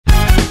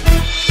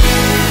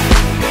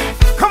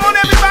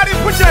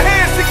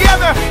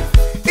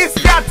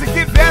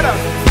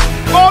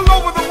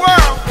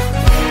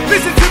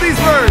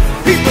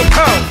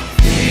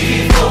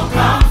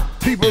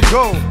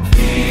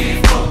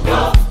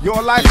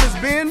life has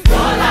been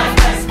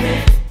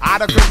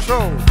out of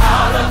control.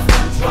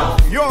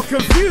 You're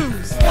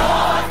confused.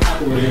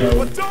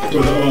 For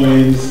the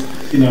Owens,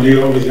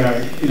 they always got,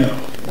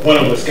 one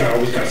of us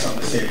always got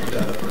something to say with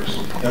the other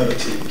person, the other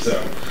team. So,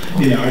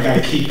 I got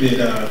to keep it,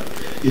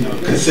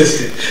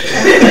 consistent.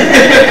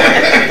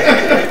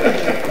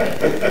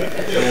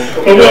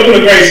 But welcome to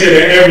Grace here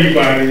to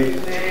everybody.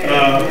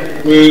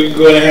 We're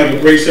going to have a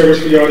great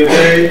service for y'all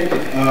today.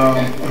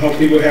 I hope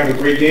people have a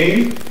great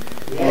game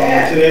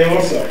today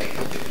also.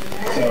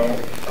 So,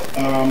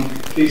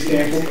 please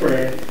stand for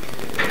prayer.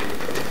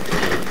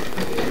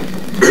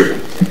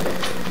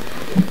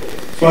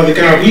 Father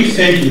God, we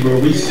thank you,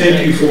 Lord. We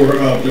thank you for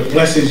the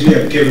blessings you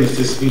have given us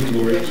this week,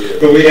 Lord.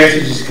 But we ask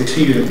you to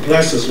continue to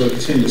bless us, Lord,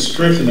 continue to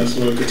strengthen us,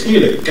 Lord, continue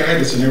to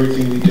guide us in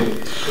everything we do.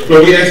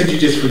 Lord, we ask that you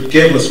just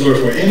forgive us, Lord,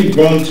 for any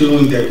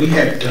wrongdoing that we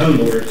have done,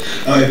 Lord.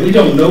 If we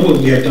don't know what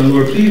we have done,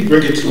 Lord, please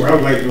bring it to our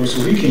light, Lord,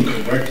 so we can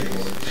correct it, Lord.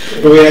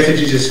 Lord, we ask that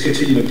you just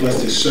continue to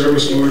bless this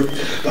service, Lord.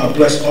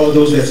 Bless all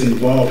those that's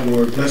involved,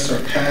 Lord. Bless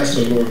our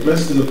pastor, Lord.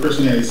 Bless the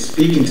person that is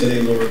speaking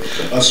today, Lord.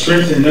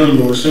 Strengthen them,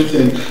 Lord.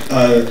 Strengthen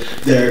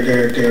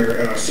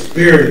their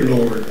spirit,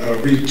 Lord.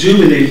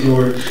 Rejuvenate,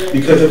 Lord.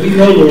 Because we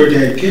know, Lord,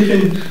 that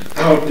giving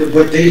out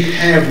what they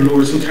have,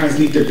 Lord, sometimes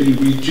need to be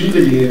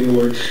rejuvenated,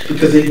 Lord,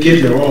 because they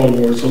give their all,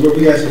 Lord. So, Lord,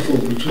 we ask for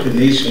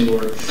rejuvenation,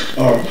 Lord,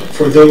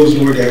 for those,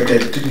 Lord,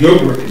 that do your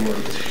work, Lord.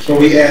 So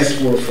we ask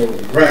for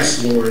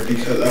rest, Lord,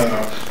 because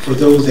for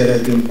those that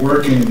have been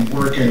working,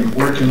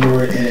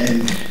 Lord,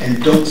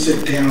 and don't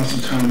sit down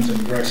sometimes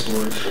and rest,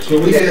 Lord. So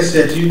we ask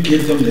that you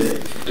give them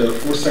the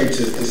foresight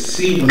to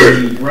see when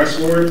they need rest,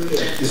 Lord,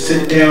 to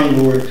sit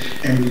down, Lord,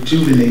 and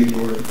rejuvenate,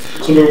 Lord.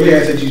 So, Lord, we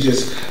ask that you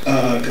just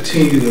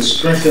continue to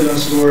strengthen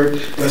us, Lord.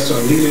 Bless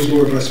our leaders,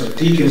 Lord. Bless our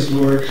deacons,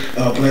 Lord.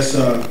 Bless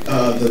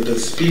the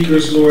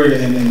speakers, Lord,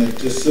 and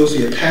the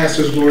associate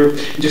pastors, Lord.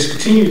 And just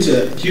continue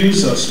to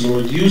use us,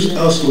 Lord. Use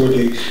us, Lord,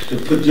 to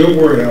put your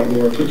word out,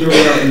 Lord. Put your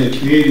word out in the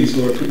communities,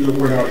 Lord. Put your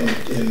word out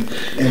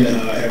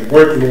at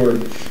work,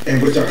 Lord,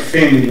 and with our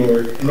family,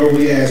 Lord. And Lord,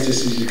 we ask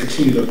this as you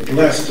continue to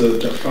bless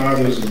the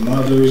fathers and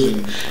mothers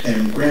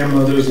and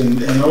grandmothers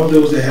and all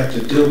those that have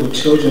to deal with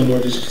children,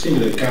 Lord. Just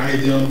continue to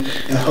guide them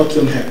and help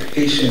them have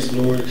patience,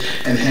 Lord,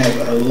 and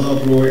have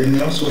love, Lord,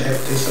 and also have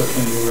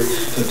discipline, Lord,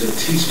 to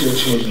teach their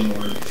children,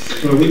 Lord.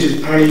 Lord, we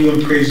just honor you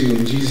and praise you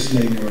in Jesus'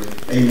 name, Lord.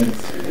 Amen.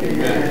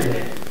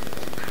 Amen.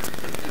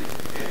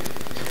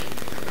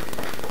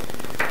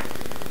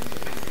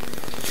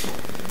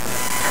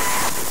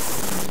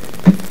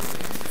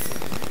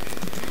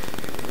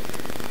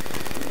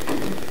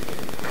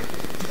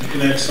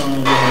 Next song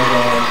we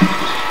have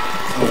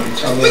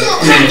Tyler. We're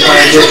gonna take it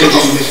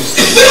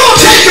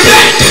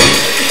back.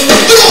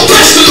 We're gonna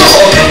bless the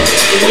Lord.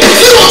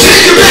 We're gonna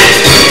take it back.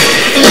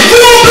 We're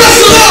gonna bless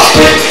the Lord.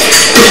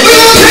 We're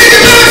gonna take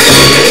it back.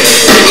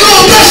 We're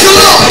gonna bless the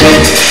Lord.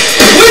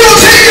 We're gonna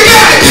take it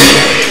back.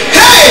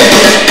 Hey,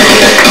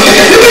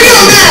 here we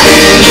go now.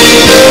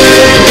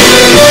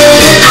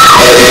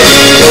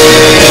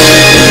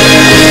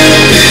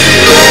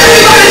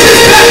 Everybody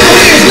just clap your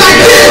hands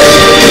like this.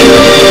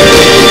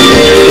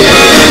 Here we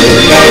go.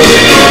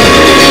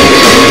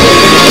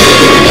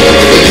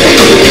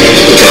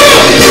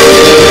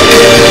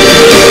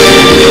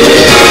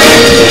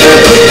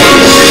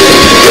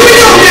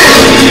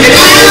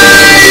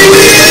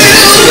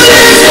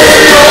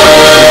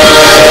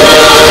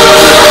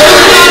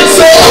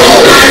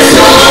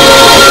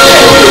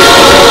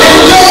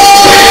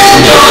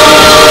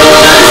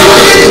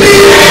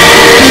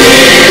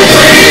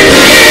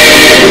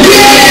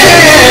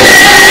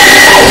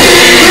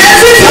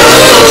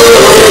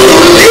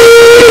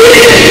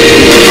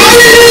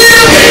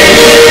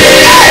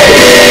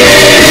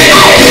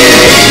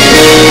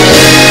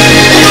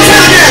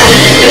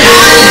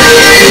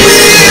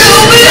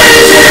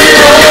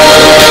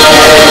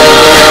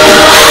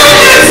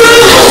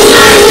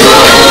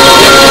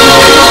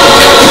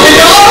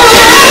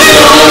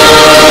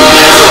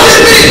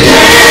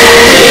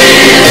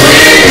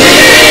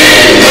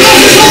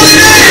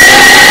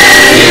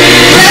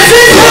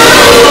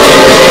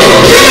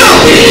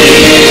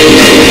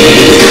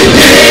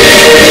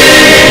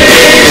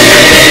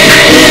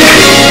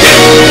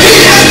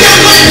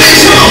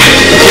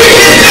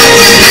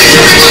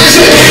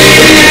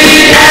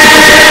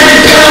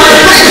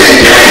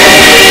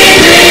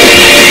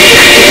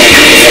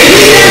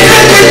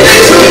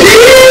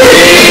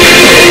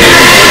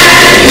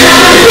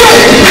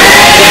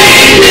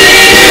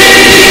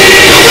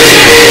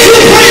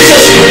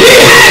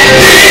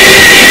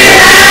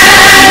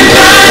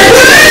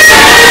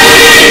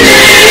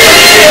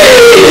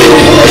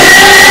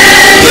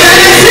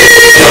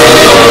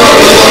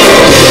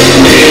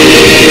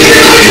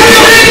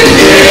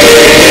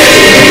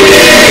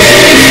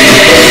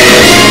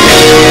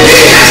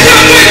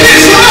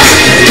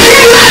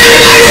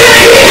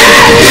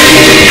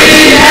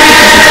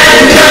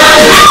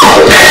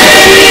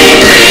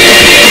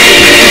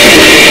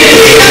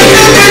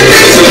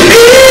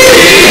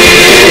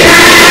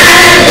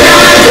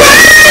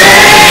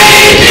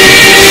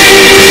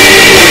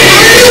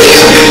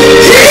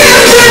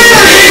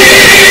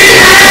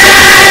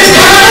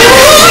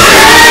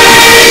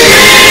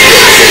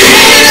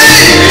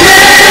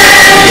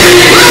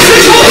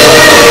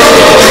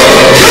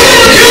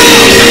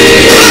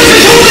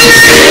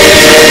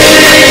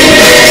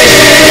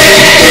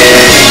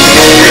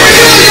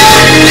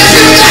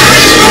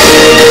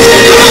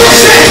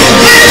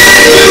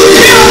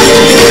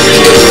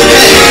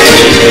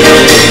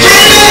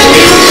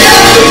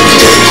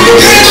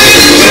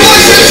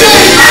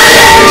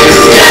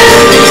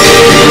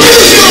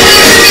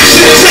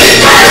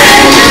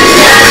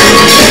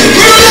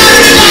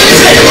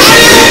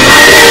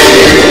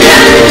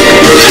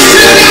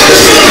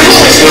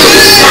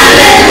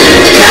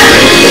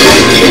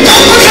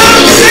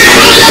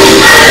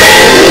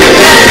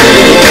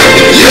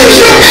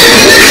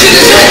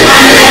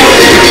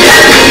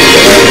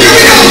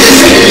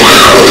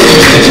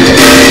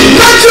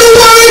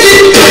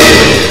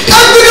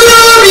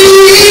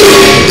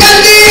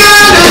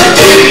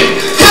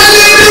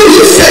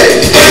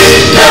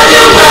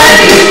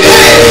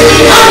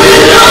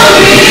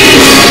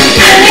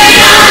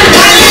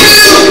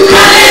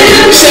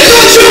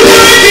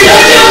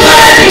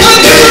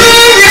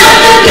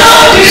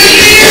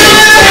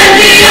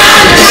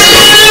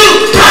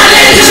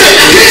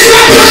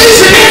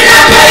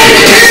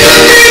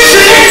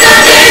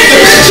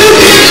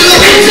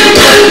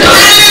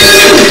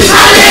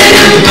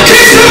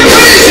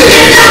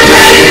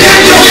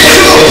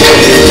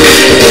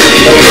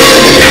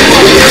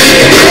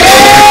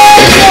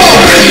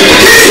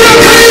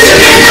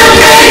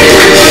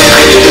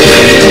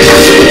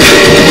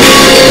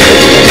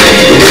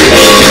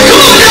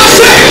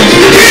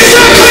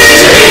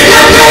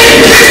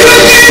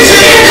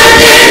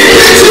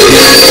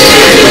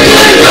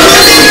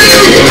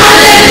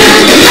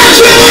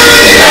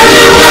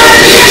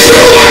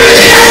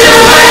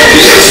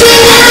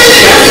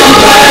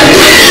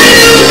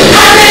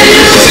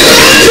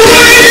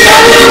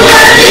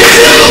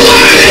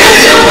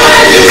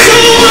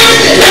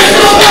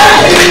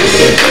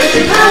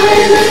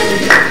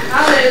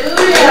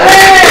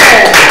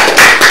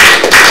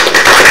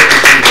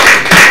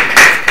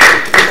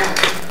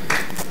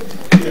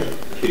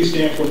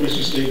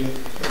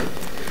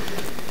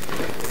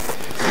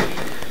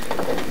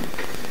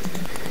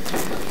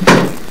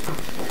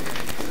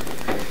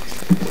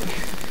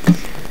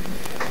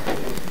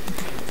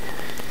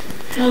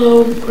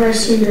 Hello,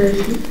 Christ Center.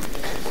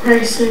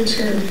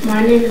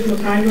 My name is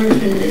Makai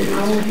Griffin, and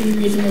I will be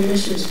reading the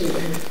mission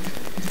statement.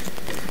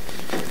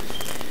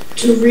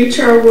 To reach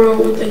our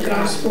world with the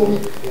gospel,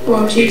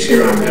 while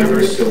teaching our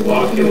members to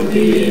walk in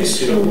obedience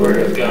to the Word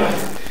of God,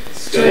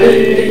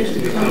 studying it to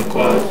become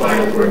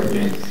qualified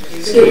workmen,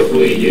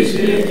 skillfully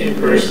using it in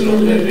personal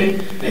living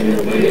and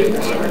the way of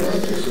our Lord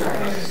Jesus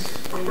Christ.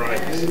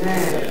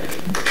 Amen.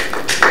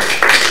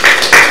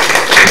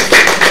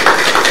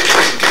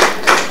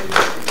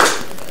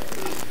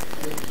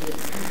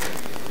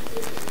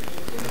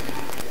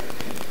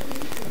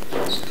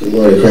 Good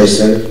morning, Christ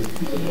Center.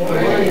 Good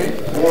morning.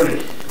 Good morning.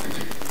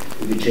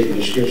 We'll be taking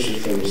the scriptures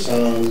from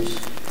Psalms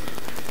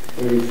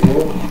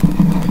 34.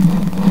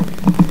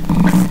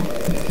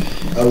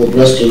 I will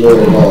bless the Lord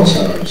at all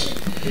times.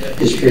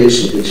 His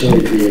praise shall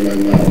continually be in my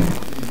mouth.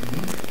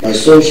 My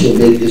soul shall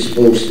make its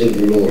boast in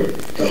the Lord.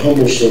 The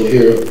humble shall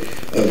hear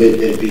of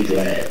it and be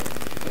glad.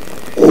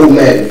 O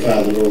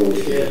magnify the Lord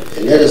with me,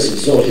 and let us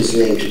exalt his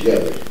name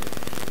together.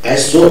 I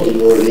sought the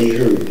Lord, and he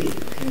heard me,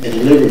 and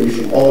delivered me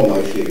from all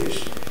my fears.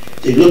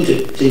 They looked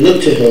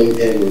to him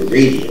and were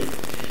radiant,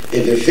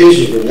 and their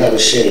faces were not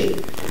ashamed.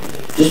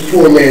 This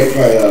poor man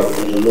cried out,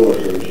 and the Lord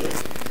heard him.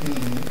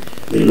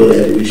 May the Lord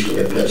have to reach for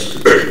that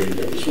passage to read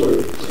of his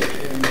word.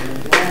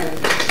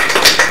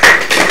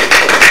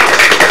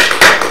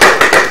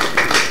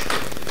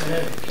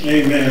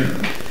 Amen.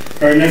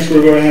 All right, next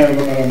we're going to have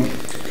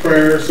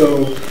prayer.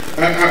 So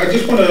I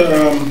just want to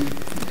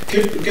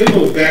get a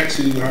little back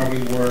to how we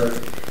were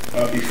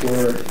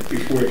before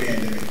the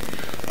pandemic.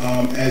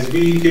 As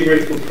we get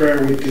ready for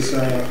prayer with this,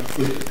 I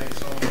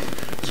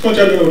just want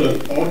y'all to know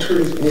the altar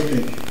is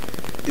open.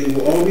 It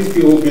will always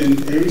be open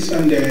every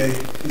Sunday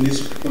when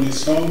this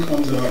song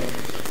comes up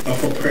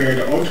for prayer.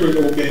 The altar is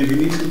open. If you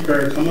need some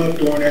prayer, come up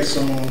during that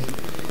song,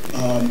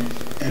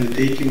 and the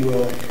deacon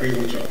will pray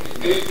with y'all.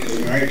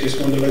 All right, just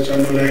wanted to let y'all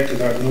know that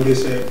because I've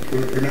noticed that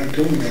we're not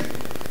doing that.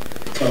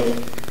 So,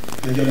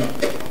 let you know.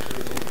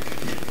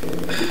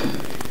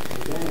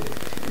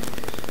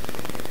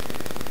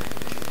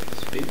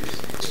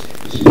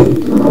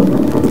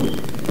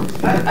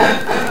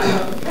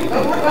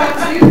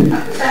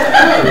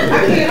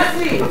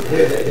 I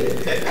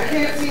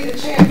can't see the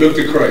champ. Look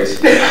to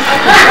Christ. The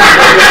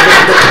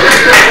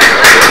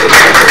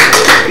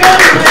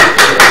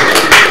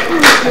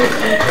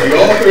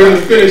author and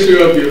the finisher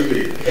of your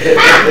faith.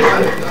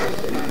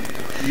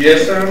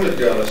 Yes, I'm a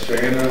Dallas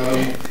fan.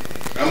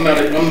 I'm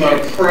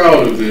not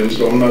proud of them,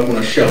 so I'm not going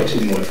to shout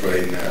too much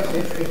right now.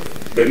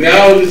 But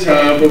now is the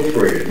time for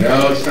prayer.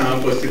 Now it's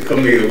time for us to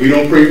come together. We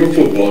don't pray for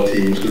football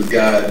teams because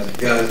guys,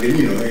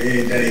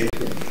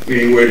 we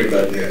ain't worried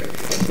about that.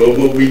 But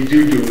what we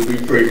do is we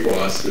pray for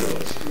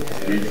ourselves.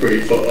 We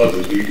pray for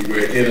others.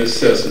 We're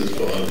intercessors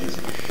for others.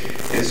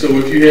 And so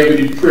if you have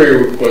any prayer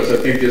requests, I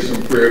think there's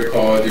some prayer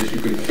cards that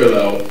you can fill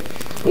out.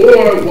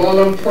 Or while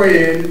I'm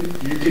praying,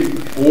 you can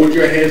hold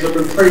your hands up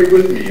and pray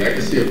with me. Like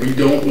I said, we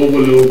don't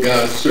overload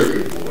God's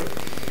circuit board.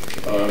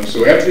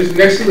 So after this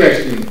next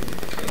election,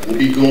 we'll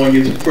be going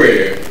into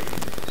prayer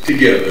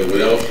together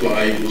without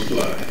Fly Eagles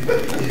Fly.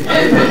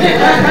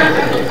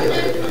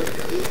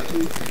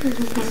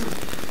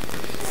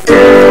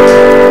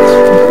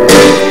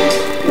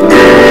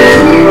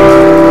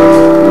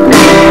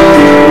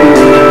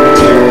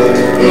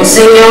 I'm gonna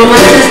sing all my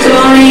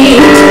testimony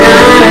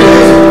tonight.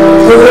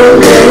 Oh,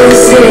 blessed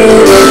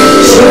assurance,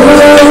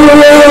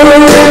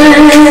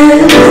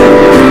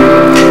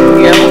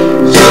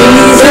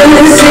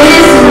 Jesus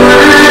is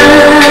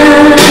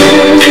mine.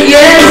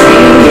 Yes,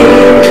 he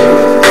is.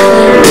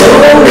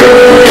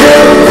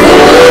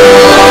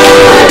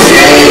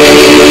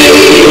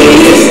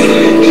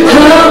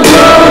 Oh,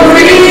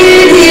 glory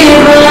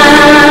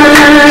divine.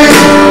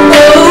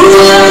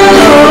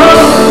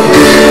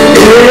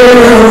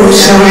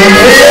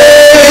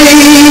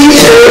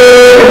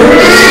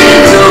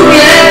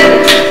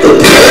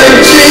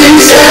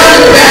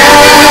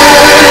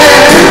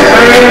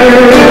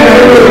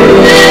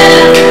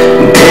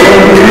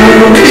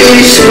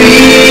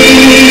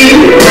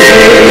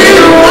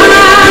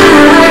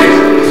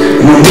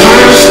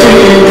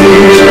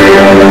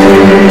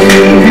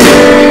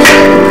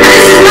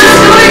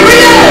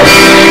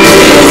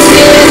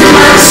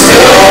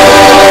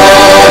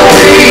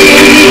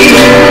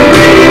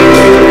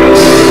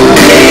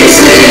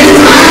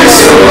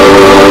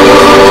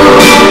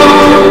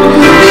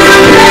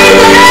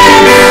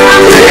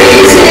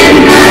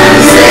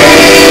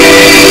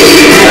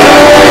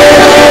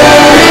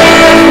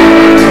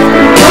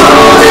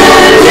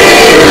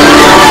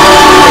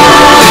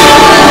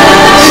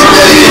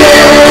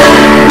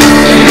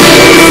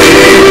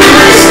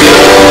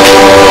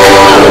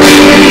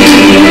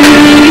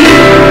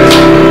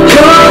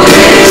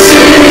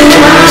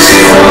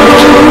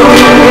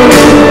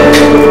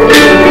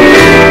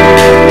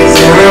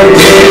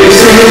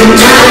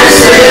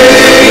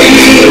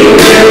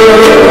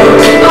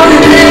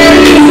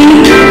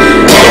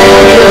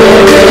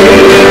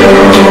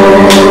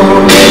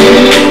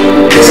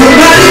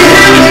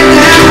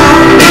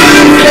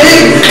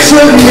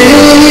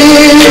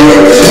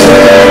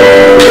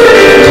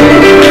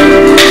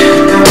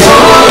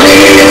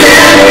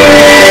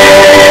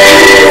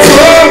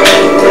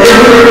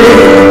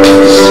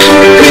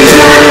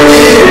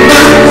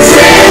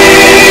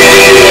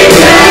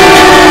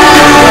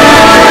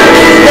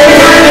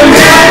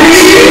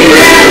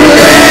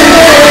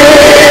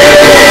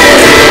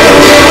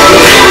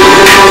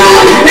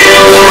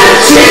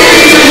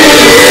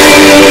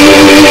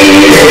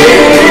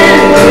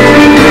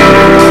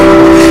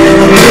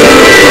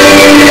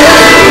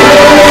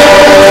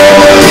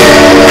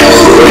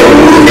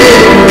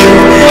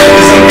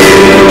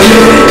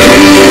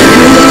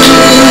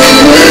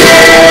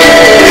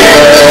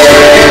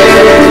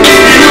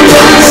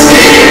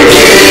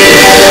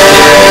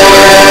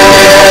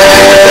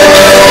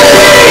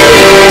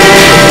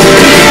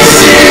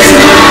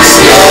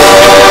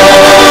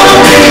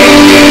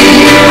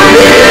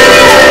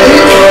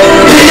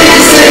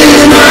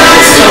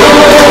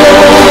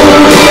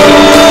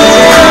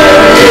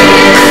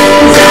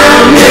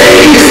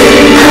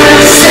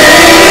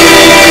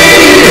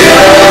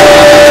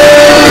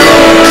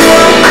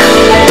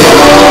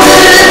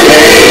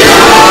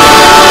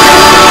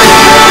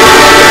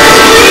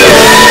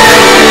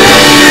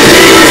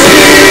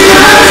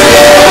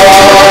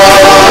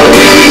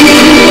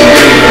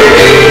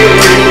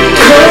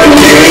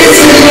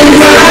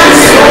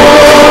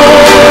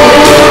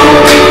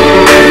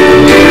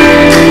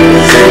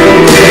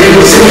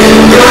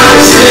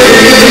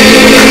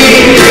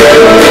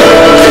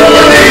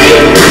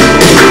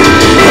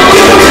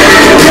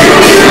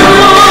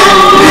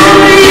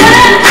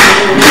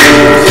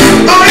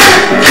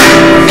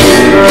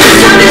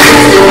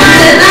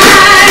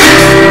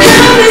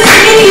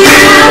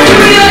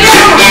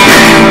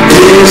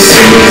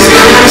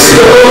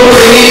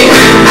 story.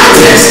 I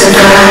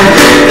testify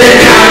that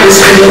God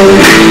is good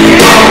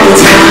all the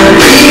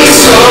time. He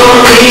saw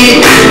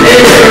me and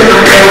heard my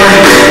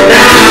cry.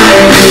 Now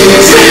I am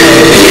His.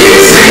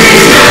 This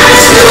is my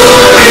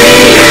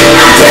story.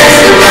 I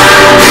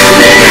testify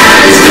that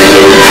God is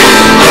good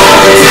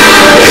all the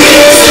time.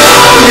 He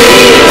saw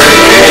me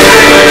and heard my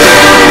cry.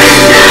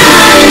 Now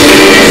I am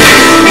His.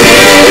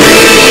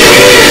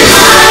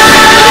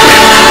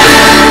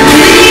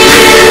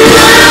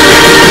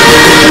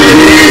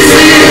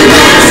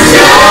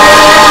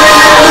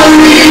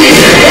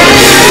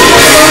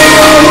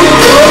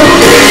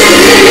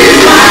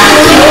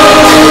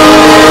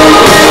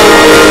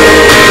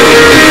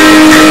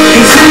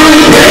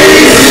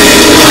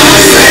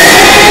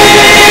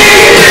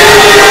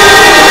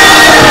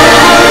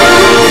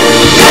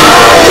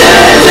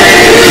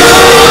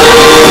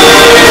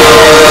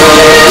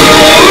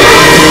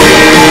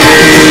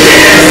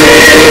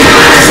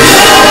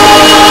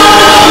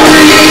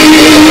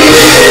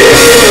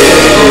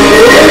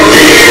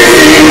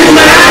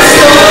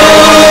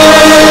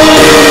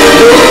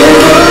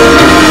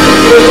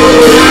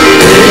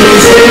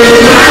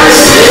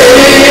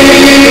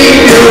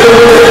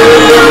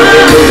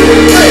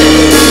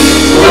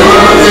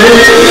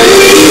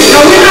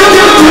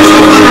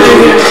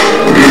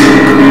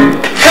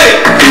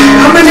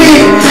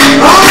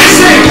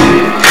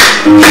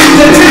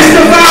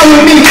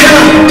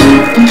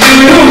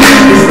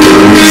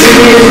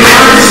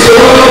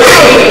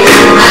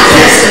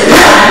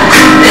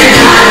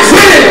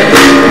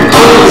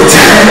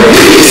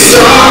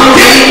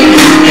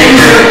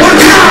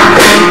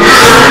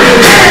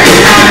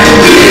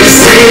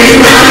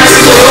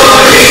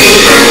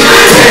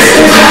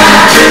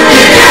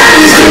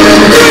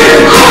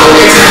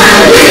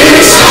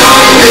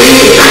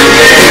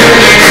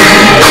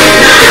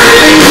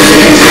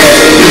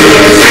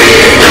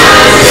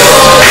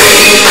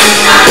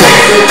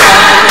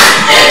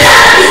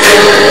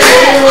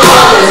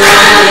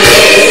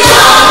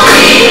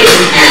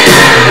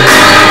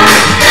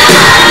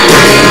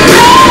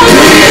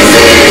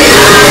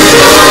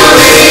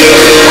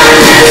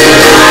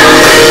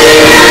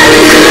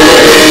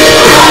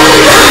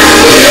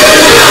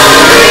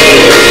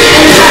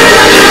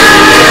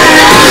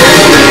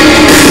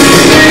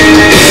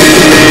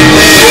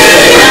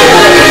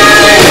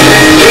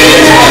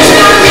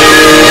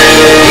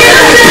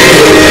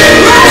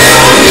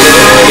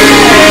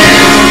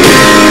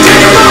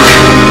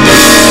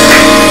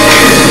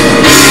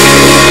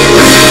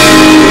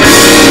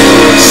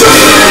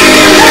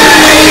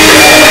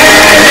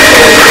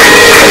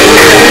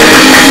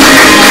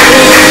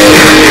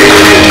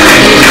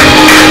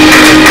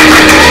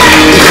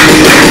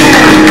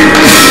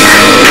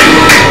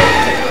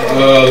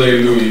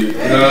 Hallelujah.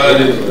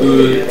 God is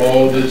good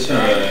all the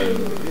time.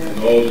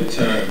 And all the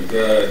time,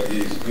 God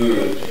is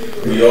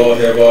good. We all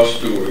have our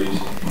stories.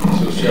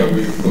 So shall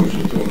we approach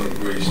the throne of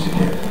grace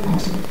together.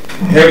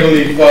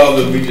 Heavenly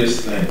Father, we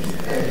just thank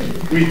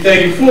you. We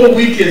thank you. Before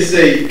we can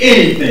say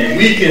anything,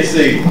 we can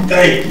say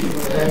thank you.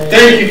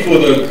 Thank you for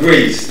the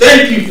grace.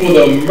 Thank you for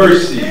the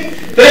mercy.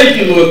 Thank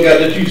you, Lord God,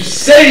 that you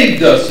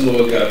saved us,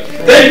 Lord God.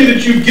 Thank you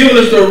that you've given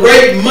us the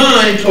right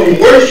mind to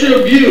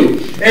worship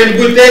you. And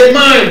with that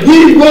mind,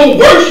 we will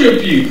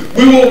worship you.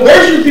 We will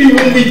worship you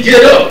when we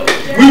get up.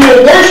 We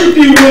will worship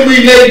you when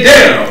we lay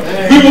down.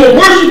 We will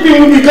worship you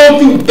when we go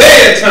through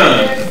bad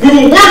times. We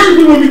will worship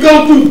you when we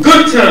go through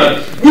good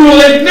times. We will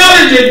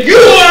acknowledge that you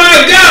are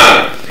our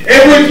God.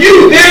 And with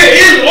you, there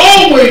is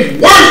always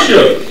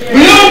worship.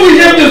 We always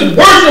have this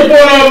worship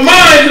on our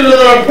minds and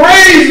on our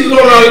praises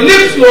on our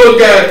lips, Lord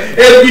God,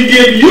 as we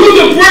give you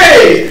the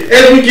praise,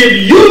 as we give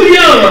you the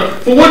honor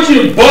for what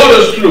you've brought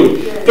us through.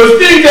 For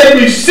things that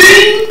we've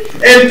seen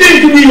and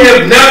things that we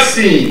have not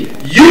seen.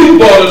 You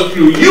brought us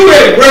through. You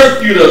have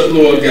rescued us,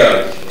 Lord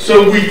God.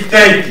 So we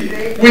thank you.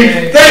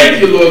 We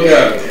thank you, Lord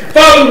God.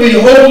 Father, we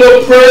hold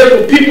up prayers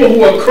for people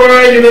who are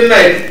crying in the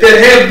night that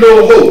have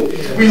no hope.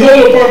 We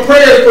hold up our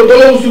prayers for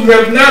those who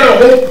have not a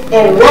hope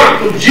or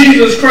rock of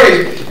Jesus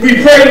Christ.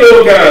 We pray,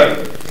 Lord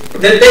God,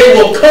 that they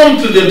will come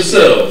to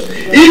themselves.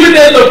 Even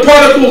as the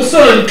prodigal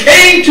son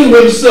came to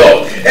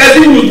himself as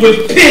he was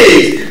with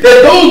pigs,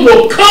 that those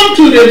will come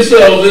to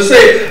themselves and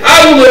say,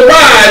 I will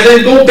arise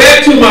and go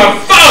back to my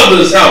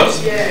father's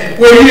house,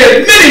 where he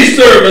had many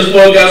servants,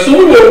 Lord God. So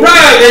we will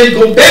rise and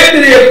go back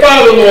to their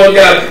father, Lord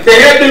God, to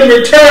have them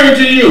return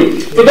to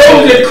you. For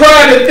those that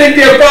cry and think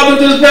their father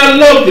does not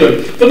love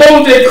them, for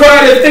those that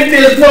cry and think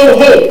there's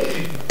no hope,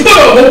 put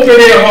a hope in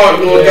their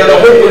heart, Lord God, the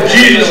hope of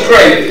Jesus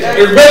Christ.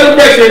 The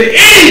resurrection,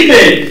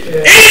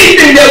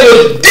 anything that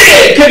was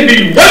dead can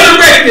be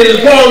resurrected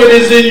as long as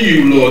it's in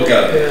you, Lord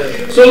God.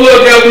 So,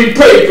 Lord God, we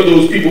pray for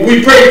those people.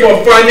 We pray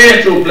for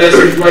financial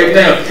blessings right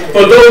now.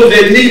 For those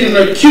that need an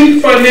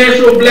acute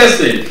financial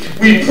blessing,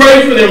 we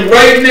pray for them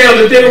right now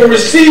that they will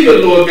receive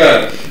it, Lord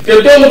God.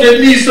 That those that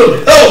need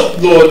some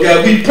health, Lord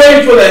God, we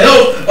pray for the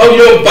health of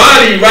your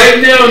body right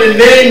now in the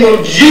name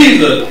of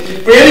Jesus.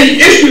 For any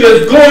issue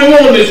that's going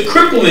on that's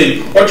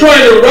crippling or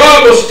trying to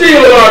rob or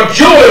steal our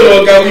joy,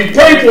 Lord God, we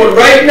pray for it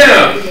right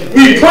now.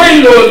 We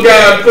pray, Lord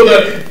God, for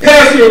the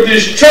pastor of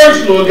this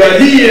church, Lord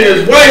God, he and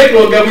his wife,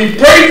 Lord God. We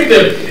pray for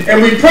them,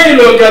 and we pray,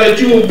 Lord God, that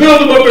you will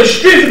build them up and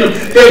strengthen them,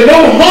 that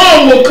no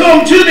harm will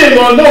come to them,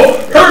 or no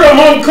hurt or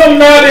harm come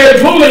nigh their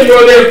dwelling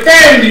or their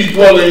family's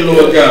dwelling,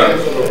 Lord God.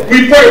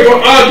 We pray for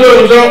our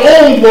dwellings, our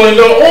own dwellings,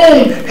 our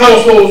own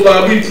households,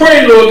 Lord. We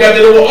pray, Lord God,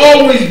 that it will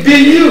always be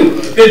you,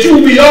 that you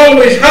will be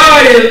always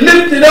high and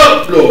lifted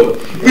up, Lord.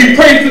 We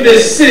pray for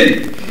this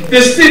city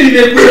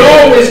that we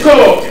always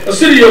call a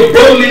city of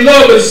brotherly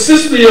love and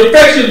sisterly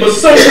affection, but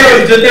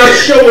sometimes did not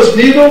show us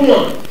neither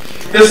one.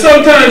 That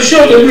sometimes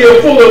show that we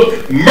are full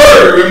of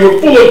murder and we're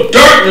full of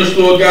darkness,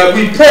 Lord God.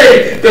 We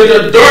pray that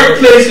the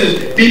dark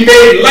places be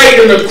made light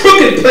and the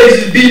crooked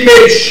places be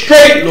made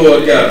straight,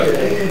 Lord God.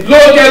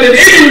 Lord God, that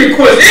any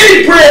request,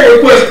 any prayer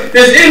request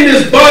that's in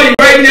this body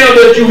right now,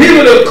 that you hear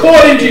it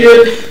according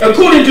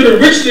to the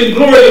riches and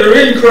glory that are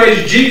in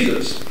Christ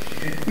Jesus.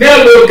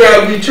 Now, Lord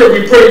God, we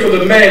pray for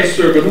the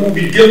manservant who will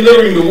be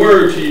delivering the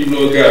word to you,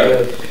 Lord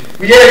God.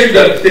 We ask you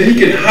that he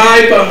can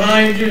hide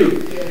behind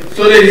you,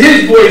 so that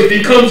his voice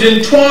becomes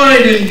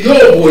entwined in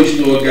your voice,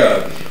 Lord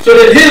God. So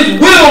that his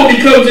will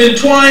becomes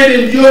entwined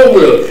in your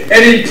will.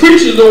 And he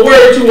preaches a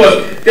word to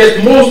us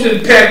that's most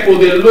impactful,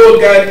 that,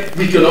 Lord God,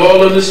 we can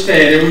all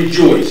understand and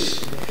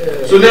rejoice.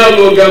 So now,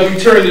 Lord God, we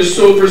turn this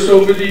service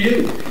over to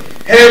you.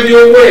 Have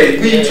your way.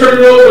 We turn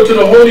it over to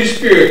the Holy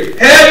Spirit.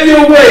 Have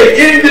your way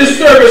in this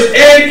service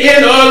and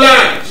in our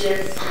lives.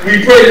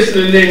 We pray this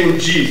in the name of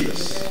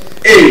Jesus.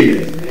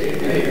 Amen.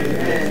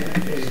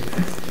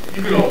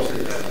 You can all say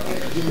that.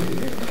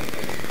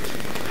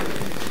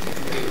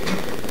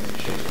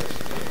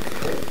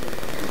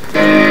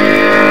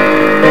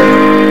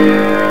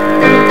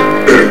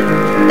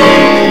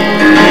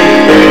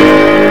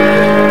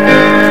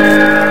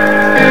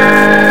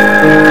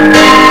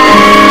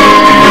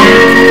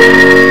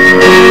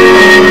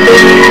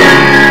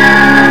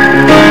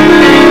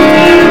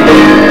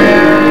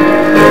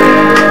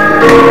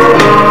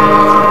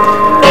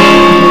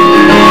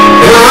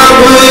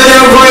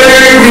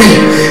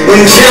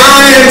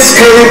 Giants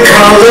come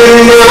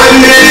calling my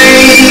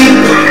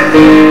name.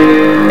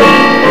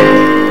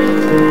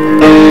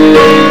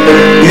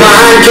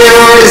 My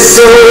God is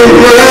so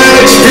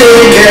much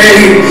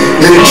bigger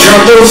than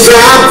troubles I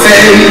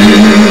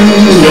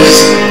face.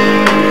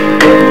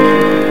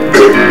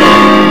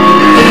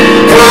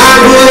 Why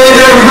would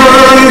I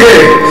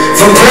hunger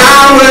for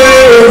power,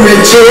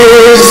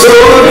 riches,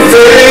 or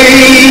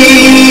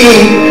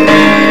fame?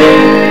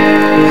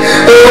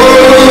 Oh,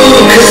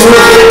 'cause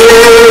my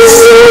God is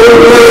so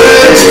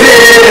much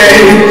better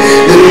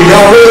than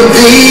all of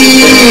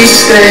these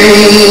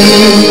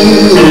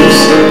things.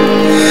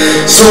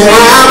 So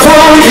I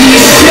won't be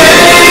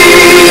shaken,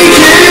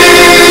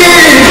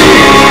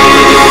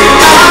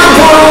 I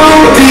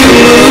won't be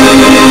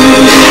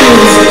moved.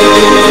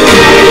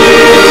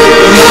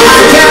 My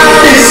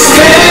God is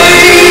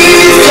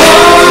faithful,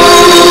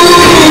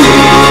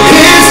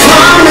 His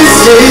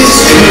promise is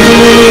true.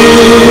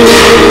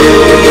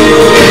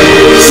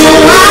 So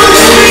I'll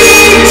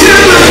speak to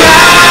the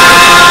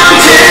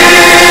mountains,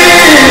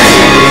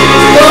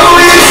 oh,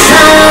 it's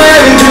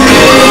time to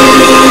move.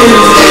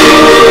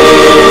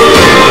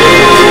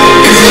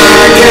 'Cause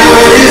my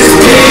God is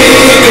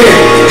bigger,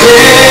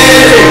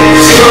 better,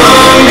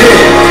 stronger,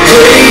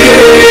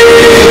 greater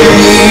than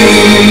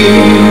you.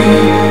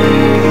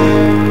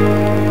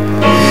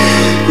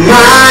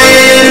 My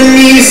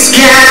enemies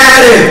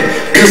scatter,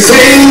 'cause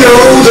they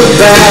know the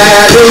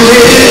battle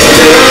is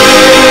done.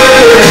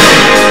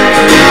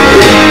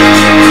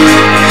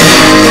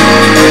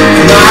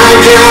 My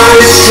God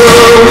is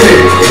stronger,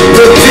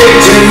 the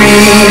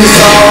victory's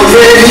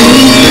already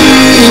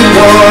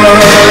won.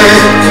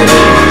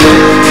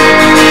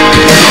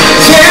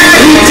 Yeah,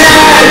 He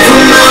died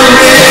for my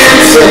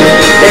ransom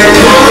and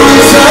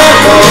rose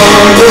up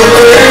on the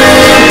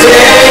third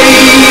day.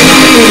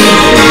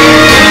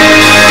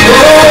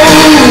 Oh,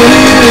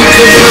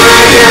 'cause my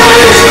God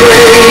is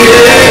greater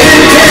than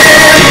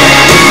death,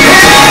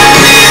 hell and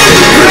grave.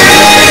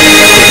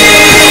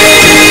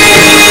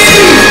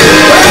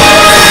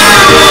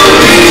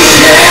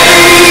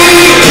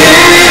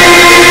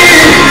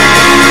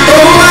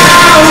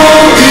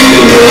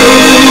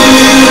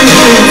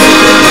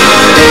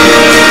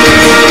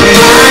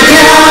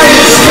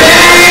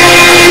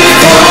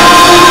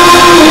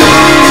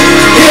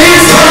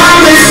 His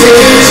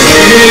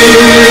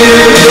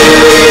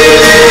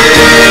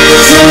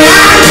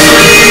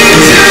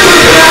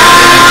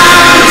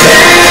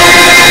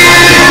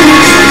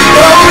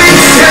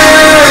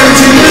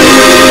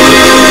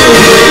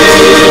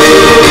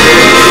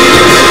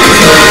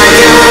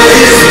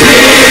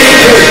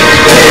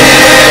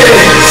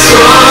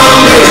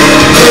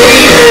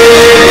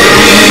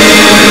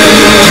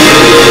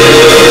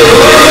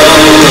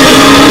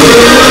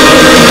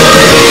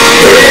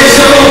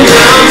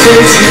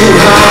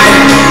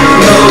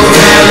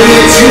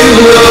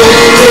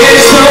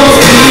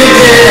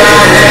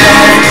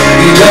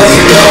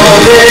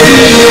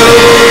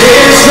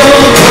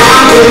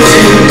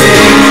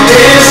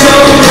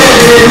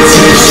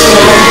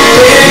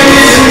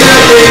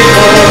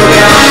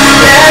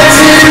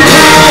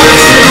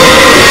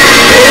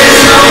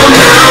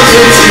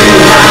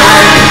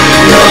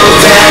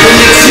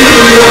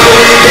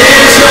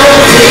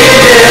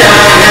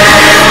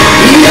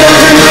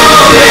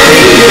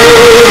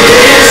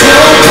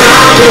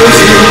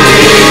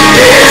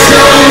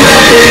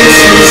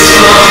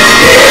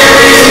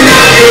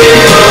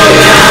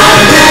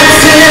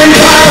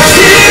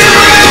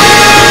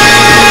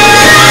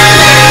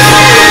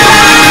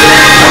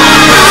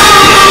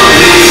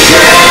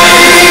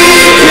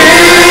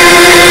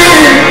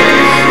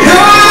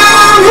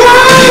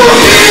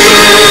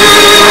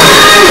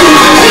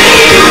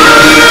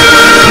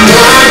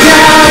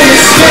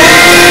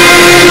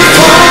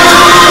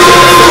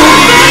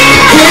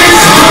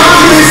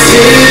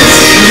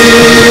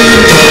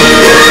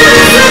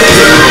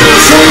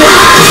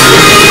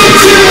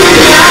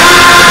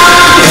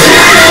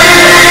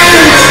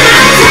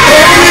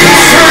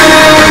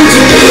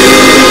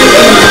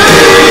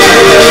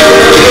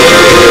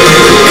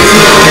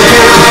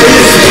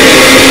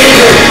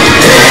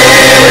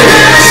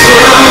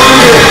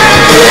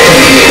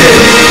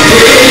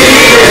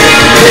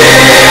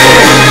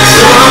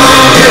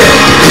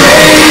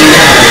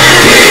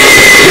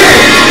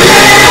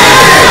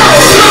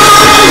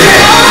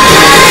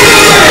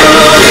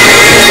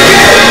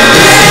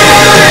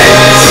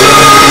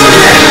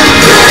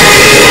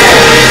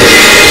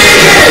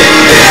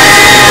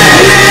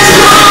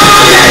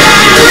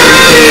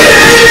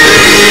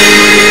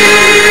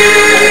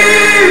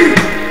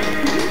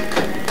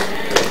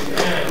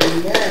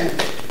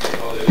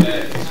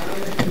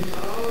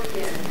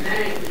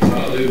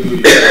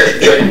Hallelujah.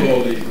 Thank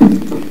all the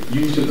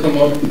youth to come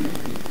up.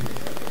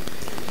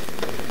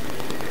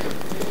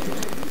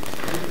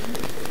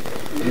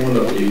 Come on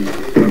up, youth.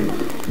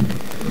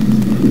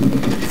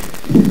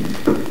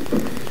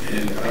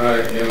 And I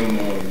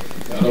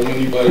don't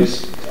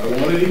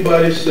want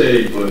anybody to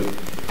say, but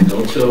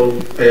don't tell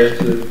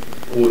Pastor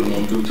Odom I'm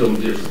going to do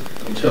something different.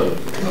 Don't tell him.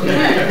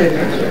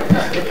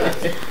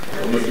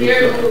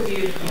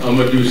 I'm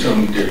going to do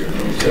something different.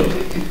 Don't tell him.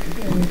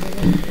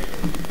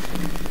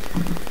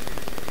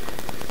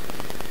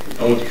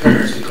 I want the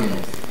parents to come up.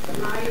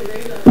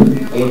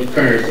 I want the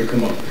parents to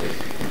come up.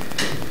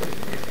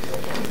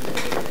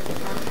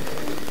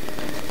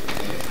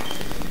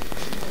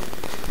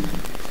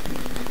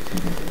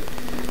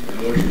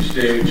 I want you to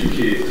stay with your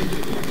kids.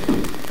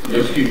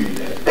 Excuse me,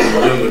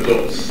 your young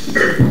adults.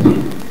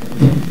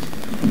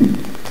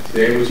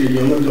 Stand with your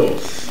young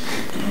adults.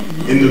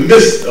 In the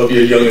midst of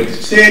your young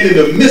adults. Stand in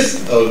the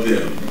midst of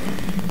them.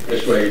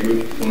 That's right. I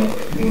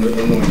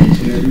want each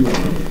and every one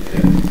of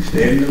them.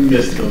 Stand in the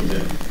midst of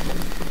them.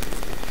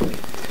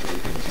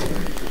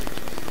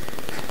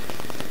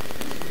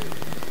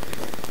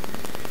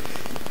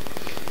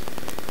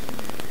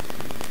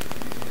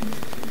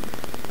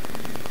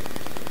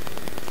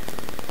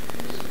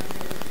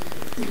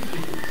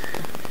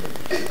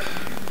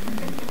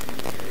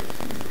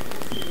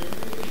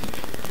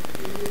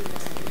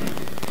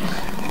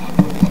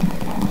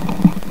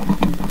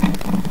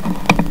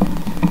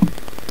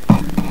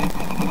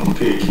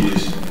 Okay,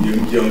 kids,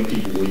 young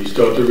people, will you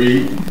start to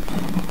read?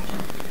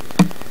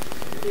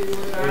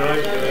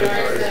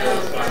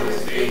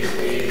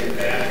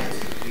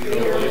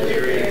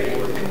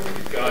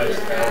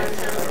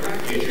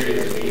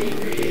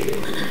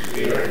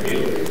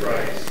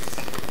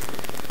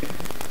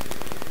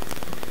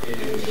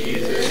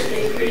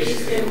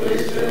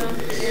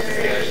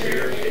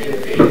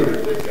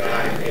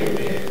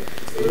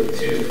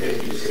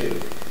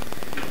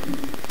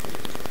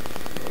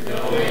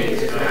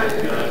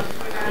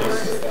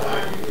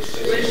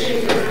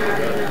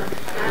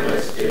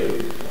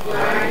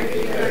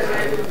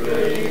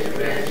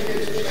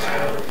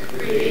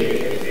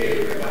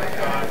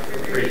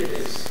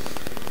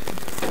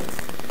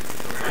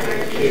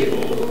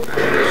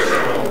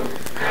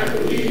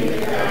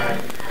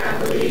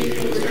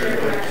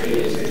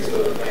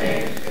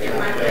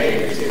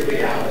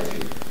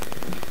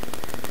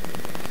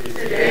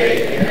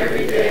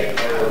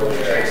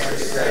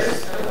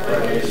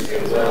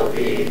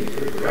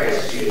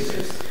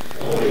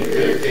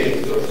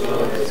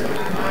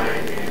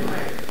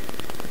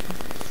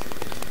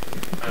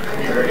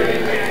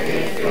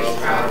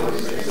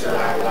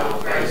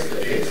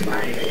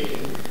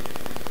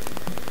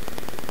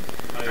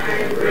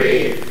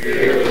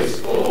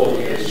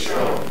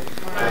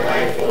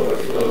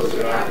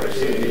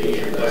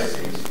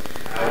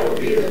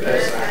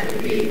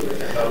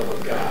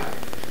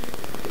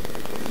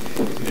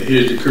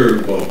 Here's the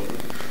curveball.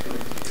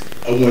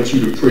 I want you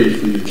to pray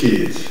for your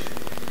kids.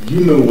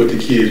 You know what the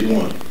kids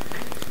want.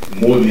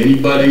 More than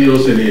anybody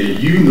else in there,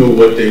 you know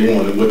what they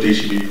want and what they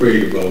should be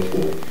prayed about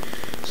for.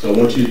 So I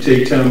want you to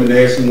take time and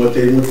ask them what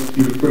they want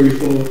you to pray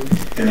for,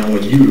 and I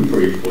want you to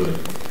pray for them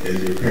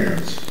as their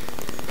parents.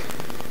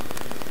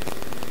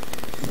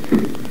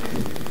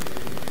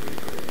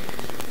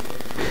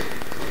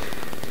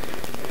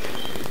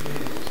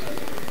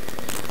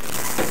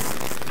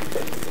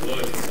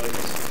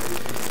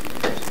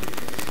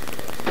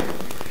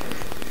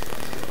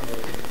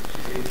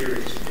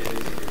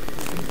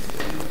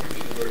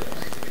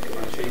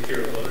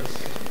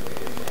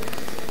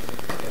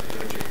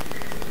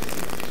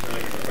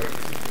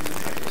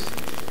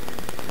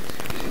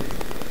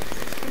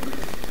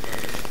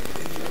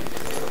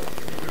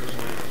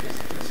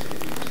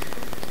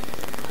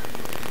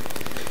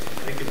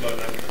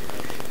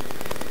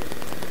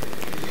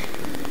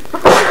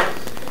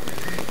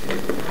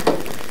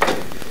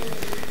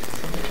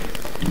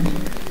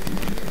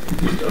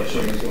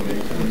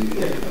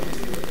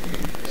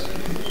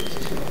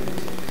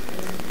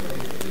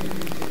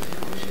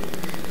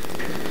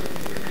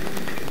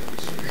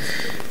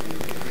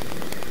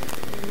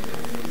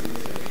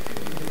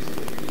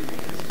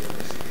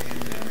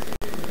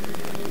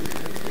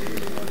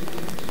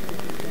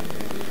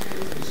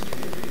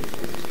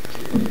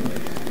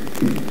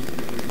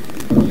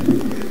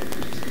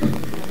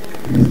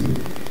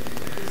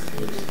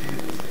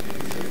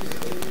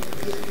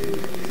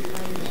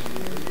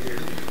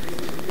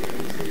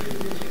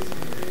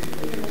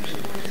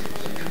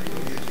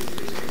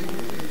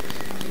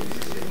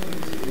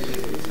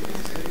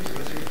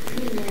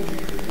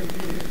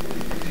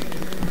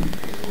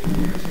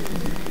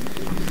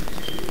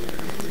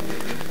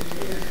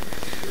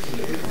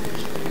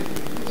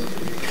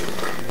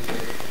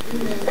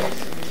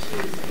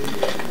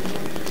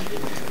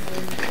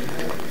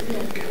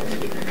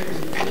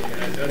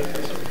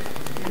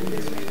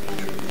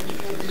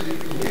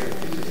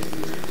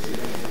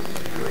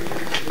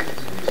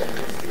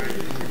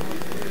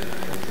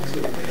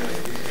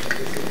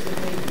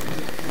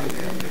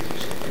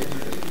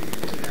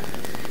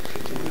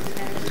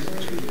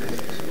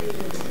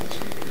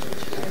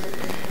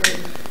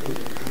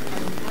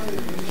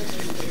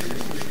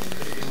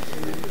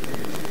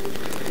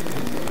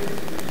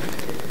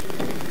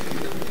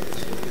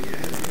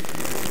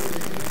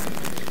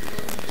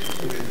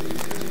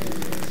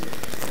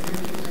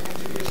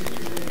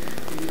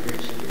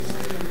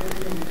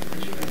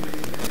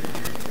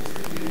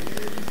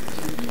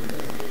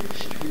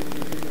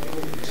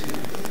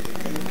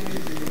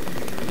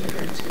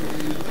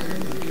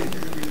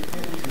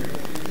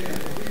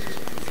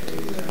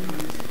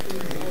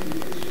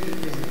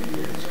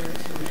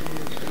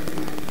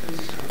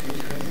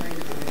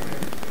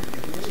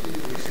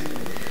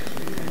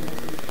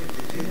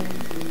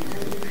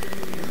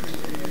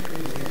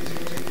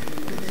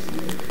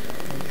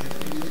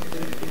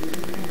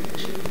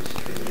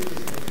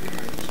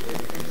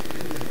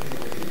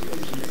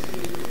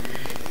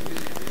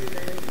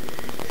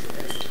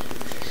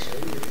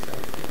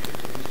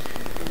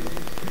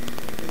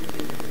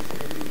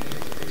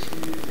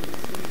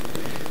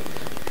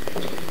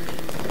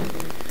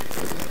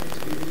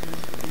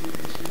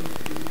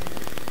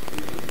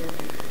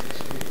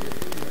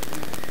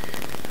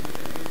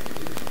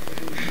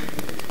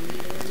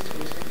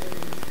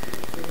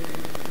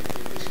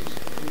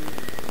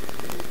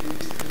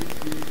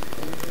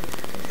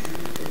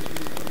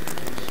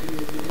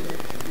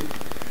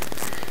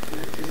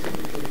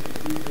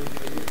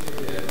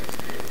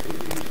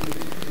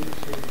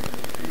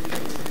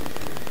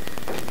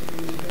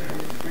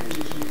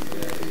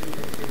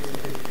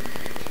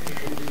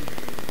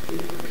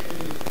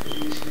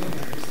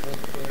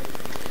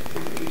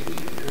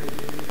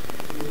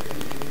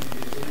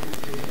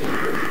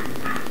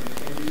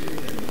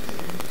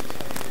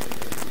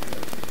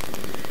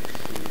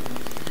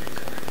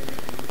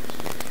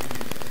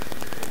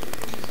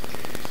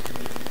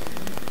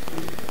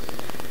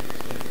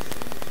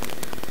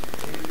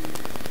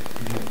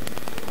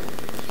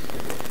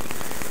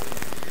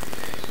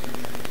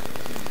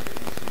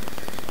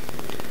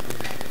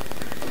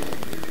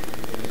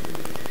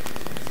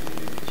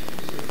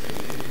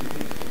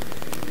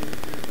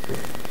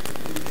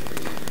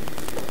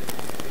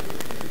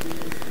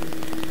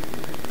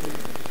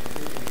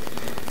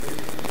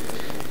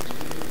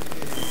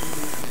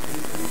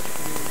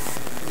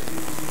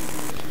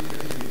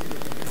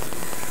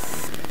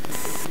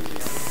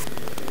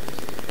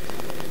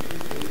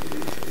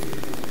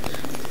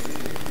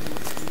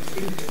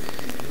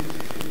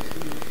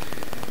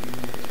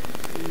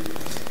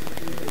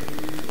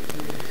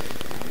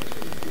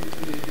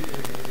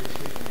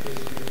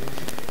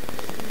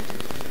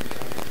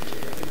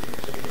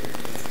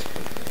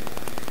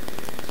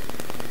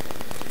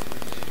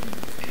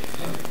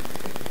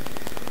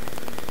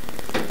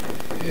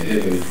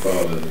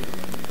 Father,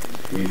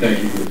 we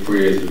thank you for the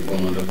prayers that have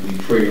gone up. We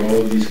pray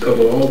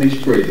cover all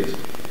these prayers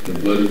in the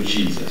blood of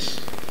Jesus.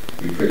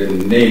 We pray in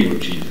the name of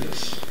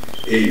Jesus.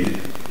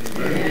 Amen.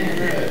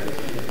 Amen.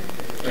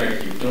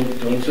 Thank you.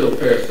 Don't tell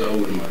Pastor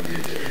Odom I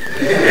did that.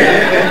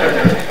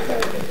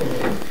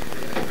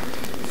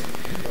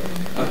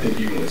 I think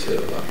you're going to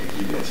tell. I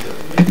think you're going to tell.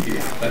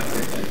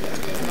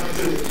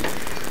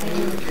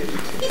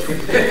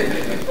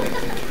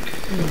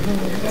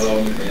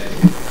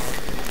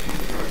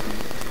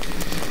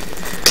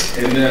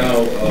 And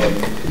now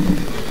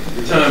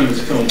the time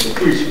has come for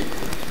preaching.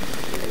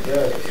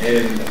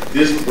 And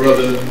this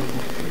brother,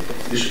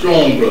 the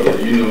strong brother,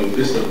 you know,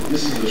 this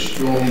is a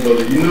strong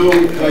brother. You know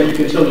how you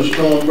can tell a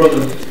strong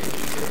brother?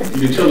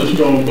 You can tell a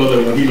strong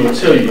brother when he don't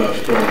tell you how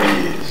strong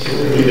he is.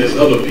 He lets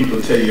other people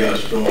tell you how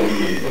strong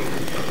he is.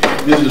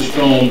 This is a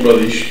strong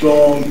brother. He's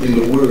strong in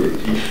the Word.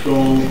 He's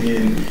strong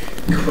in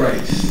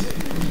Christ.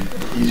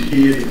 He's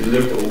here to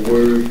deliver a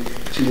word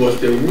to us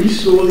that we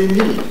sorely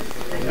need.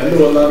 I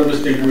know a lot of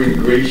us think we're in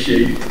great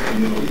shape. You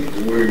know,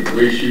 we're in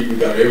great shape. We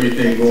got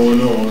everything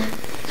going on.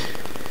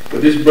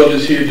 But this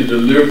brother's here to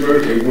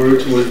deliver a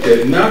word to us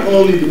that not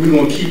only are we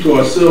going to keep to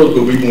ourselves,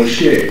 but we're going to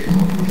share.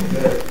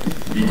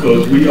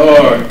 Because we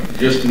are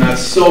just not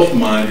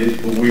self-minded,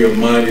 but we are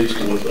minded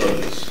towards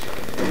others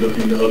and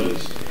looking to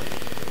others.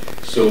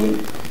 So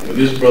when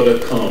this brother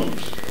comes,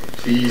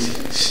 please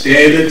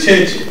stand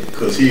attention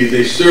because he is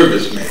a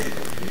serviceman.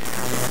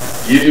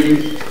 Give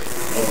him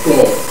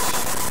applause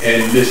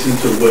and listen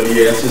to what he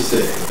has to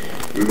say.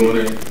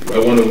 I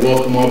want to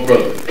welcome our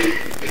brother,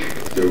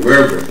 the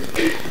Reverend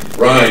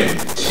Brian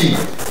T.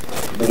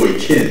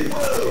 Boykin.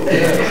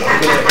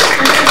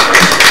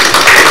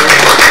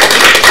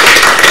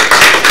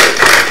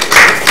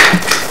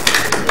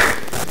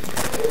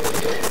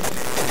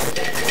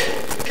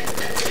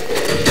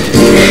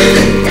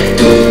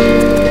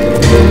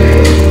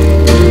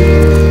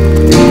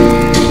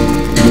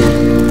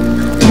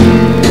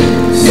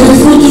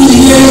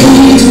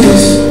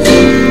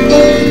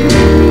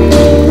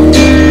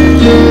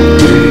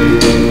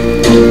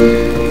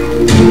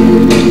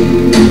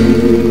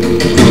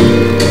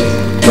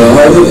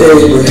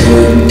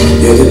 Abraham,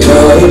 you're the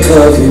God of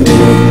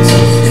covenants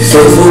and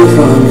faithful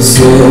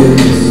promises.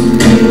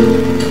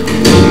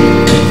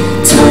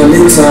 Time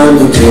and time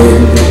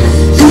again,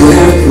 you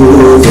have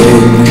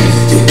proven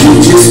you do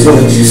just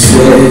what you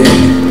said.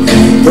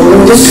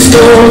 Though the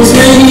storms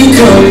may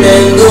come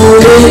and the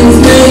winds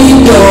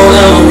may blow,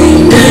 I'll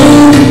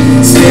remain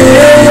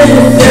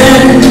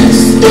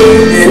steadfast.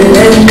 And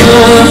let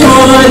my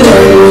heart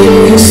learn when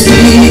you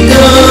speak a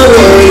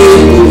word,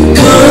 it will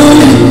come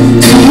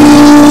to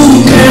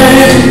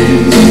pass.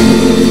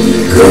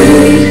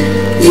 Great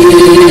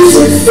is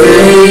your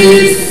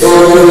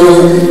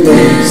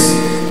faithfulness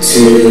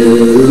to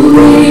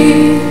me.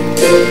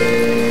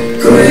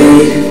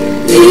 Great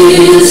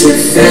is your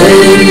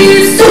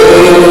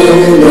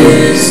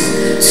faithfulness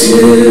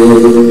to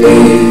me.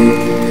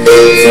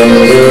 From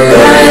the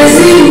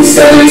rising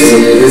sun to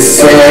the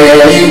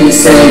setting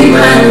sun, I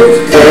will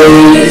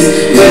praise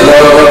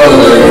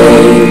your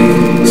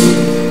name.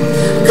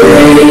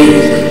 Great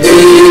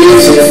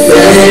is your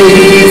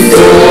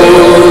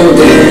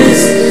faithfulness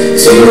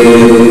to me.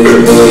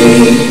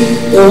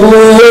 Oh.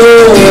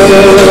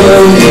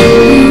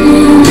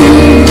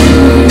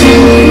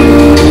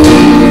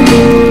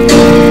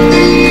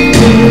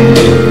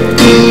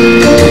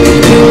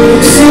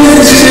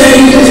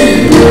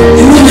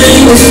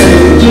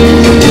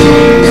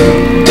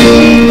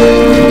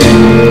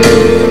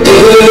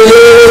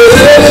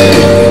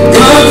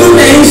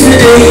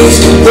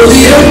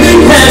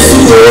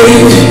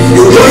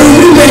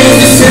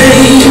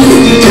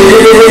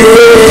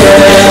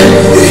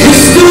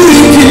 History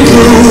can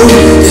prove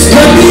there's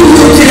nothing you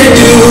can do.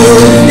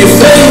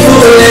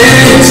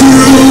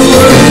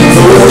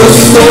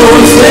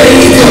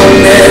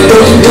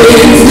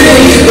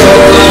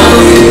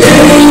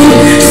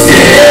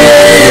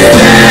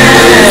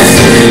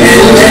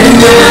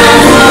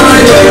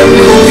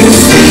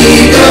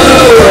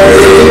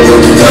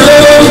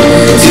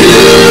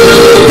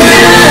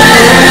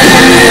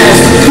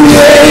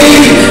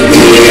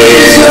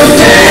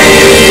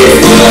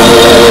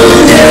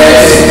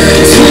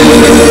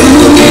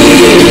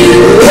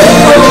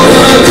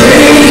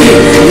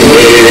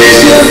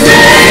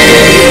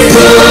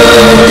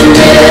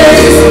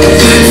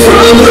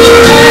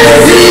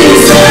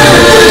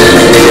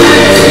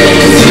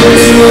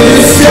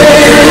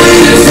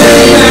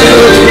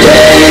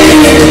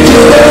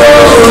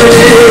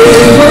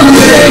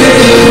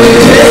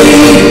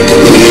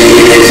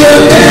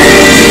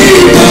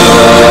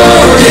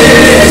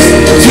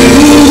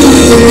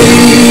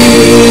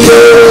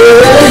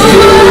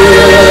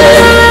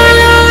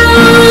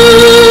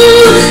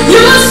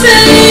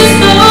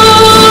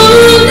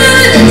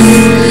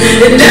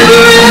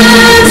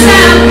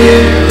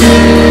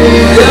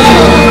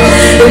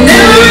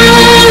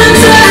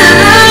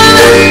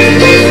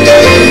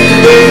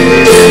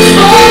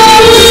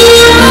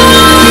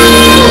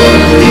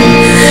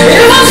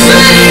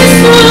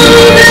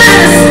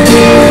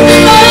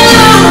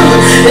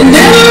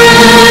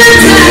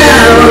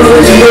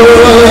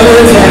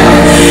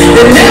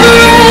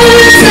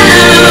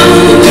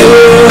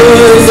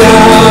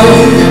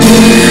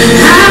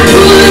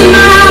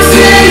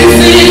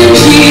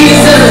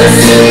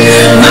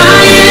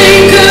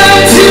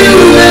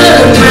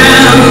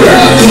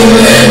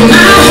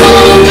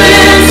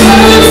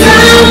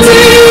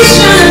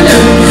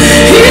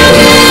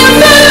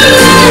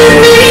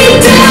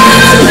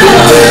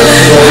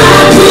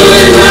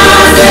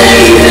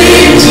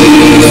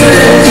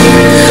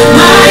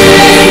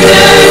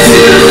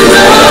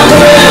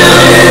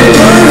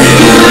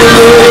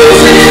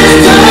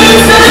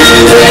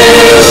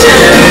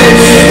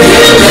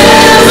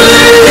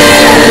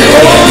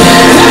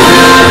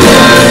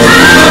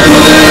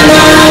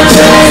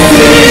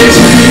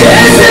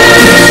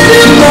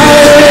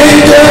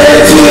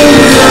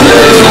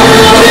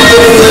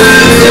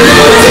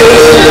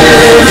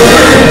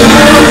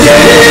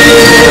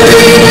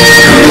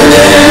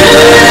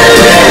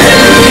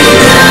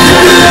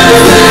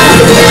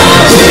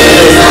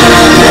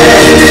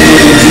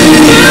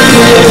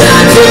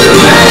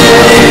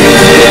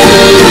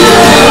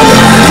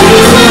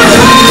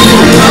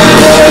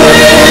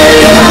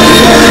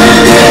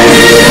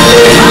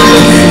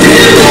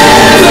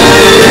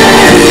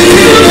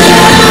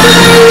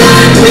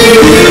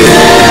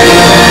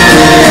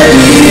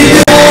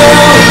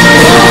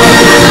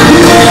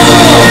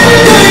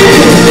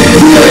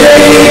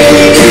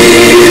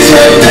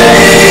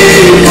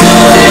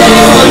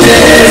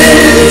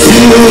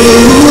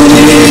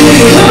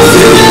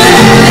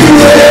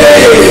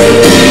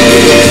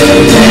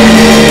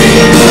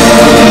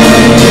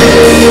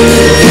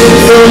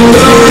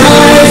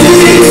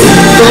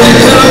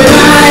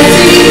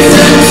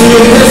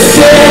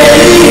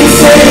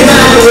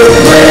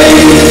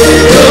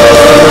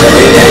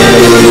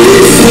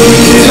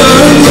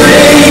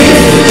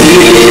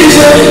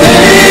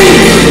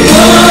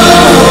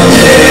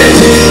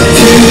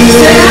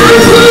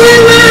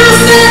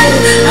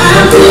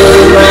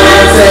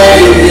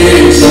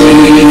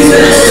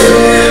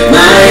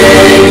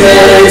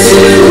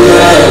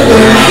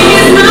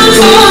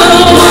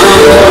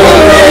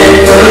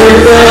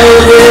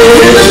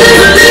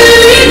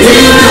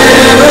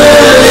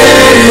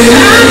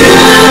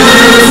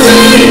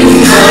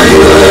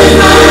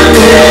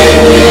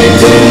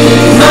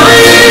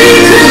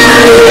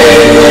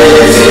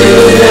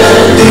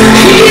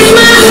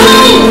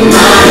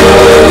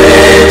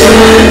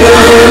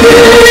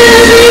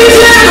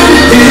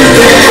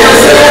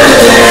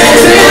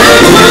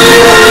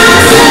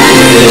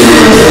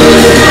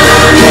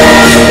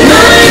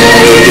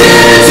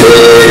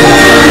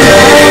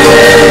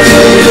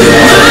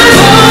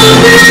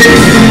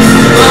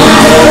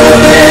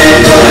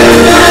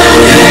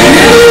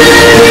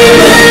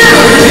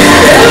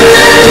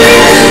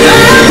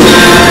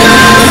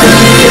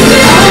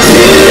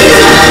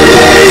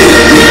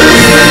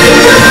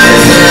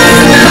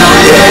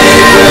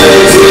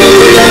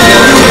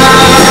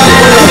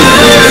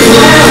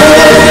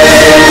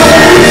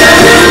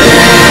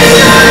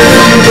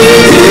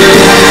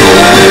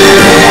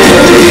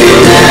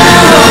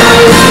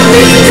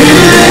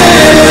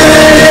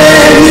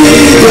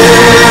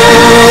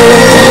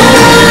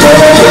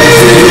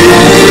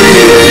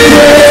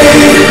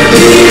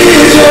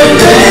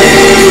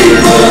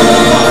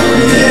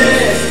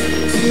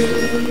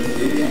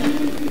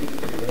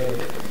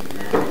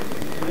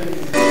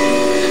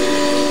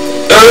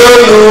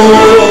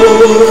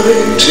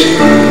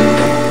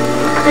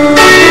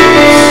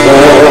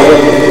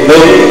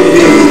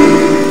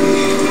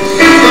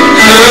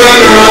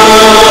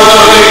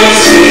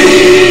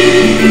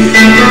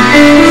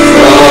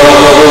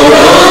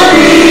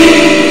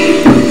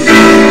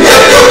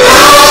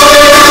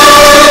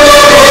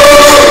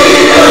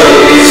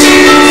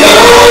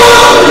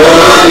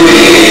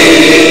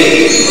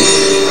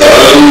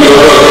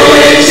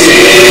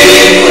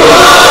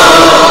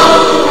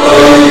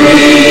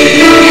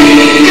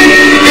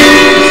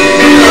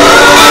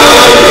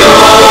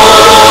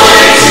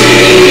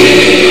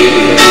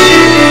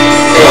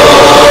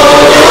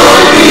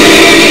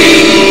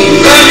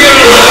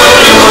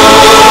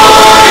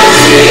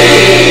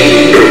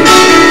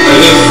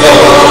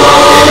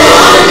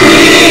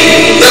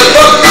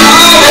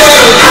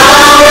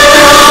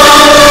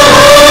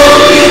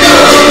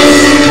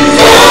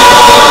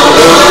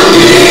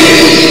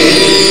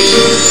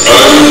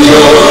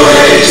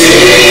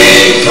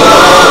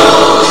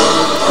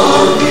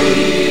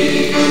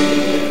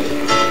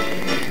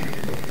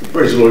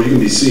 Praise the Lord. You can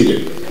be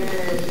seated.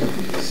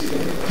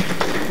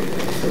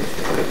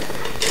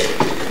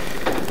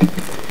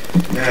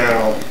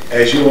 Now,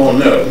 as you all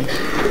know,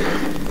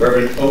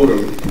 Reverend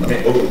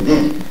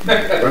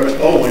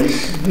Reverend Owens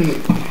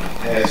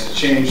has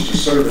changed the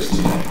service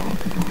tonight.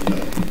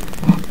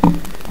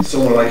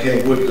 Someone like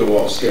him would go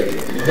off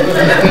schedule.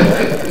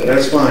 But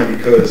that's fine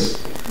because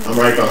I'm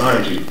right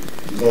behind you.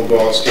 You're going to go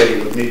off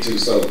schedule with me too,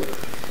 so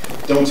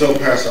don't tell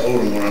Pastor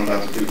Odom what I'm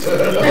about to do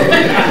today.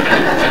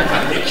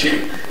 Thank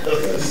you.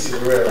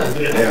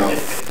 Now,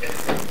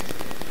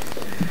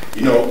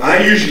 you know,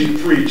 I usually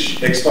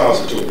preach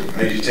expository.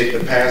 I usually take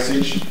the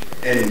passage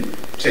and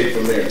take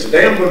from there.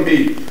 Today I'm going to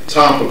be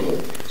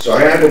topical. So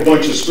I have a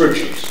bunch of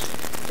scriptures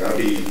I'll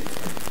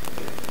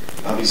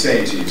be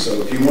saying to you.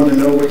 So if you want to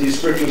know what these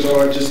scriptures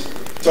are, just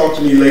talk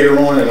to me later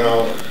on and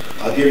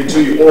I'll give it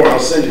to you, or I'll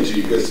send it to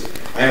you because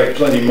I have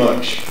plenty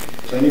much.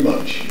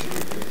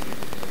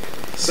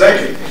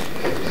 Second,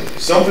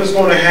 something's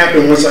going to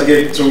happen once I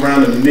get to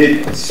around the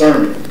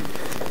mid-sermon.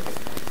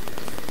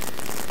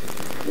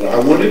 What I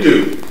want to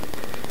do,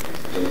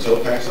 don't tell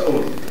Pastor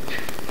Odom,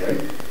 okay?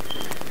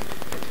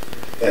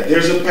 That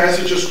there's a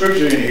passage of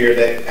scripture in here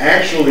that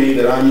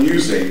I'm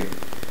using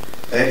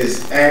that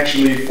is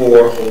actually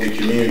for Holy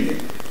Communion.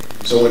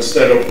 So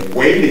instead of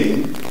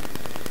waiting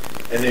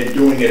and then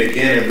doing it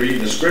again and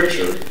reading the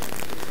scripture,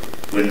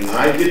 when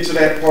I get to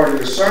that part of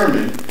the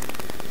sermon,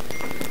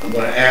 I'm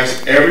going to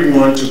ask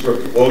everyone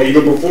to, well,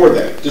 even before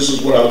that, this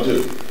is what I'll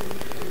do.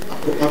 I'll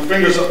put my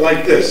fingers up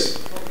like this,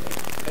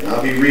 and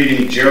I'll be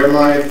reading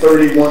Jeremiah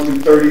 31 through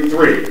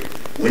 33.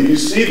 When you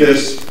see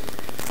this,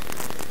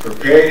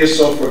 prepare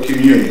yourself for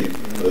communion,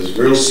 because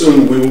real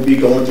soon we will be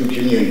going through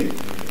communion.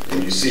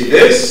 When you see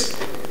this,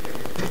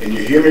 and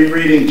you hear me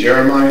reading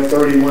Jeremiah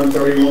 31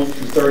 through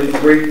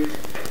 33,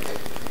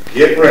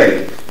 get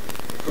ready,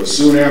 because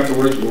soon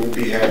afterwards we will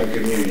be having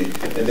communion.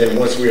 And then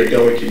once we are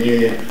done with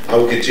communion, I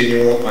will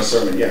continue on with my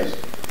sermon. Yes?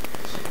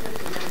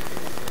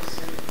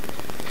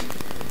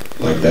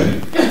 Like that?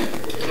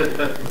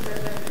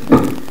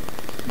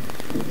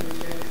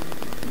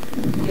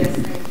 Yes,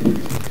 thank you.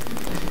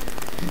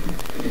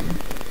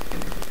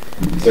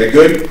 Is that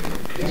good?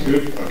 That's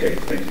good? Okay,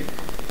 thank you.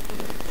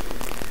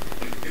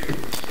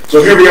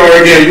 So here we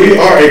are again. We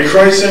are a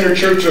Christ-centered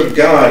church of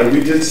God. And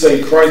we did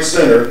say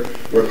Christ-centered,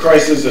 where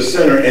Christ is the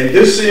center. And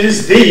this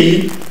is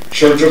the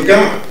church of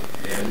God.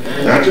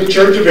 Amen. Not the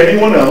church of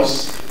anyone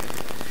else.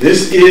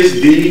 This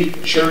is the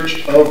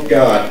church of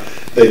God.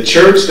 The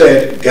church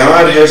that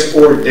God has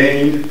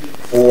ordained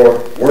for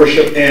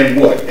worship and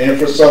what? And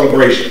for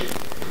celebration.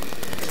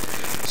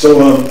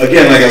 So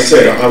again, like I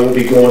said, I will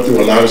be going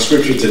through a lot of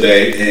scripture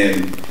today.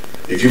 And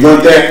if you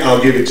want that,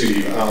 I'll give it to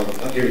you. I'll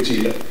give it to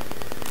you.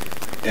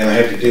 And I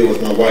have to deal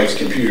with my wife's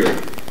computer.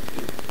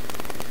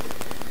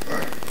 All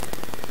right.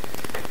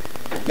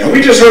 Now we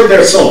just heard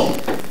that song.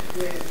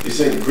 You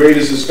said, "Great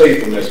is His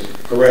faithfulness,"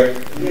 correct?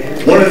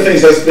 Yes. One of the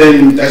things that's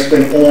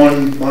been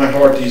on my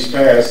heart these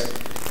past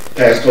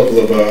couple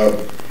of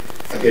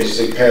I guess you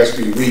say past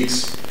few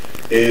weeks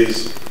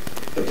is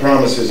the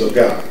promises of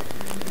God.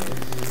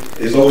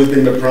 There's always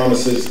been the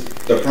promises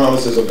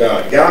of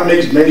God. God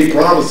makes many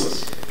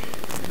promises.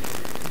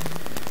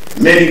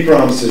 Many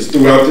promises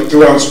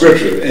throughout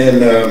Scripture,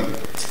 and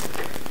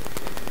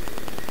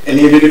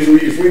even if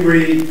we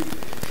read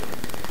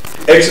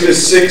Exodus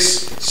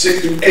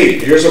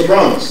 6:6-8, here's a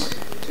promise.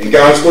 And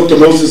God spoke to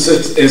Moses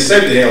and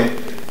said to him,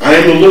 "I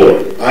am the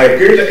Lord. I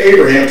appeared to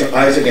Abraham, to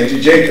Isaac, and to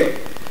Jacob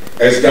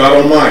as God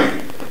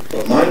Almighty.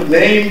 But my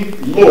name,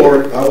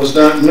 Lord, I was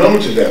not known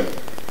to them."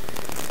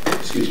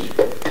 Excuse me.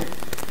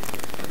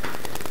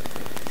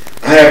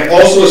 "I have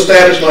also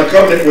established my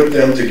covenant with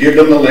them to give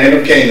them the land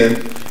of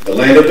Canaan, the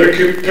land of their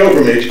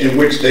pilgrimage in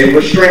which they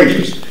were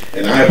strangers.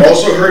 And I have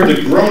also heard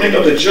the groaning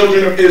of the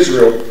children of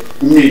Israel,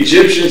 whom the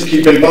Egyptians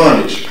keep in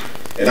bondage.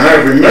 And I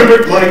have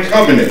remembered my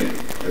covenant."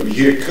 When you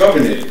hear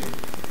covenant,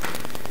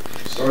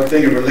 start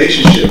thinking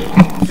relationship,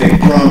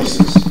 think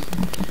promises.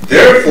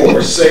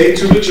 Therefore say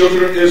to the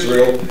children of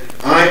Israel,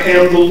 I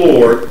am the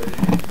Lord.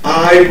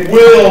 I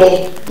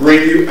will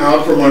bring you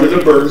out from under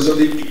the burdens of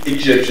the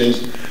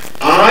Egyptians.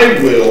 I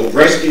will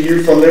rescue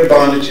you from their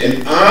bondage,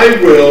 and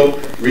I will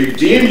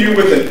redeem you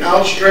with an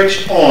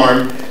outstretched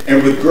arm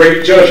and with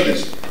great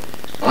judgments.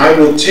 I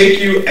will take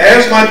you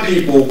as my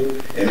people,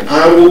 and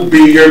I will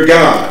be your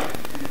God.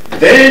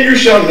 Then you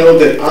shall know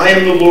that I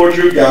am the Lord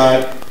your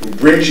God, who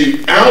brings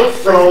you out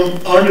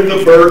from under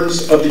the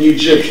burdens of the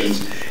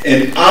Egyptians,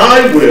 and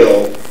I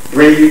will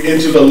bring you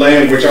into the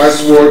land which I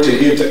swore to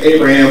give to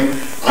Abraham,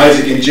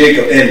 Isaac, and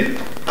Jacob, and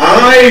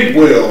I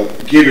will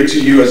give it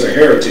to you as a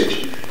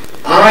heritage.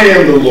 I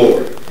am the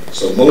Lord.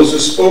 So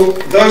Moses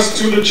spoke thus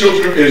to the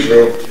children of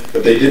Israel,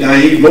 but they did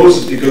not heed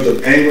Moses because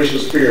of anguish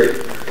of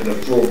spirit and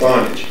of cruel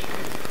bondage.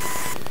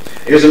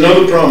 Here's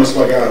another promise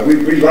by God. We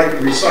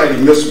like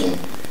reciting this one.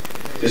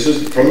 This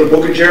is from the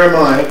book of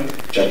Jeremiah,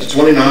 chapter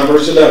 29,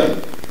 verse 11.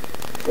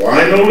 For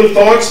I know the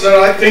thoughts that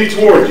I think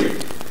toward you,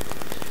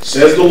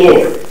 says the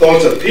Lord,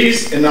 thoughts of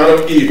peace and not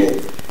of evil,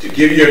 to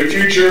give you a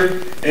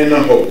future and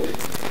a hope.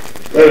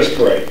 Let us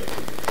pray.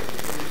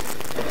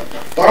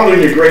 Father,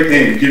 in your great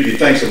name, we give you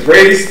thanks and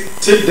praise.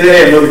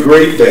 Today, another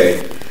great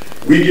day.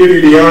 We give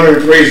you the honor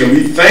and praise, and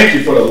we thank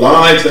you for the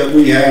lives that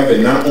we have.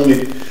 And not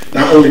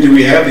only do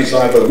we have these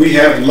lives, but we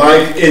have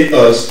life in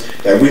us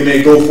that we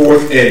may go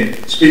forth and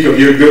speak of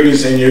your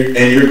goodness and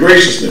your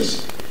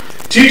graciousness.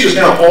 Teach us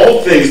now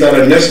all things that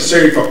are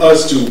necessary for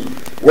us to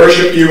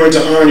worship you and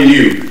to honor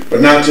you.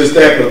 But not just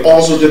that, but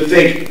also to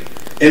think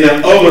in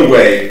another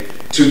way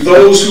to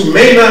those who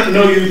may not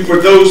know you, for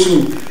those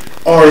who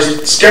are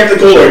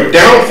skeptical or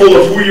doubtful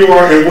of who you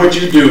are and what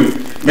you do.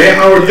 May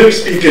our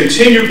lips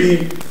continue to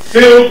be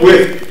filled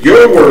with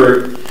your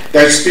word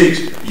that speaks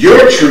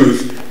your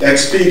truth, that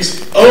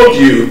speaks of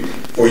you,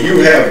 for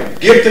you have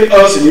gifted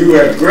us and you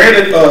have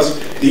granted us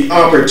the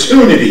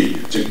opportunity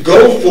to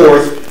go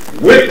forth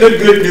with the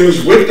good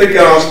news, with the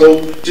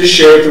gospel, to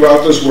share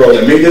throughout this world.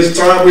 And may this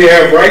time we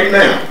have right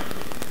now,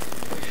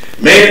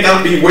 may it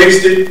not be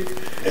wasted,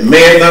 and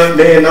may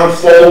it not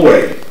fall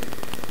away.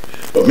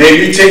 But may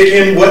we take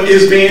in what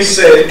is being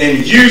said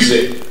and use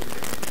it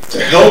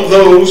to help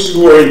those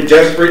who are in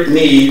desperate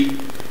need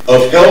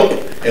of help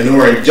and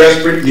who are in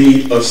desperate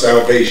need of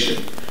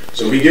salvation.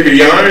 So we give you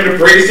the honor and the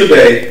praise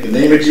today. In the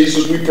name of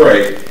Jesus we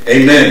pray.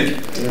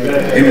 Amen.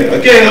 Amen. Amen.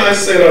 Again, I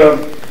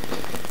said,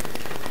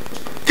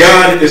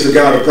 God is a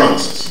God of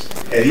promises.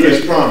 And he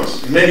has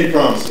promised many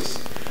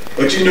promises.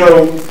 But you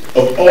know,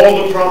 of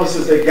all the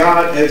promises that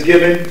God has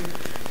given,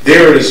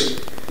 there is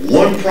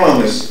one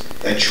promise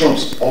that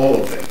trumps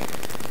all of them.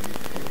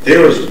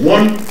 There is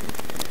one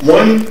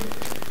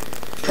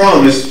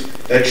promise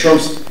that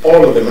trumps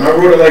all of them. And I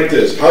wrote it like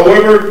this.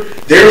 However,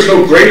 there is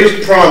no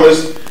greater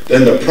promise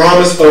than the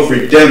promise of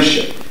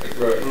redemption.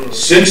 Right.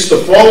 Since the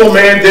fall of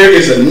man, there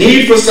is a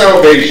need for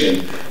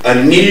salvation,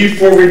 a need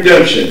for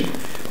redemption.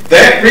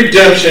 That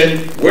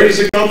redemption, where does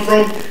it come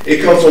from?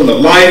 It comes from the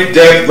life,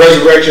 death,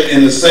 resurrection,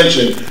 and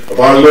ascension of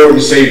our Lord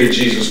and Savior,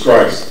 Jesus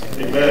Christ.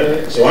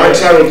 Amen. So I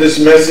titled this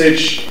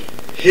message,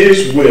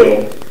 His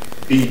Will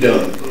Be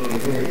Done.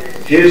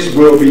 His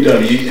will be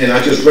done. And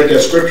I just read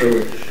that scripture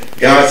where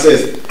God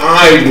says,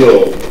 I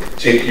will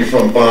take you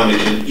from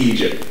bondage in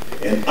Egypt.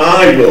 And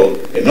I will.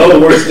 In other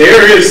words,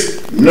 there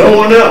is no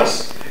one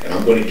else. And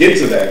I'm going to get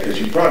to that because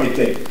you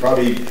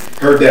probably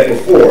heard that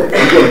before.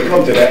 I'm going to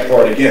come to that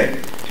part again.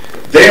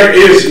 There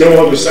is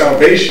no other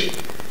salvation.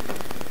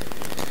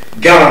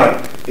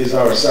 God is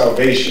our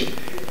salvation.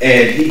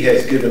 And he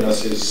has given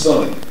us his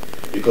son.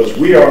 Because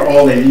we are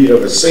all in need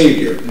of a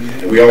Savior.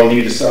 And we all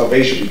need a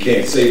salvation. We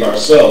can't save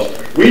ourselves.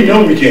 We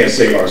know we can't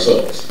save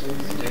ourselves.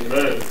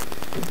 Amen.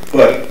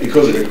 But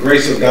because of the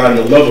grace of God and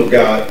the love of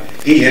God,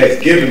 he has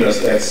given us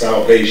that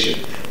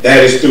salvation.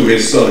 That is through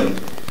his son,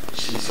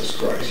 Jesus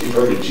Christ. You've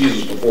heard of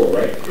Jesus before,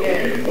 right?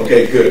 Yeah.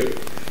 Okay, good.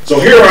 So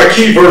here are our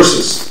key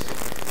verses.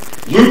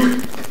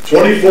 Luke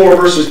 24,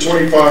 verses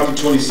 25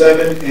 to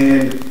 27,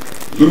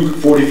 and Luke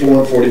 44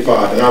 and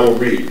 45. And I will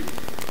read.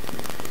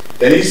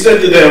 Then he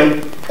said to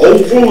them,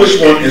 O foolish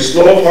one, and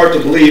slow of heart to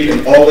believe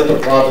in all that the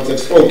prophets have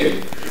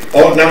spoken.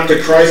 Ought not the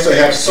Christ to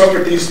have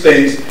suffered these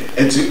things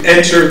and to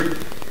enter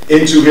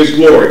into his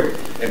glory?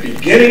 And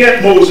beginning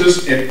at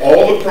Moses and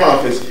all the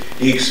prophets,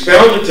 he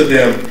expounded to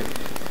them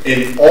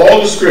in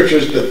all the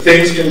scriptures the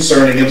things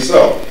concerning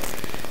himself.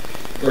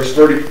 Verse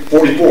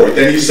 44,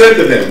 then he said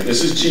to them,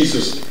 this is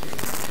Jesus,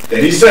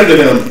 then he said to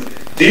them,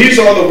 these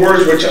are the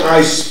words which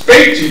I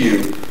spake to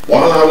you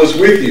while I was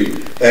with you,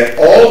 that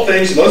all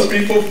things must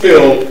be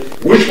fulfilled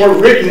which were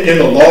written in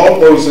the law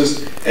of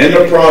Moses and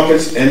the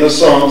prophets and the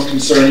Psalms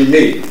concerning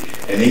me.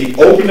 And he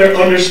opened their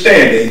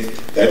understanding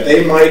that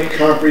they might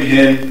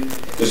comprehend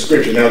the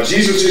scripture. Now,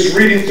 Jesus is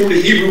reading through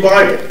the Hebrew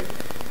Bible.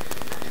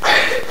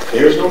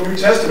 There's no New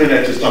Testament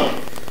at this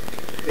time.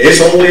 It's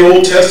only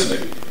Old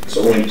Testament.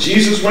 So when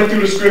Jesus went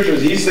through the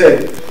scriptures, he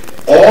said,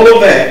 all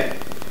of that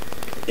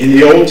in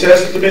the Old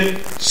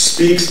Testament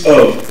speaks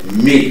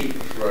of me.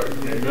 Right.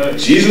 Amen.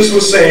 Jesus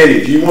was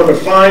saying, if you want to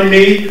find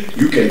me,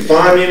 you can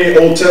find me in the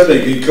Old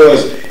Testament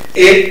because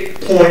it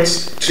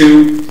points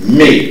to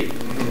me.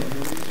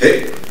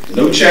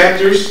 No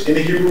chapters in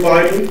the Hebrew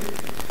Bible.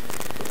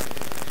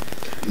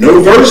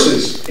 No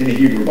verses in the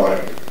Hebrew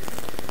Bible.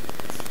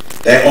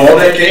 All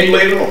that came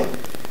later on.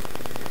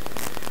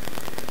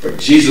 But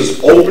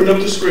Jesus opened up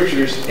the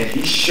scriptures and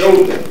he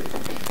showed them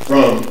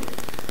from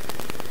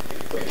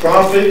the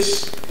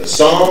prophets, the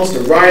Psalms,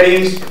 the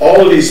writings,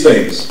 all of these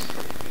things.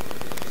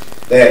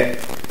 That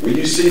when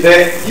you see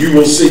that, you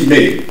will see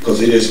me,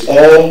 because it is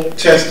all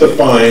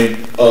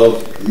testifying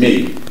of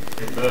me.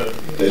 Amen.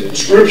 The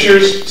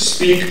scriptures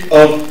speak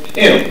of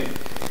him.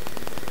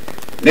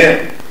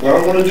 Now, what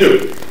I want to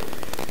do,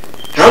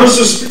 how does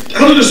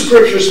the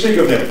scripture speak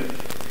of him?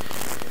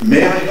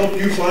 May I help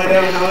you find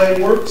out how that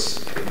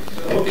works?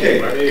 Okay,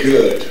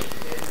 good.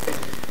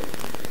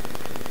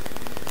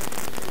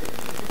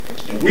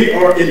 And we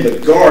are in the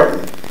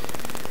garden.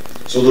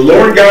 So the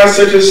Lord God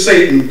said to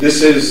Satan,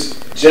 this is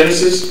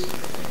Genesis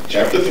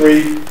chapter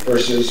 3,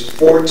 verses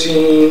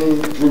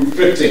 14 through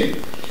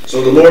 15.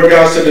 So the Lord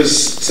God said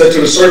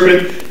to the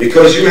serpent,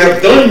 because you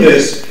have done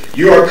this,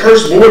 you are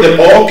cursed more than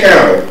all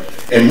cattle,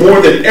 and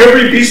more than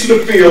every beast of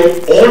the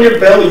field. On your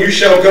belly you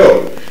shall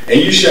go, and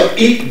you shall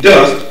eat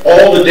dust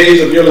all the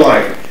days of your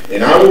life.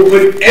 And I will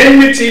put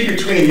enmity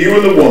between you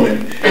and the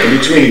woman, and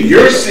between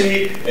your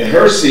seed and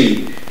her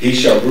seed. He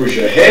shall bruise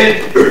your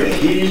head,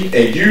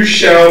 and you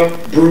shall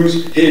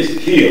bruise his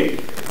heel.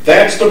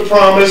 That's the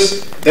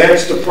promise.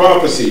 That's the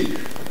prophecy.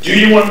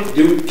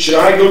 Should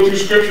I go through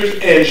scriptures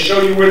and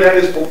show you where that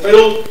is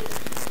fulfilled?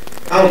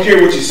 I don't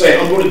care what you say.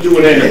 I'm going to do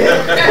it anyway.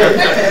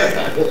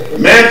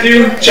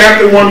 Matthew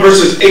chapter 1,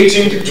 verses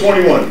 18 through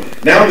 21.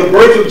 Now the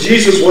birth of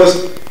Jesus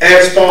was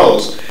as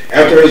follows.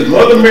 After his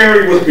mother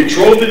Mary was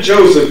betrothed to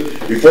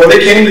Joseph, before they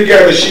came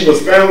together, she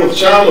was found with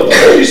child of the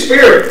Holy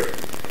Spirit.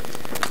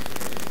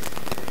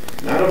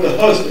 Not of the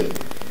husband,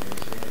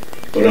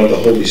 but of the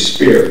Holy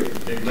Spirit.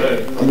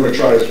 Amen. I'm going to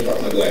try this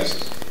without my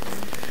glasses.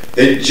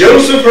 Then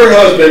Joseph, her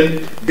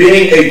husband,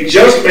 being a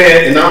just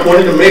man and not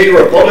wanting to make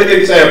her a public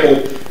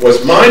example,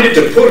 was minded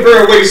to put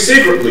her away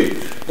secretly.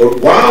 But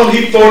while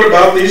he thought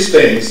about these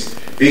things,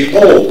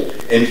 behold,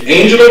 an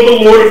angel of the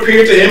Lord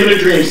appeared to him in a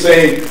dream,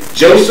 saying,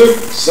 Joseph,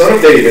 son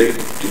of David,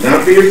 do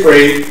not be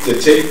afraid to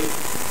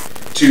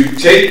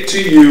take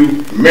to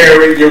you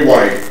Mary, your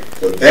wife,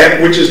 for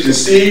that which is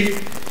conceived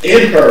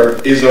in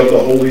her is of the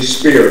Holy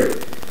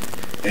Spirit.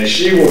 And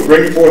she will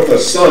bring forth a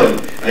son,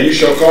 and you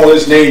shall call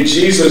his name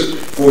Jesus,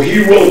 for he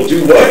will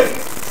do what?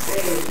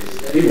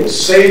 He will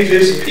save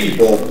his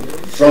people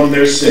from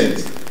their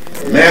sins.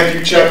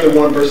 Matthew chapter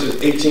 1,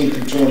 verses 18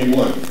 through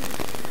 21.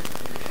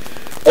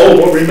 Oh,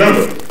 but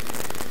remember,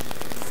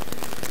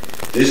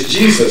 this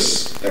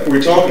Jesus that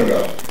we're talking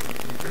about,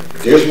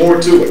 there's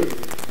more to it.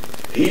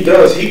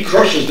 He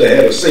crushes the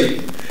head of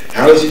Satan.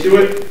 How does he do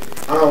it?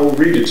 I will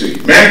read it to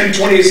you. Matthew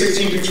 28,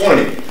 16 through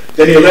 20.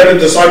 Then the 11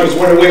 disciples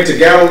went away to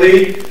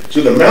Galilee,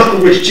 to the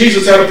mountain which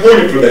Jesus had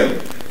appointed for them.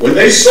 When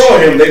they saw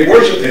him, they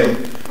worshipped him,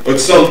 but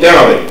some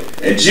doubted.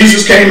 And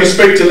Jesus came and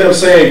spake to them,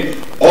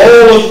 saying,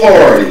 all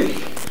authority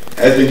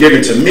has been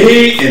given to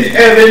me in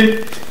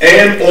heaven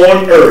and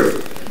on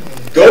earth.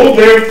 Go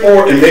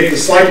therefore and make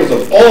disciples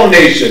of all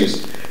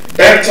nations,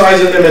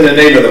 baptizing them in the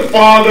name of the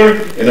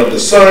Father, and of the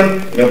Son,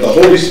 and of the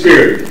Holy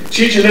Spirit,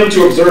 teaching them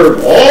to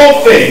observe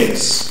all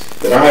things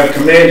that I have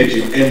commanded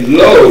you. And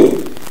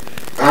lo,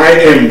 I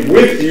am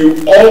with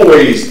you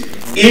always,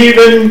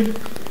 even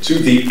to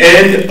the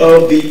end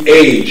of the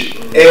age.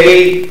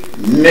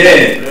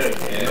 Amen.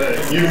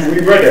 We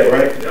read that,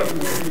 right? Yep.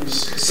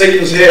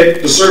 Satan's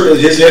head, the serpent,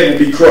 his head will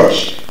be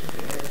crushed.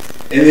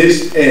 And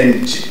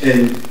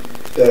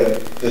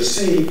the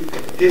seed,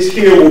 his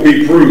heel will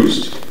be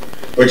bruised.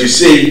 But you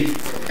see,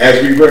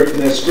 as we read from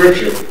that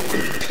scripture,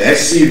 that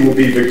seed will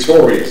be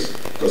victorious.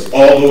 Because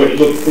although it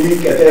looked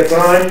bleak at that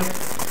time,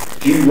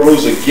 he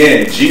rose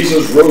again.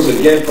 Jesus rose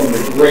again from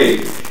the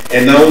grave.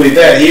 And not only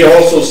that, he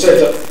also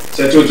said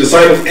to his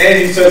disciples, and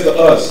he says to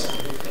us,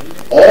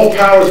 all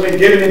power has been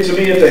given unto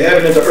me into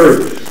heaven and to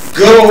earth.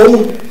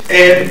 Go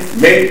and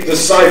make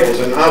disciples,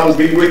 and I will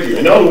be with you.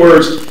 In other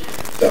words,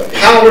 the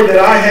power that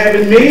I have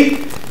in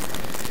me,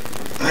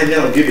 I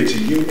now give it to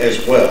you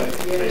as well.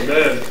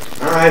 Amen.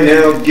 I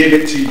now give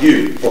it to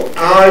you. For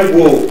I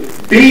will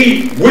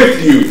be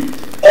with you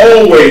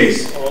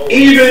always,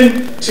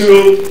 even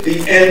till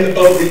the end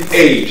of the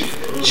age.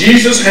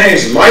 Jesus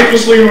hangs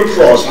lifelessly on the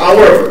cross.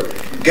 However,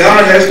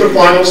 God has the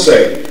final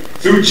say.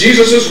 Through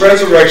Jesus'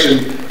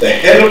 resurrection, the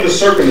head of the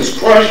serpent is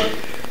crushed.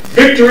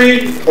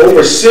 Victory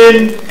over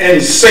sin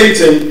and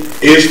Satan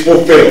is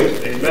fulfilled.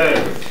 Amen.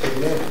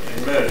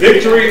 Amen.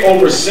 Victory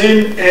over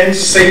sin and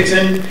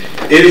Satan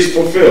is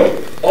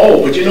fulfilled.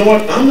 Oh, but you know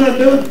what? I'm not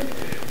done.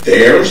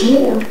 There's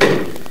more.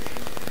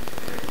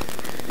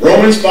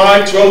 Romans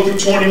 5, 12 through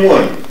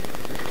 21.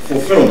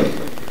 Fulfillment.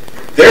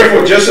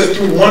 Therefore, just as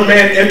through one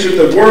man entered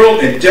the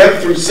world, and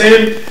death through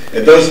sin,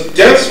 and thus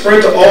death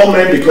spread to all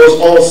men because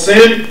all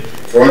sinned.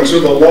 For unto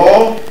the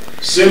law,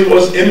 sin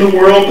was in the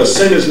world, but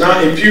sin is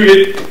not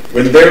imputed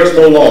when there is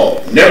no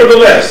law.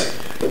 Nevertheless,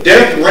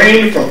 death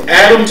reigned from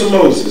Adam to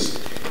Moses,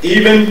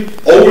 even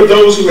over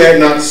those who had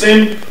not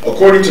sinned,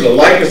 according to the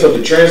likeness of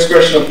the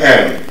transgression of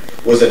Adam,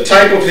 was a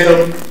type of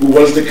him who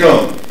was to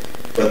come.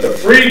 But the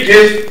free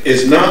gift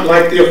is not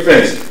like the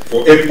offense.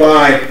 For if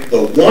by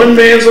the one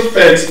man's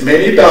offense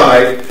many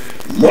died,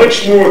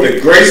 much more the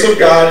grace of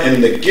God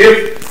and the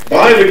gift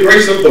by the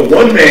grace of the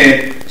one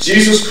man,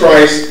 Jesus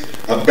Christ,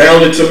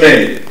 abounded to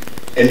many.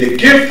 And the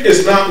gift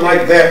is not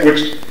like that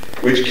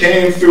which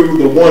came through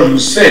the one who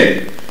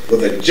sinned. For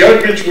the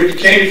judgment which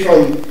came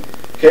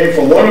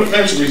from one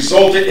offense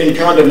resulted in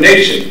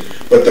condemnation,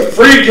 but the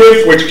free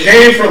gift which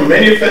came from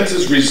many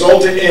offenses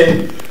resulted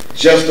in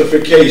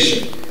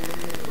justification.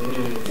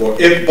 For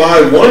if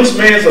by one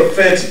man's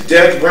offense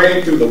death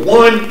reigned through the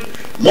one,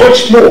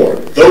 much more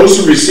those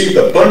who received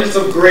abundance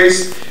of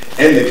grace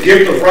and the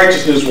gift of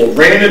righteousness will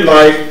reign in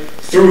life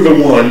through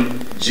the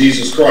one,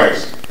 Jesus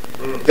Christ.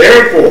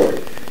 Therefore,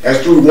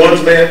 as through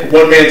one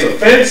man's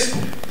offense,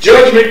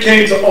 judgment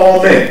came to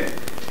all men,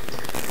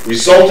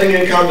 resulting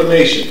in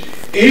condemnation.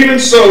 Even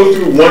so,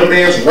 through one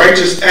man's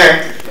righteous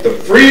act, the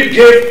free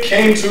gift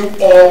came to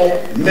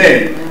all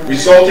men,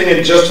 resulting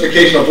in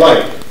justification of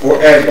life. For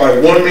as by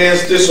one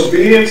man's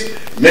disobedience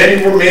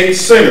many were made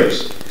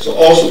sinners, so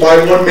also by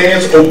one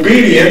man's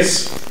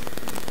obedience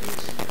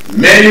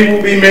many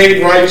will be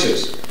made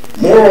righteous.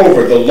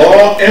 Moreover, the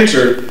law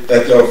entered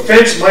that the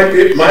offense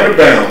might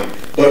abound,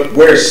 but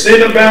where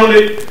sin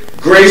abounded,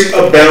 grace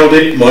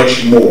abounded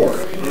much more.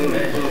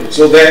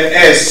 So that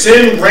as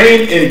sin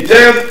reigned in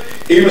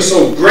death, even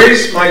so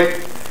grace might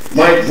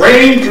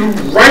reign through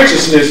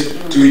righteousness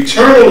to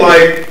eternal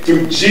life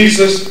through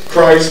Jesus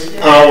Christ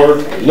our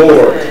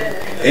Lord.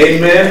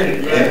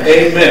 Amen and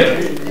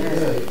amen.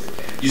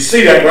 You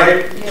see that,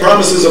 right?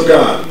 Promises of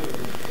God.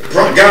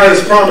 God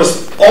has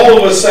promised all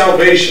of us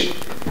salvation.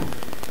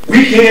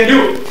 We can't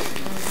do it.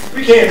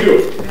 We can't do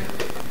it.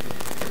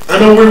 I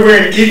know we're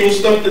wearing Eagle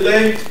stuff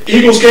today.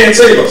 Eagles can't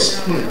save us.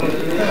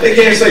 They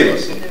can't save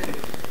us.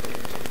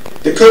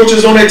 The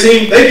coaches on that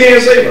team, they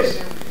can't save us.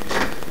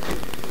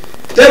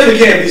 Definitely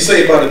can't be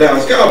saved by the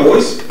Dallas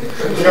Cowboys.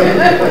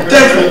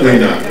 Definitely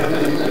not.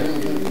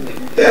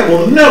 That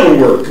will never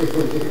work.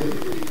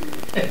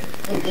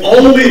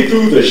 Only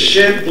through the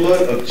shed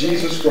blood of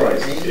Jesus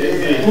Christ,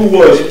 who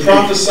was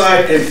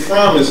prophesied and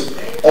promised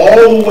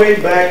all the way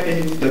back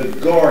in the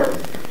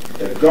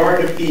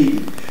Garden of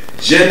Eden,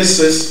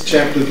 Genesis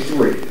chapter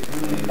 3.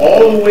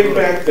 All the way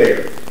back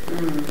there,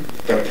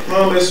 the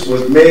promise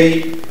was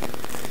made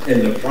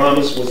and the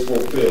promise was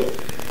fulfilled.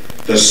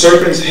 The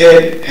serpent's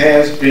head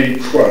has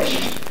been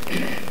crushed.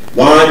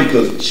 Why?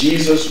 Because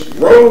Jesus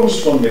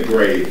rose from the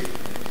grave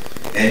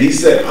and he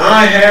said,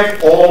 I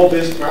have all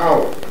this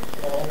power.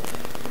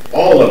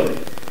 All of it.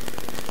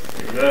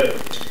 Amen.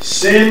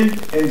 Sin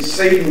and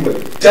Satan were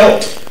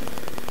dealt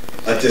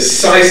a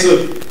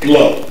decisive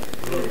blow.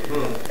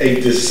 A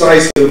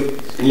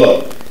decisive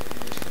blow.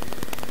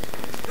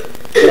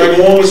 Should I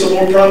go on with some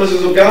more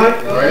promises of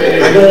God?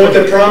 Right. I go on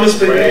with the promise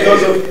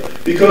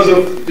because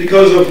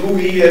of who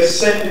he has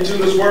sent into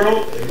this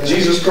world. Amen.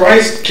 Jesus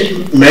Christ.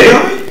 May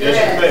I? Yes,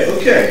 you may.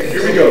 Okay,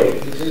 here we go.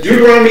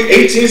 Deuteronomy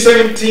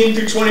 18:17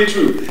 through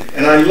 22.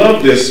 And I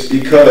love this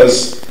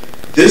because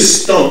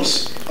this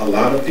stumps a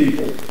lot of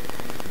people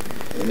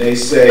when they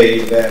say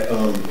that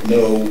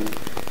no,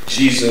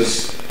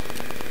 Jesus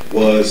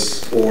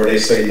was, or they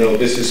say no,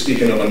 this is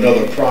speaking of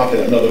another prophet,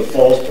 another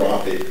false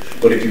prophet.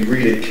 But if you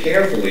read it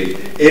carefully,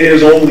 it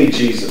is only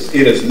Jesus.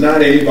 It is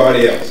not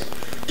anybody else.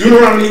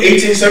 Deuteronomy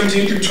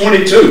 18:17 through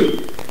 22.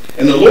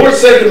 And the Lord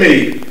said to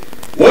me,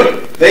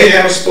 what they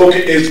have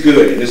spoken is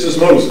good. And this is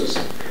Moses.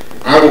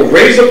 I will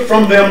raise up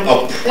from them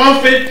a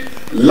prophet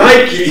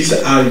like you. He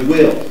said, I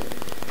will.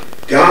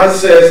 God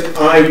says,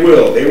 I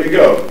will. There we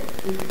go.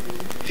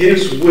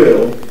 His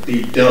will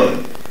be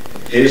done.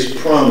 His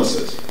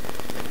promises.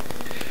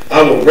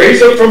 I will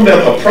raise up from them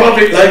a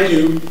prophet like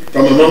you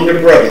from among the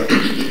brethren.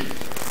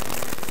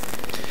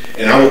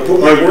 And I will put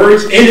my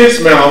words in his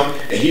mouth,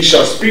 and he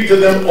shall speak to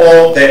them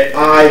all that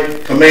I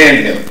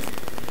command him.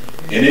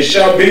 And it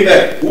shall be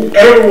that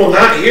whoever will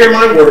not hear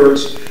my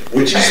words,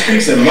 which he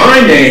speaks in my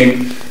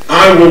name,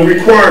 I will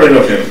require it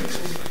of him.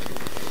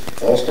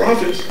 False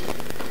prophets.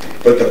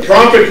 But the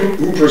prophet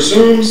who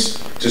presumes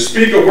to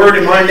speak a word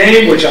in my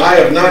name, which I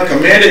have not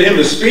commanded him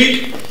to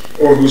speak,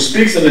 or who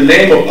speaks in the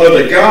name of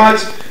other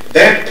gods,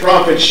 that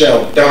prophet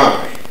shall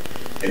die.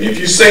 And if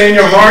you say in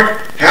your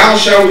heart, how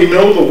shall we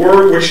know the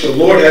word which the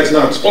Lord has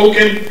not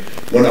spoken?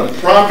 When a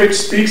prophet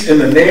speaks in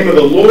the name of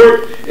the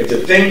Lord, if the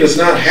thing does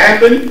not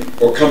happen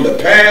or come to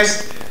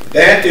pass,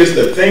 that is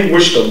the thing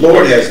which the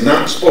Lord has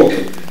not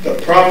spoken. The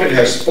prophet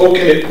has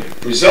spoken it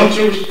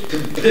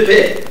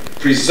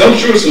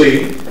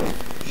presumptuously.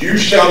 You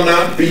shall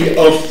not be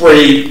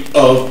afraid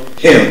of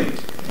him.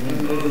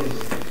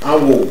 I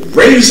will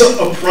raise up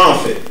a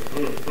prophet,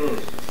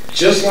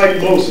 just like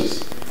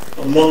Moses,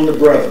 among the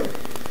brethren.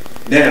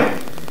 Now,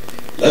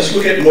 let's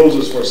look at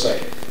Moses for a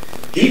second.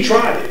 He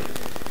tried it.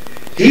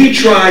 He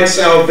tried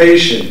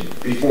salvation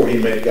before he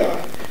met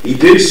God. He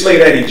did slay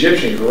that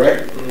Egyptian,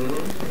 correct?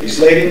 He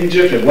slayed an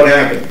Egyptian. What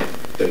happened?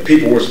 The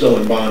people were still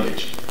in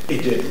bondage.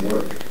 It didn't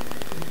work.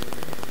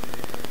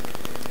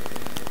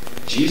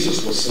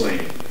 Jesus was slain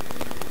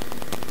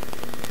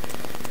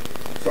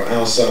for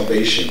our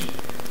salvation,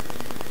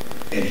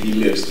 and he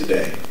lives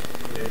today.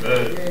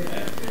 Amen.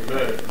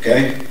 Amen.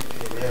 Okay?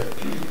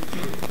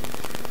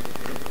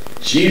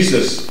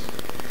 Jesus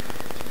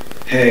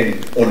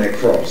hanged on that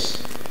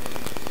cross.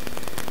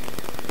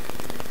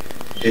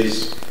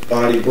 His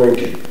body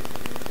broken,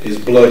 his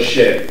blood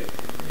shed.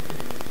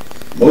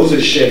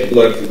 Moses shed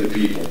blood for the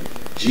people.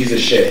 Jesus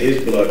shed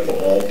his blood for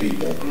all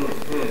people.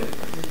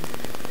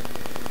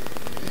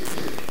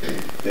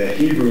 The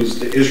Hebrews,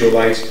 the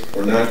Israelites,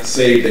 were not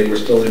saved. They were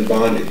still in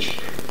bondage.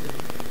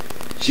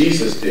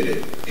 Jesus did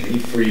it, and he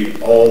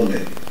freed all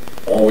men.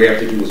 All we have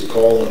to do is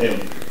call on him,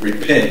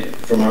 repent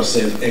from our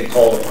sins, and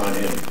call upon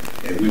him,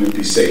 and we will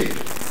be saved.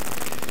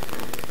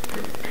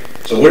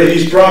 So what are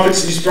these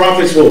prophets? These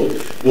prophets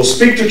will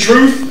speak the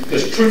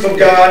truth of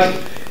God,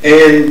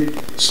 and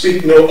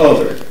speak no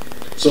other.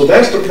 So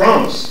that's the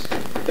promise.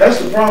 That's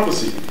the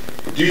prophecy.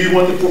 Do you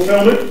want the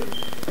fulfillment?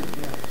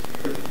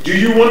 Do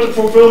you want the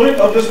fulfillment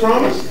of this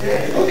promise?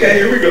 Okay,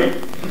 here we go.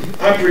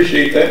 I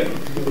appreciate that.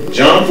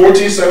 John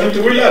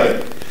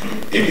 14:7-11.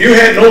 If you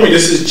had known me,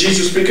 this is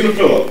Jesus speaking to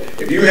Philip.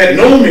 If you had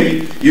known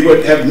me, you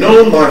would have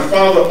known my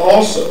Father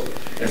also.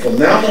 And from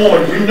now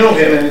on, you know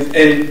him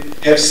and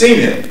have seen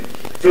him.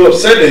 Philip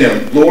said to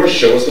him, Lord,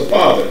 show us the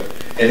Father,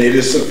 and it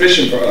is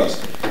sufficient for us.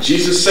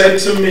 Jesus said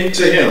to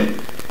him,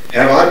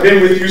 have I been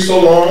with you so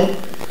long,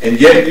 and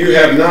yet you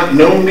have not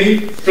known me,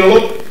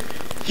 Philip?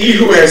 He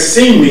who has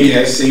seen me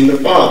has seen the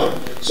Father.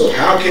 So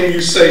how can you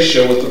say,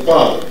 show us the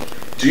Father?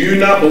 Do you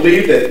not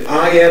believe that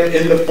I am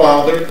in the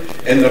Father,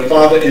 and the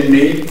Father in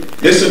me?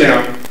 Listen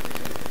now.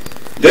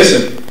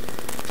 Listen.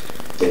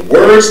 The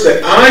words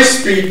that I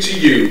speak to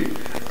you,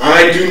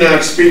 I do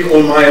not speak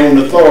on my own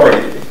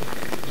authority.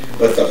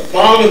 But the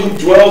Father who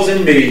dwells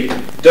in me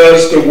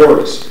does the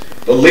works.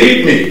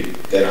 Believe me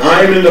that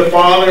I am in the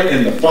Father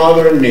and the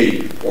Father in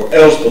me, or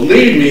else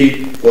believe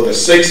me for the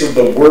sakes of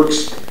the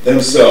works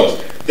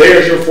themselves.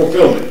 There's your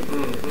fulfillment.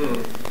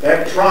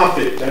 That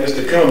prophet that is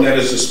to come, that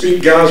is to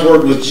speak God's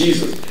word, was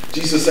Jesus.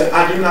 Jesus said,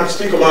 I do not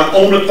speak on my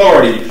own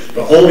authority,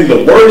 but only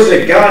the words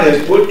that God has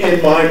put in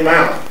my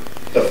mouth.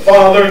 The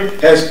Father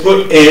has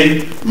put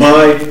in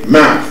my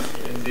mouth.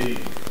 Indeed.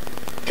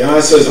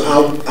 God says,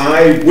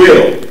 I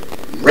will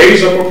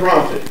raise up a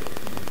prophet.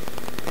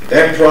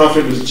 That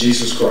prophet was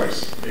Jesus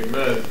Christ.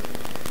 Amen.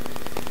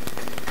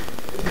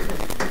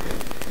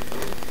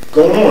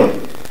 Going on. A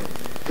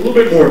little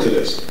bit more to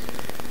this.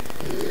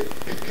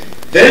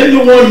 Then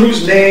the one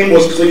whose name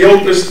was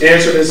Cleopas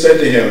answered and said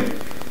to him,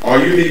 are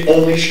you the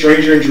only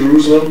stranger in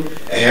Jerusalem?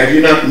 And have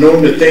you not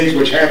known the things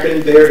which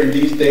happened there in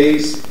these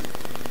days?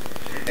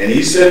 And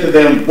he said to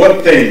them,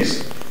 what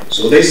things?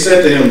 So they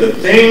said to him, the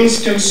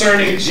things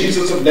concerning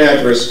Jesus of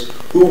Nazareth,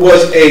 who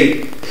was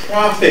a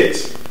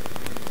prophet,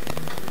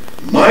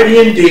 mighty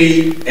in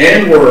deed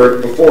and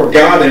word before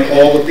God and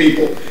all the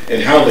people,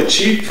 and how the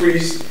chief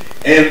priests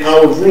and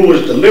our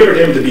rulers delivered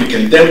him to be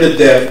condemned to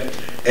death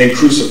and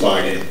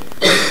crucified him.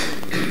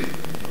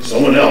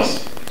 Someone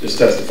else just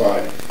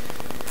testified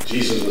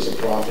Jesus was a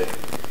prophet.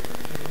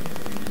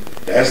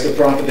 That's the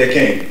prophet that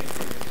came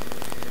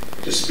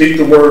to speak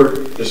the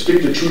word, to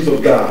speak the truth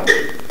of God.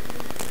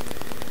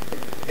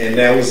 And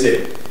that was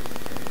it.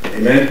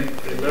 Amen?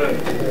 Amen.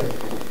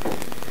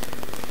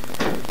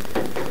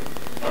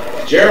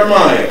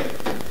 Jeremiah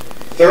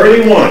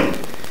 31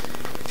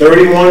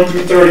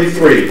 through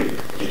 33.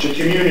 Get your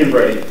communion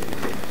ready.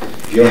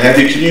 If you don't have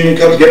your communion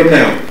cups, get them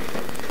now.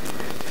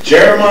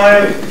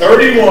 Jeremiah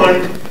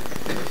 31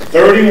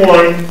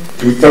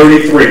 through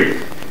 33.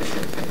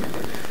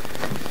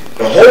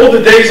 Behold,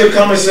 the days are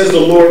coming, says the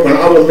Lord, when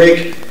I will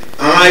make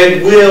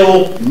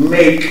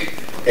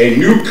a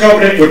new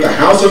covenant with the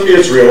house of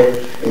Israel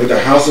and with the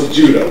house of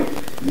Judah,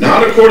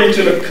 not according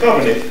to the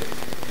covenant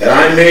that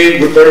I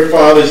made with their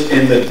fathers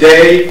in the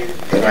day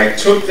that I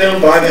took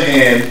them by the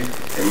hand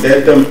and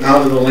led them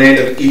out of the land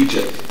of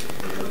Egypt.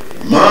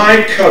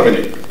 My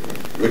covenant,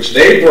 which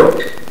they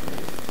broke,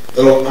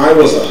 though I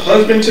was a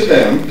husband to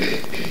them.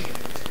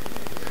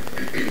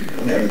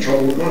 I'm having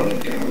trouble with mine,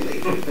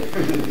 golly.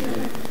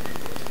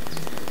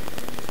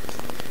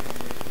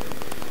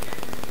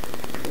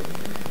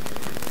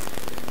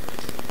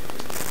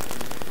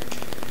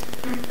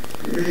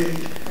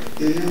 Great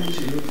is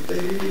your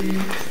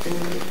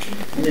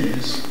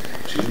faithfulness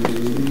to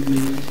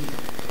me.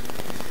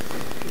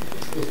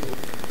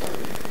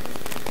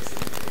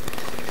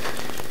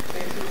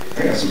 I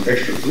got some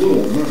extra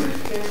glue on mine.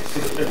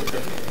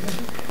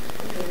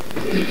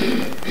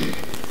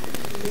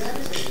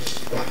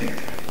 Oh, I think I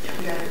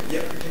got it.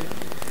 Yep.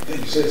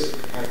 Thank you, sis.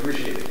 I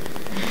appreciate it.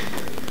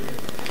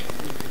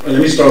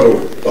 Let me start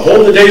over.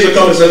 Behold, the days are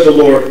coming, says the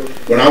Lord,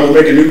 when I will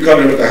make a new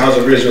covenant with the house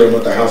of Israel and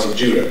with the house of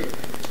Judah.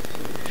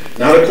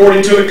 Not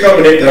according to the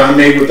covenant that I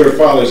made with their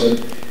fathers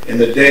in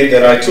the day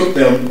that I took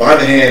them by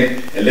the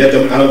hand and led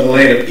them out of the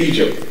land of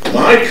Egypt.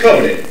 My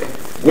covenant,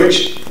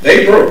 which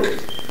they broke,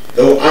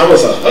 though I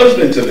was a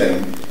husband to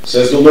them,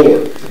 says the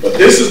Lord. But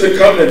this is the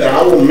covenant that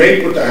I will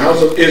make with the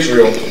house of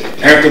Israel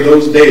after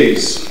those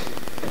days,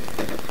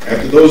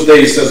 After those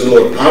days, says the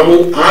Lord,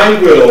 I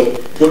will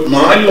put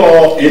my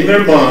law in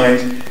their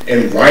minds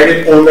and write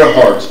it on their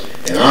hearts,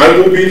 and I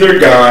will be their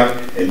God,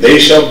 and they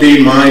shall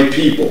be my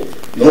people.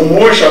 No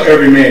more shall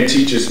every man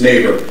teach his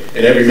neighbor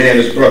and every man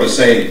his brother,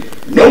 saying,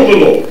 Know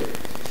the Lord,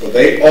 for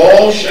they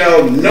all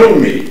shall know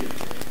me,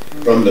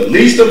 from the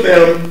least of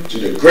them to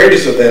the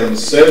greatest of them,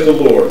 says the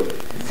Lord.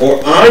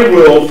 For I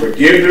will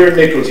forgive their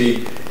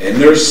iniquity, and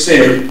their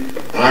sin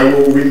I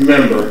will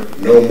remember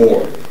no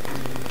more.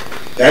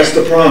 That's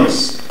the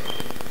promise.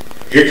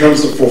 Here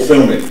comes the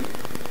fulfillment.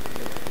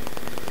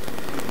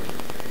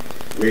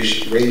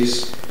 Raise,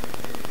 please.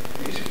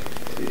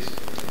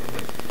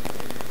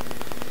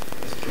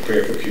 Let's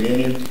prepare for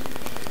communion.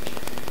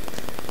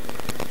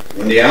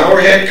 When the hour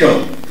had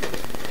come,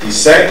 he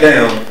sat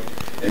down,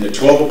 and the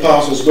 12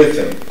 apostles with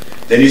him.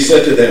 Then he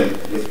said to them,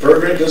 with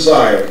fervent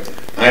desire,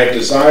 I have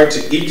desired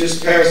to eat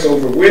this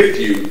Passover with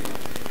you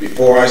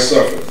before I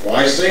suffer. For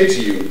I say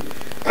to you,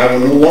 I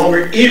will no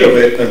longer eat of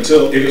it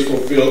until it is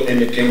fulfilled in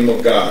the kingdom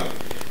of God.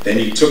 Then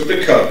he took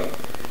the cup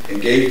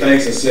and gave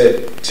thanks and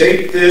said,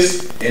 Take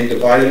this and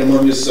divide it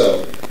among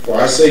yourselves. For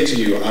I say to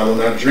you, I will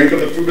not drink of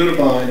the fruit of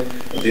the vine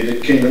until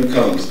the kingdom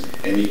comes.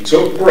 And he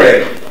took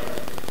bread,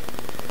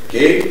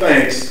 gave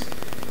thanks,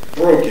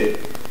 broke it,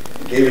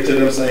 and gave it to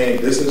them, saying,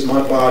 This is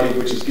my body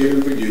which is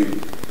given for you.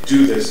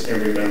 Do this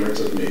in remembrance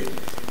of me.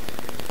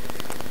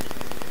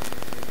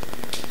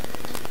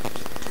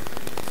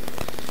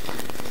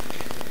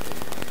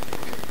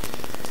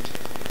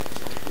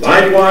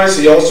 Likewise,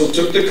 he also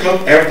took the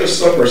cup after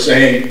supper,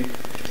 saying,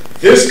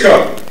 This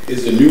cup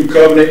is the new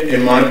covenant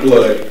in my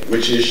blood,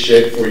 which is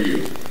shed for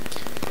you.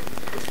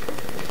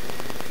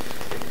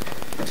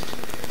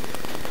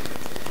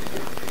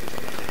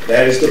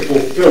 That is the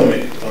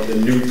fulfillment of the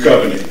new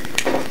covenant.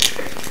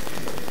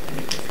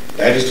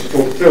 That is the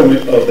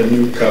fulfillment of the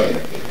new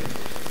covenant.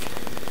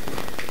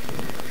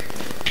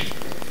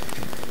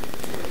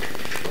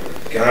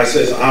 God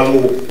says, I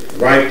will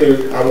write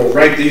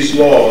these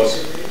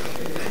laws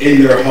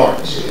in their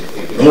hearts.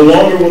 No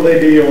longer will they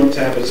be on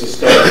tablets of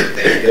stone.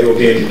 They will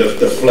be in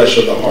the flesh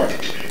of the heart.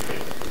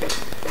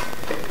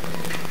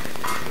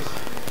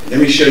 Let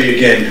me show you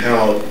again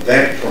how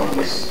that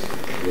promise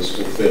was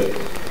fulfilled.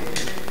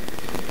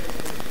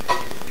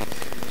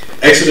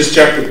 Exodus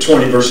chapter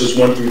 20, verses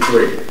 1 through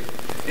 3.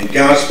 And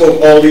God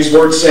spoke all these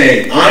words,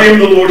 saying, I am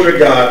the Lord your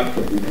God,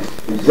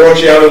 who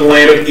brought you out of the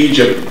land of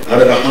Egypt,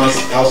 out of the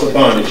house of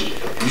bondage.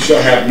 You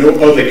shall have no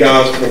other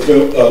gods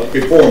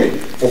before me.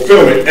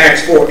 Fulfillment,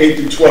 Acts 4, 8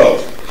 through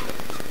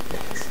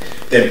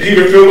 12. Then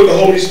Peter, filled with the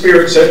Holy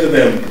Spirit, said to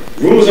them,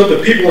 Rulers of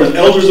the people and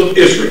elders of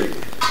Israel,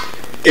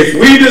 if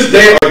we this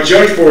day are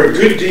judged for a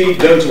good deed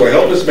done to a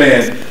helpless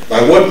man,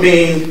 by what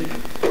means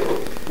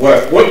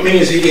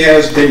he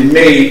has been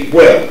made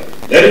well,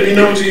 let it be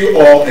known to you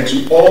all and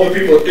to all the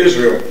people of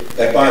Israel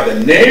that by the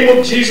name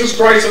of Jesus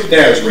Christ of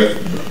Nazareth,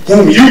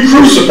 whom you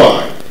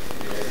crucified,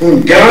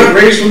 whom God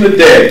raised from the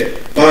dead,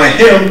 by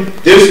him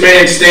this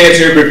man stands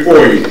here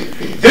before you.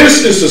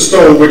 This is the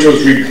stone which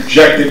was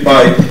rejected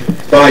by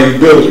you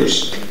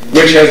builders,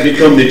 which has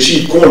become the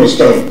chief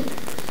cornerstone.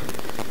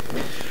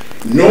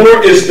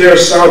 Nor is there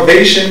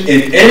salvation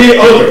in any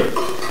other,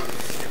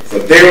 for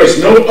there is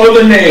no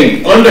other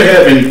name under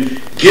heaven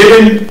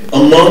given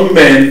among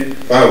men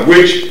by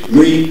which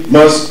we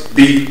must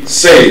be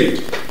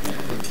saved.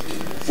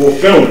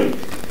 Fulfillment.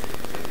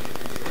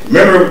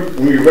 Remember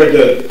when we read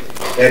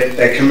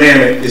that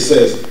commandment, it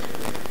says,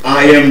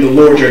 I am the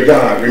Lord your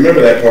God. Remember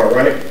that part,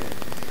 right?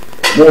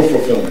 More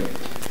fulfillment.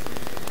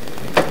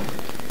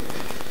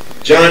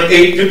 John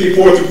 8,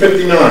 54 through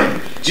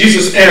 59.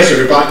 Jesus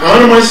answered, If I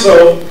honor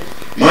myself,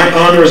 my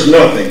honor is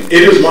nothing.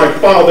 It is my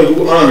Father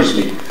who honors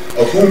me,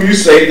 of whom you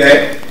say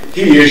that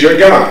he is your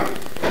God.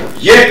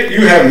 Yet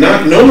you have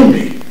not known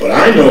me, but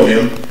I know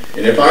him.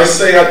 And if I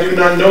say I do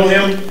not know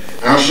him,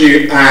 I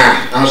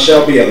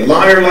shall be a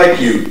liar like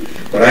you.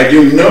 But I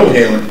do know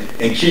him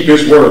and keep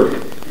his word.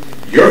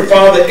 Your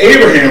father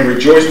Abraham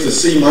rejoiced to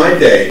see my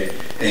day,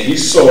 and he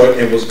saw it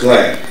and was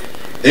glad.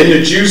 Then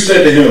the Jews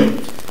said to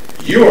him,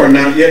 You are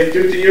not yet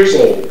 50 years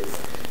old,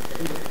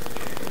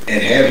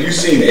 and have you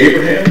seen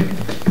Abraham?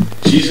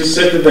 Jesus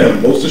said to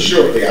them, Most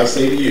assuredly I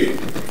say to you,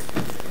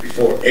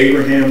 before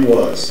Abraham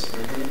was,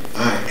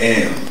 I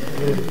am.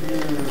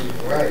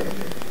 Right.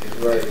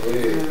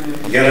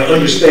 You got to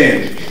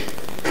understand.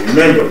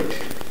 Remember,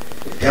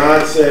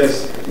 God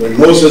says, when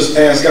Moses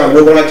asked God,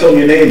 what will I tell him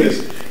your name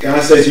is?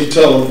 God says, you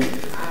tell him,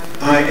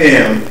 I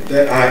am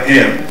that I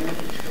am.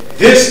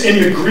 This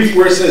in the Greek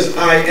where it says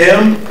I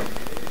am,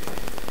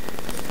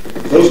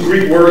 those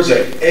Greek words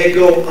are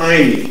ego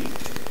eimi,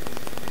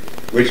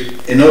 which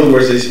in other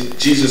words is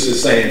Jesus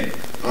is saying,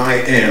 I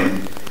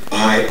am,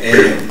 I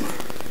am.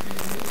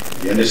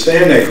 You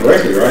understand that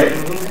correctly, right?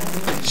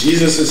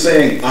 Jesus is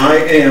saying, I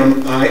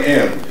am, I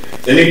am.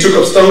 Then he took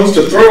up stones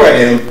to throw at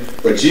him,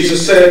 but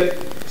Jesus said,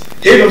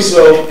 hid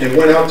himself and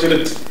went out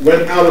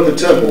of the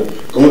temple,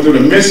 going through the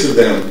midst of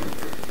them,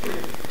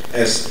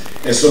 and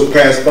so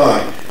passed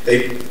by.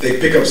 They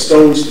pick up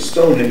stones to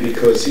stone him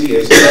because he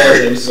has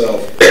called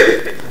himself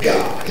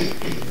God.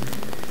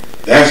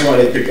 That's why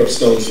they picked up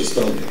stones to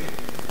stone him.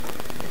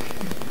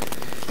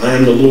 I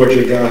am the Lord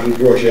your God who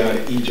brought you out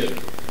of Egypt.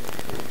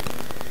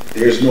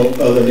 There is no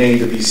other name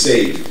to be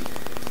saved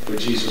but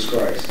Jesus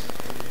Christ.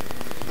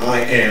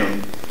 I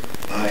am.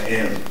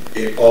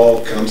 It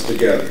all comes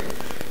together.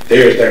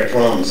 There's that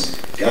promise.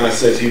 God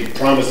says he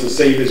promised to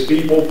save his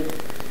people.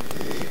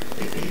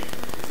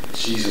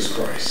 Jesus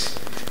Christ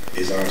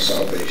is our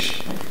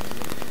salvation.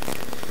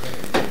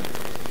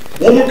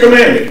 One more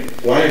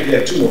commandment. Well, I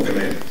have two more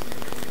commandments.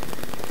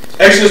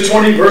 Exodus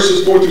 20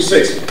 verses 4 through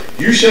 6.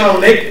 You shall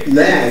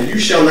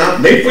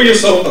not make for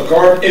yourself a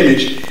carved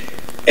image,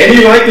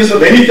 any likeness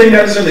of anything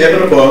that is in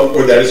heaven above,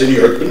 or that is in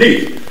the earth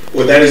beneath,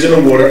 or that is in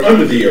the water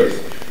under the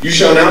earth. You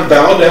shall not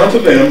bow down to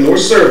them, nor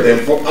serve them,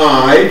 for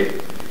I,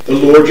 the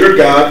Lord your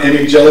God, am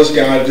a jealous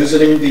God,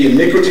 visiting the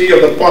iniquity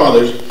of the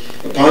fathers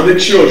upon the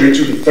children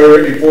to the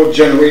third and fourth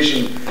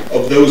generation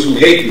of those who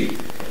hate me,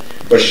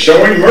 but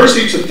showing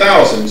mercy to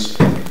thousands,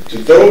 to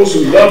those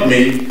who love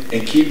me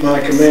and keep my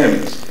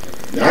commandments.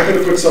 Now I could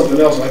have put something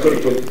else. I could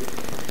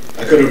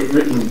have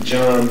written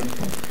John,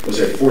 was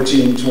it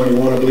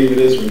 14:21, I believe it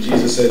is, when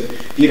Jesus said,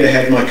 he that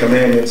hath my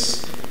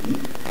commandments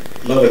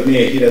loveth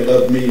me, and he that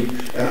loved me,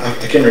 I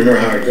can't remember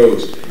how it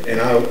goes.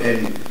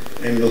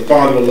 And the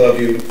Father will love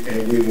you,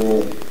 and he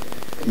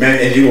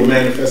will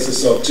manifest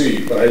himself to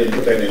you. But I didn't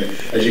put that in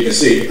it. As you can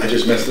see, I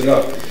just messed it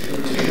up.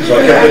 So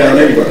I kept it out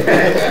anyway.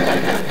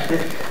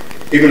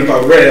 Even if I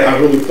read it, I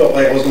really felt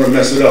like I was going to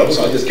mess it up.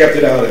 So I just kept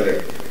it out of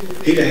there.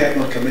 He that hath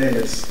my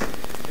commandments.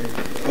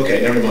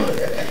 Okay, never mind.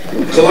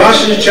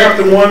 Colossians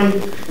chapter 1,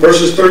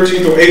 verses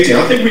 13 through 18.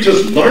 I think we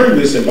just learned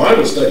this in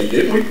Bible study,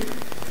 didn't we?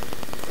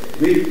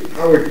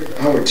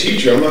 Our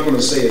teacher, I'm not going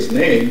to say his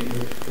name,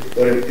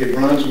 but it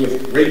rhymes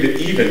with Raven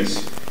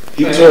Evans.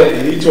 He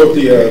taught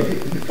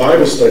the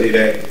Bible study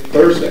that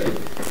Thursday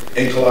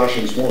in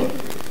Colossians 1.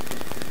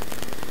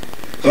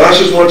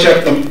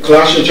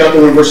 Colossians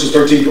chapter 1, verses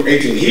 13 through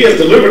 18. He has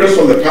delivered us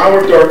from the power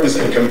of darkness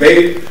and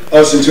conveyed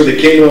us into the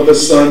kingdom of the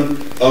Son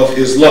of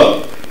his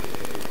love,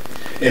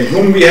 in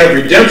whom we have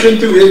redemption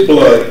through his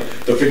blood,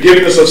 the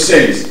forgiveness of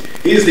sins.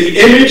 He is the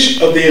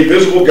image of the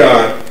invisible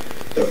God,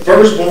 the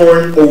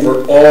firstborn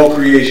over all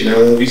creation. Now,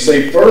 when we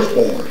say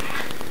firstborn,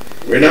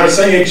 we're not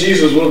saying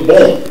Jesus was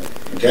born,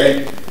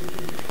 okay?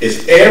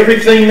 It's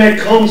everything that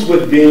comes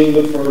with being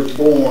the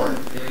firstborn,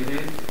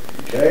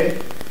 okay?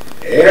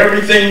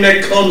 Everything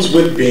that comes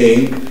with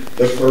being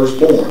the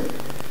firstborn.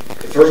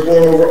 The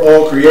firstborn over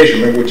all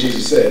creation. Remember what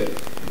Jesus said.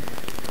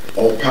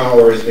 All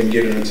power has been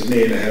given unto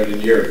me in the heaven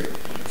and the earth.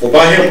 For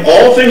by him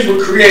all things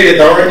were created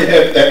that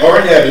are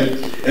in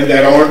heaven and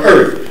that are on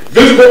earth,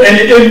 visible and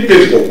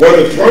invisible,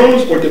 whether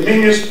thrones or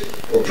dominions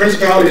or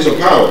principalities or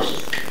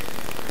powers.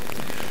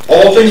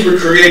 All things were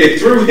created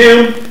through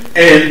him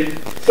and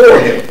for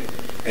him.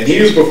 And he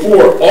is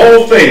before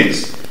all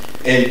things,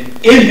 and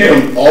in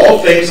him all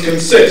things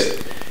consist.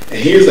 And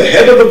he is the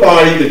head of the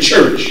body, the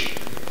church,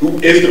 who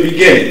is the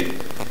beginning,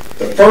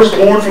 the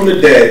firstborn from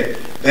the dead,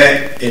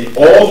 that in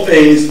all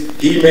things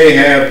he may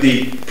have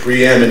the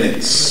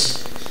preeminence.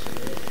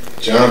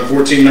 John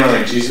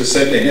 14:9, Jesus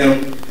said to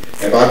him,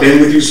 have I been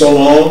with you so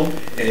long,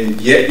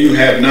 and yet you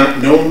have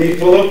not known me,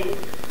 Philip?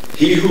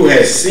 He who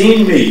has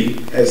seen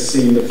me has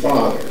seen the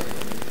Father.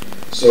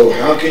 So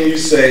how can you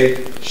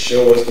say,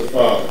 show us the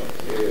Father?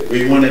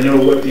 We want to know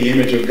what the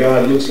image of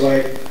God looks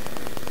like.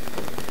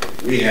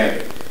 We have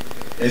it.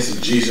 This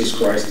is Jesus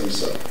Christ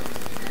himself.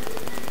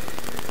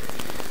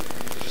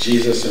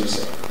 Jesus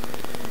himself.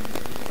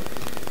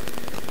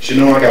 You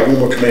know I got one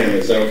more commandment.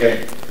 Is that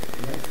okay?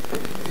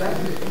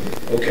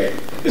 Okay.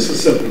 It's a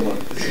simple one.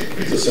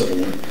 It's a simple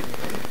one.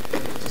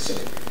 It's a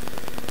simple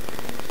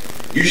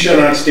one. You shall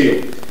not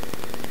steal.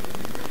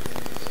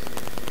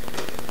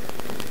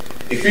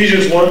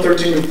 Ephesians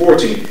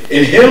 1:13-14.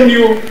 In him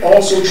you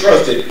also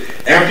trusted,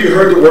 after you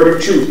heard the word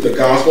of truth, the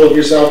gospel of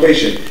your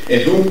salvation,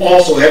 in whom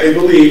also, having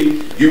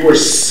believed, you were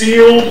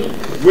sealed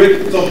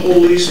with the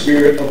Holy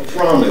Spirit of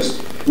promise,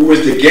 who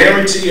is the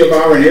guarantee of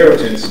our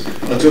inheritance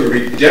until the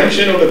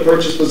redemption of the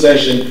purchased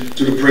possession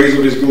to the praise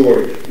of his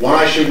glory.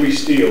 Why should we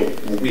steal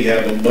when we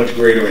have a much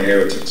greater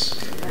inheritance?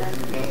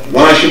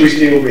 Why should we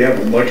steal when we have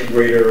a much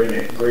greater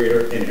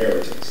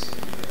inheritance?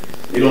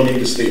 We don't need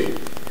to steal.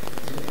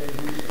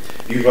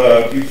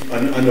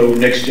 I know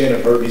Next Gen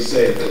have heard me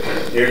say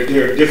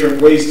there are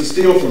different ways to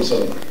steal from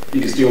someone.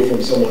 You can steal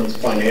from someone's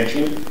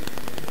financially,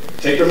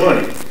 take their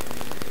money.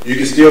 You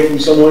can steal from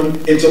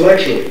someone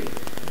intellectually,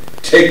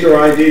 take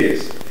their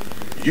ideas.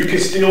 You can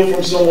steal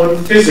from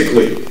someone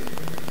physically,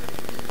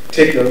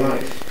 take their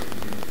life.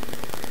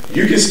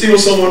 You can steal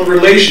someone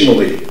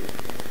relationally.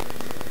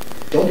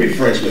 Don't be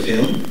friends with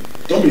him.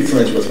 Don't be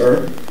friends with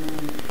her.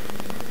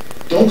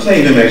 Don't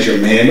claim him as your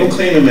man. Don't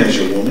claim him as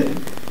your woman.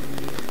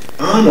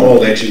 I'm all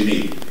that you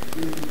need.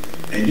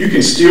 And you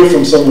can steal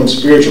from someone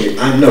spiritually.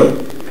 I know.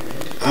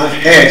 I've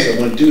had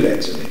someone do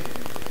that to me.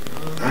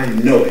 I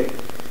know it.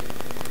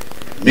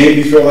 Made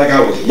me feel like I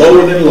was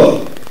lower than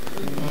low.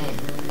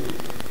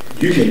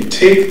 You can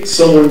take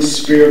someone's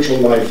spiritual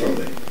life from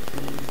them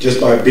just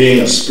by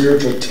being a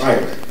spiritual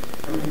tyrant.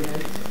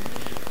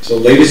 So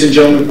ladies and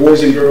gentlemen,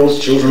 boys and girls,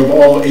 children of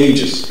all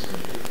ages,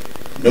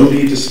 no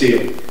need to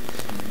steal.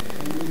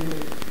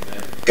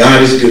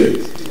 God is good.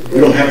 We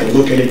don't have to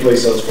look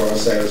anyplace else for our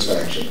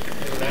satisfaction.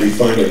 We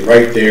find it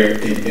right there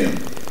in Him.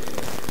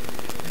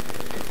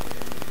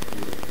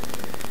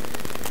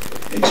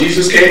 And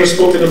Jesus came and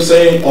spoke to them,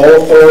 saying,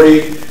 all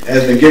authority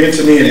has been given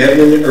to me in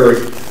heaven and in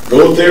earth.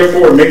 Go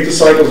therefore and make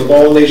disciples of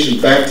all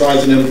nations,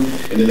 baptizing them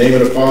in the name of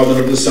the Father,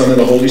 and of the Son, and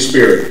the Holy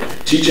Spirit,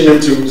 teaching them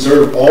to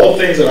observe all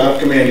things that I've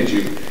commanded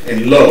you.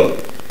 And lo,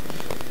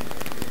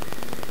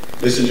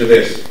 listen to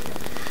this,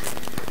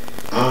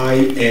 I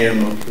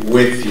am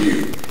with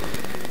you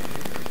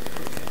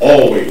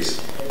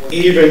always,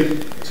 even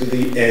to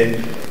the end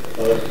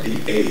of the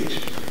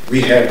age.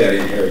 We have that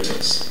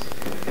inheritance.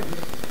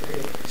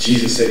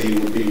 Jesus said He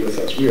will be with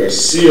us. We are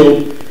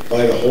sealed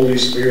by the Holy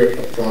Spirit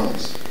of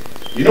promise.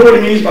 You know what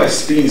it means by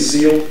being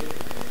sealed?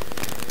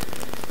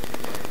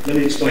 Let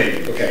me explain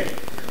it. Okay.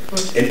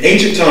 In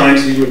ancient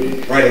times, you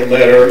would write a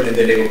letter, and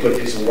then they would put a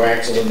piece of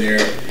wax on there,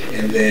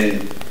 and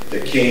then the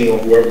king or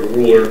whoever, the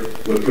ruler,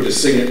 would put a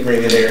signet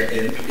ring in there,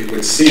 and it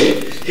would seal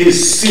it.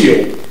 His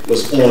seal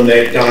was on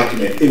that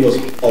document. It was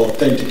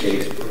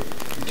authenticated.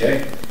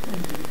 Okay?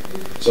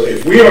 So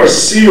if we are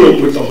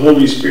sealed with the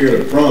Holy Spirit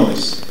of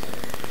promise,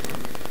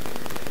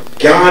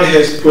 God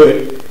has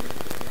put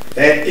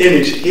that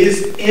image,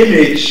 His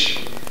image,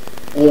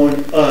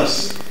 on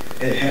us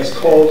and has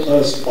called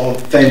us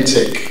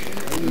authentic.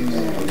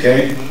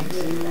 Okay?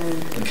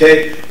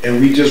 Okay? And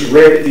we just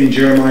read in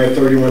Jeremiah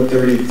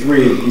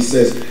 31:33, He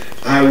says,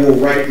 I will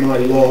write my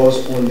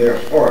laws on their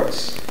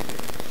hearts.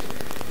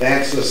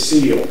 That's a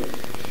seal.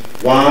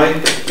 Why?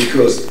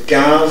 Because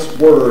God's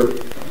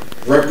Word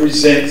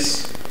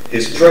represents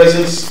His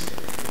presence,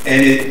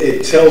 and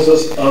it tells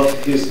us of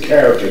His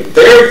character.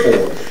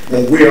 Therefore,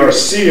 when we are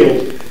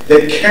sealed,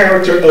 the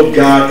character of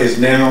God is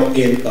now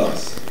in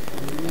us.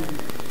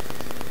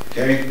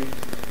 Okay?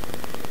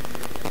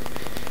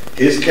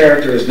 His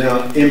character is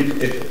now,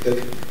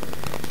 the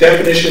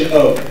definition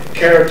of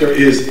character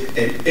is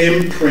an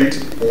imprint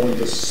on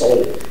the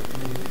soul.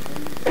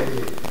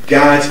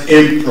 God's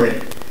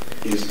imprint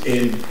is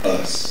in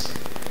us.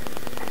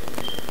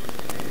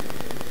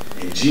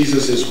 And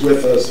Jesus is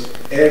with us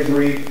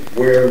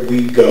everywhere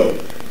we go.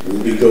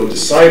 When we go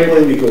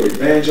discipling, we go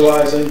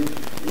evangelizing,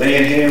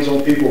 laying hands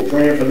on people,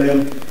 praying for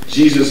them.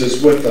 Jesus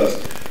is with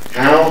us.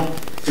 How?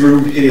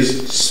 Through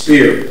His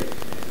Spirit.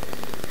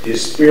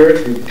 His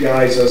Spirit who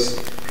guides us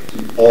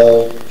to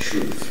all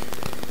truth.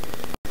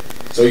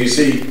 So you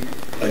see,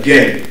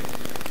 again,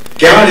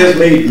 God has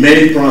made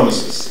many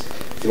promises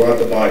throughout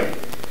the Bible,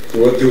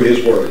 through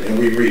His Word, and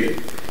we read it.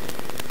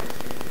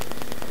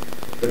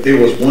 But there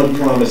was one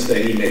promise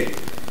that He made.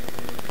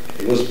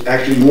 It was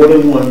actually more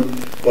than one,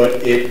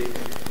 but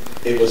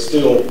it was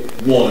still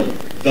one,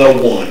 the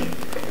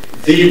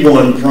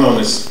one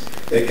promise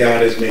that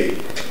God has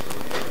made.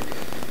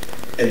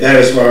 And that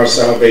is for our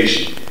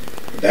salvation.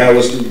 That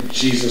was through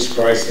Jesus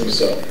Christ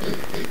Himself,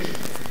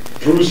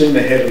 bruising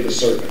the head of the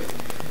serpent,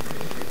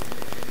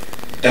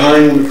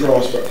 dying on the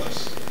cross for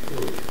us.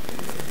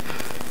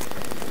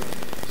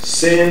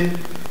 Sin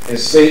and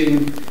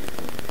Satan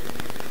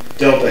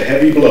dealt a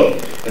heavy blow,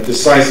 a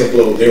decisive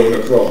blow there on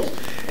the cross.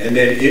 And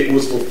then it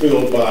was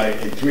fulfilled by,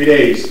 in 3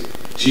 days,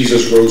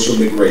 Jesus rose from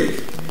the grave.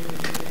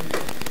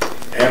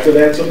 After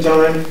that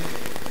sometime,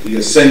 He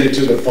ascended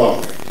to the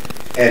Father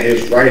at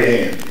His right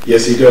hand.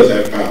 Yes, He does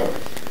have power.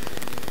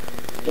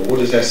 But what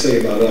does that say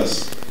about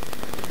us?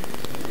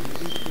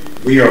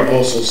 We are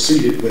also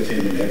seated with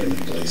Him in heavenly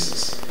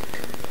places.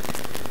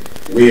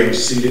 We are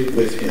seated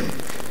with Him.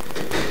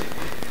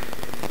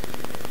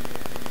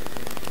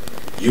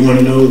 You want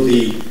to know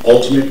the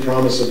ultimate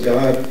promise of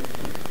God?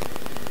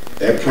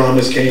 That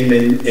promise came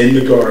in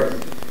the garden.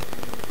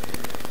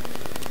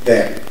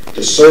 That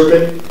the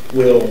serpent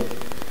will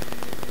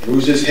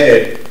bruise his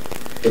head,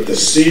 but the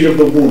seed of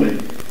the woman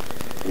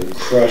will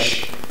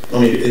crush.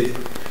 Let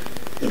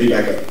me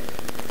back up.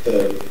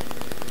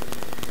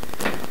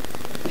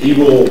 He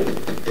will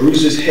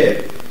bruise his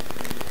head,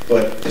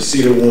 but the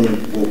seed of the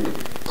woman will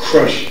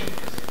crush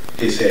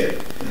his head.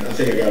 And I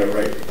think I got it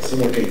right.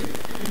 Someone can.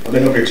 I've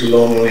been up here too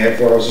long. I only had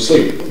 4 hours of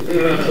sleep.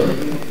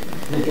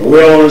 But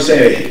we all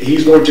understand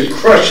He's going to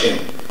crush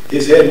him.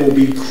 His head will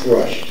be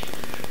crushed.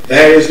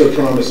 That is the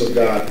promise of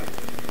God.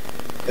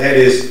 That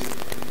is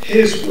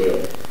His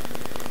will.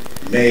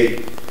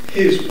 May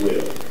His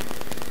will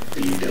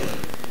be done.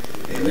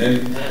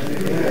 Amen?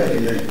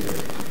 Amen.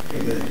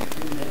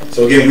 Amen.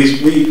 So again,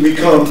 we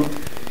come,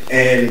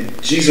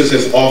 and Jesus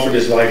has offered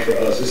His life for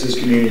us. This is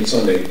Communion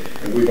Sunday,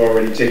 and we've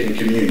already taken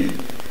communion.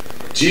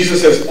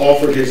 Jesus has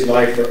offered His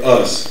life for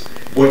us.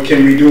 What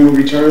can we do in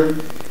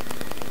return?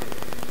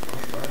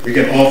 We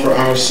can offer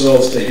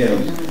ourselves to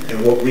Him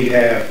and what we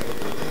have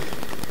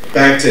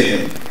back to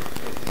Him,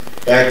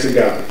 back to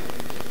God,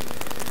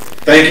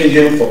 thanking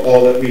Him for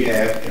all that we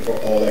have and for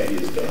all that He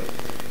has done.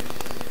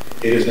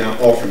 It is now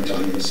offering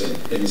time in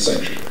the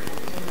sanctuary.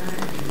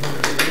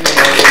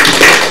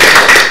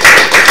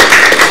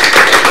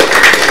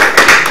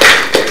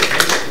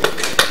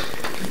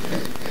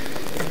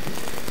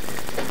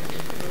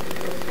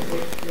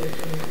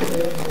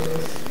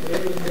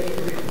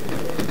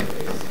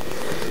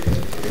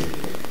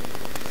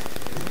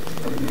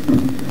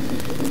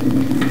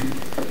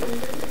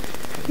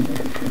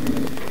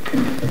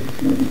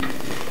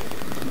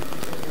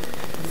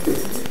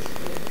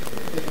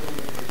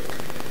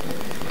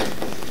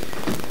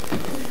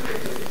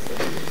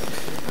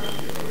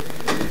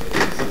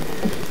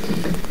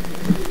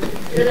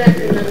 Good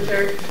afternoon,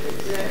 church.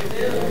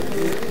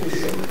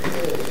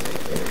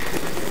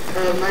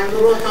 My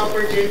little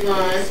helper,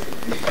 Javon,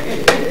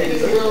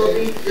 he will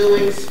be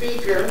doing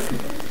speaker.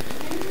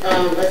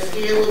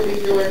 Askia will be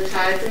doing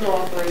tithes and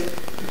offering.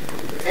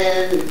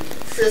 And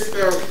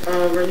Sister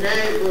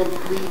Renee will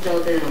lead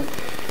y'all down.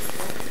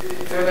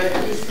 Everybody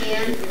please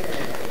stand.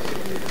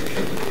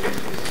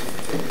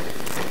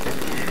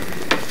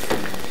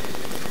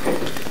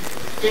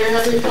 Dear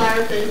Heavenly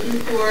Father, thank you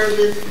for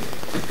this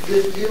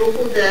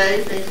beautiful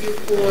day. Thank you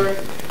for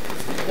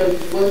the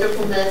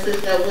wonderful message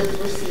that was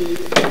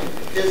received.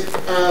 Just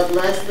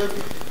bless the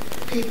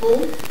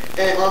people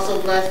and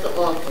also bless the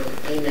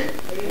offering. Amen.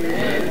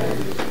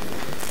 Amen.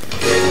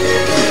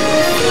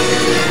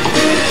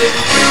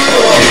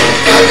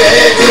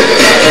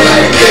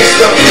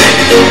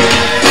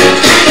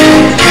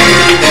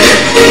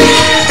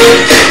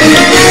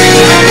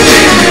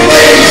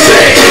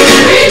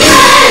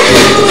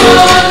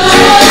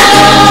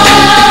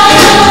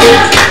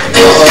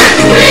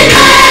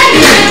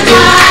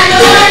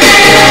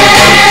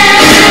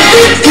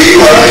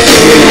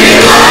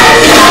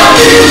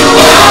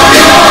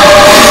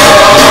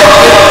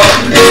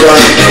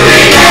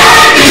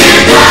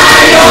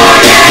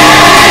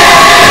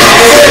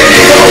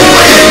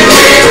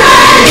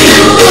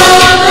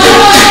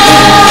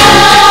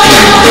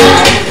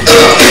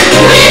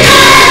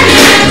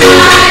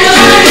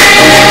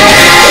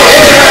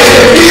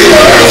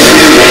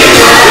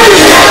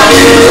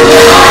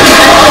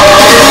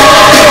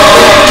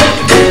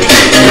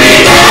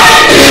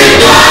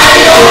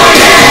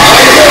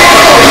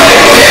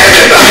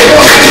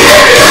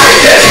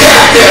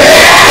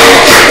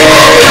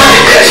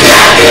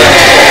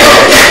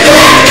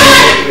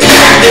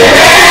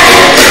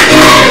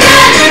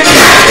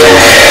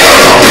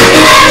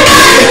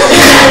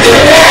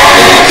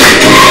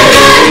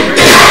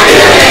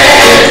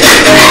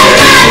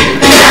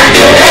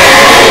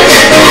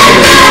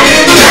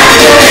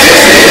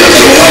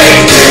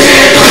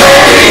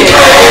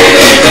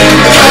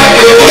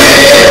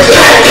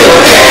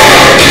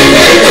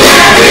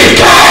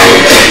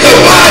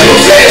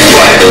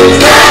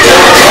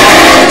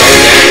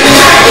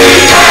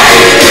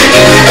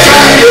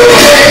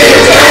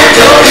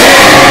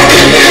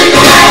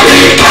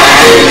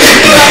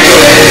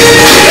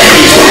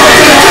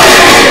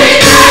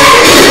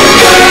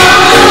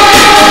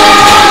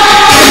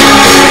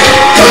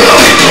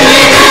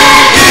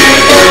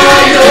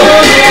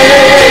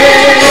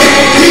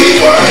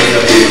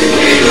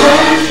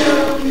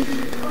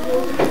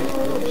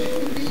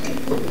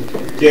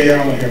 Yeah,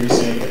 y'all want to hear me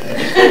sing that.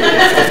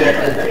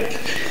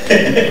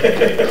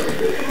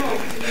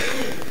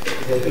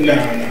 No.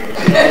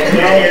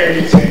 Y'all want to hear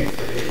me sing.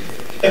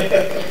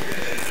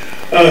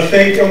 I want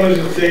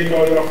to thank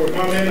all y'all for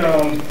coming,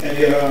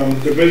 and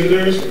the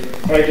visitors.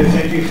 I'd like to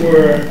thank you for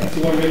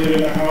everyone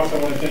visiting the house. I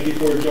want to thank you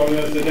for joining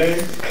us today.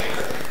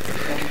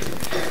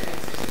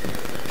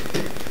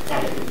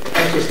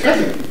 That's his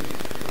cousin.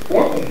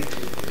 Welcome.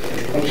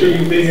 I'm sure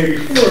you've been here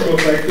before,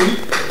 most likely,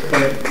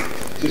 but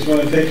just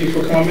want to thank you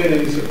for coming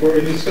and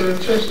supporting this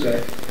church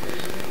today.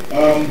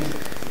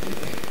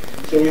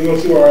 So we go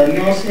through our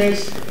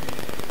announcements.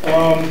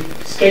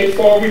 State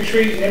Fall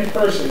Retreat in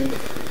person,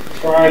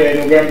 Friday,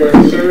 November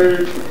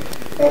 3rd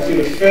through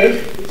the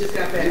 5th. We just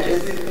got back.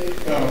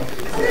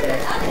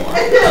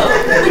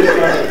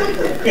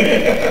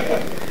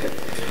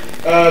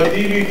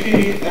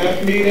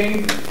 DVPF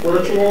meeting,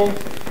 virtual,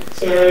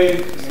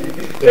 Saturday.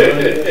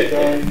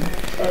 Done.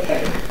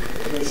 Okay,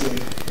 listen.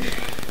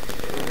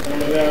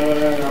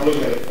 I'll look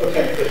at it.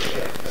 Okay.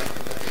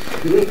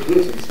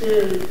 Team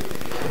Spirit.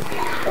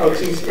 Oh,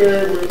 Team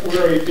Spirit, we're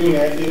already doing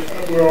that.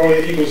 We're all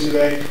at Eagles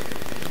today.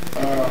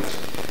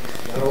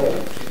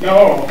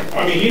 No, I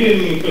mean, he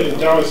didn't even put the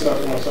dollar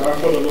stuff on, so I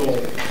put a little,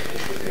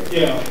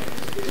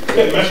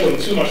 couldn't mess with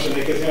him too much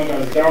today because he don't got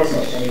his dollar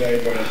stuff on today,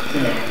 but,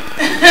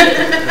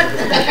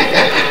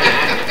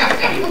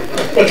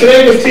 But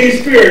today was Team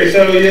Spirit,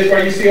 so that's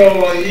why you see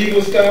all the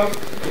Eagles stuff.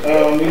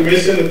 We're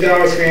missing the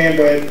Dallas fan,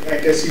 but I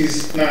guess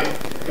he's not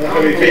going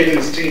to be paying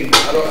his team. I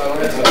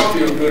don't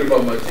feel good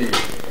about my team.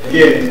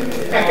 Yeah,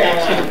 I got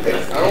you.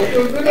 I don't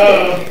feel good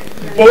about it.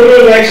 Voter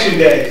Election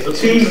Day,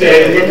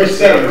 Tuesday, November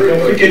 7th.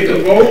 Don't forget to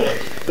vote.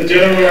 The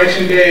general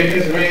election day in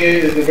Pennsylvania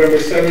is November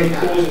 7th.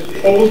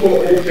 Polls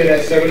will open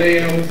at 7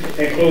 a.m.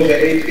 and close at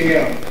 8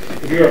 p.m.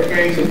 If you are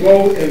planning to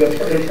vote in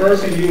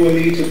person, you will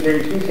need to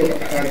bring proof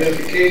of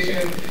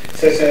identification,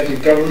 such as your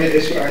government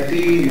issue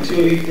ID,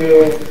 utility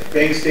bill,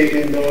 bank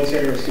statement,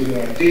 military or student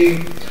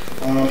ID.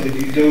 If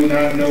you do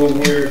not know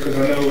where, because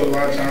I know a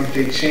lot of times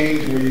they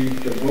change where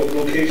the vote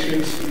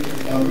locations,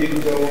 you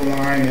can go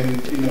online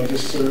and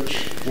just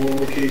search vote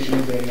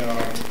locations and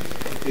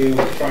it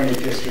will find a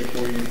district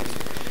for you.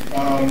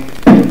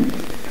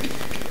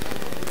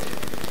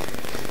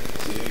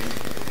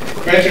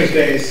 Veterans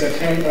Day is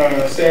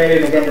Saturday,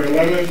 November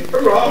 11th,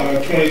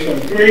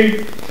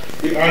 2023.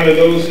 We honor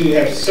those who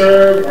have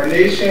served our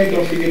nation.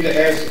 Don't forget to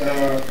ask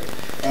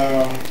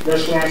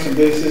restaurants and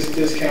business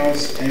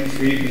discounts and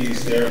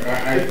freebies there.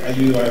 I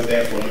utilize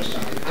that for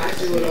lunchtime. I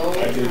do it all.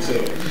 I do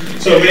too.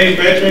 So many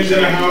veterans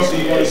in the house, so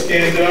you want to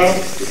stand up.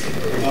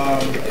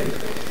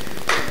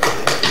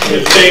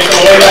 Let's thank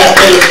all of that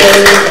for the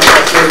service.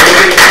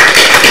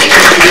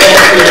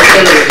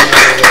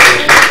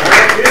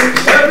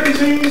 Back in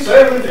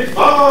 1775,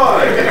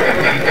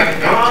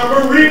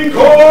 our Marine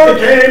Corps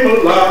came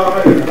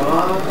alive.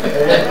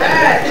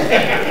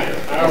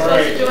 All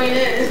right. Join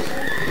in.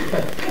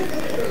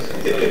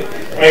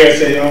 I gotta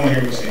say, y'all want to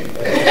hear me sing.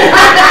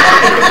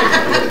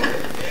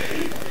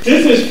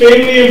 This is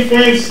Family and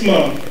Friends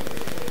Month.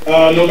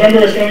 November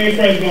is Family and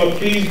Friends Month.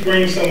 Please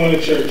bring someone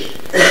to church.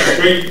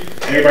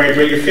 Everybody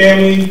bring your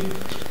family,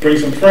 bring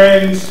some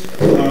friends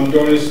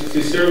during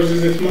these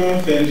services this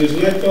month, and just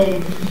let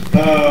them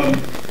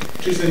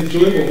just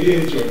enjoy what we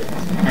enjoy.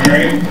 All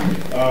right?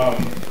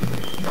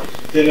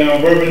 Then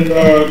Reverend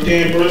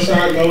Dan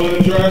Burnside, Nolan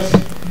address.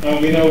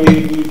 We know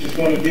we just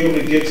want to be able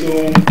to get to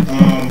him.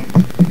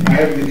 I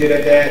haven't been good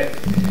at that.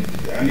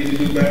 I need to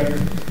do better.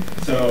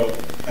 So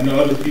I know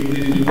other people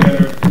need to do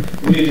better.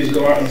 We need to just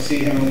go out and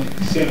see him,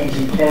 send him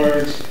some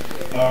cards.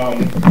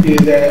 He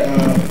is at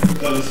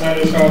the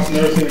Sanders House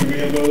Nursing and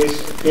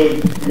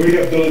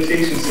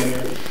Rehabilitation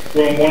Center,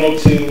 room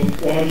 102,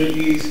 100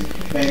 East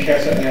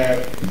Lancaster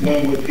Ave,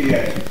 Wynwood,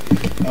 PA.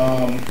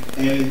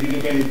 And if you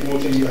look at any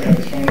bulletin, you'll have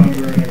his phone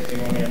number and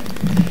everything on there.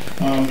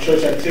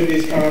 Church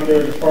activities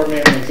calendar,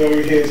 department, and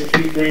auxiliary heads,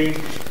 please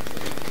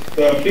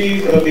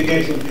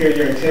begin to prepare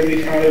your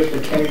activity calendars for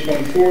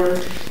 2024.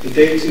 The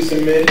date to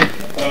submit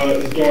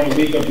is during the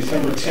week of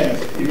December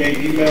 10th. You may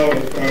email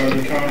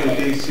the calendar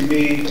dates to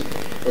me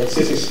or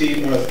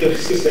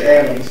Sister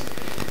Adams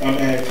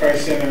at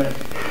Christ Center,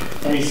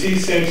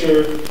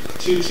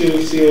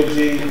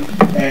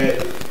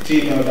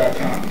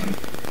 ccenter22clg@gmail.com.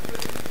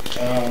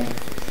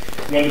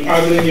 When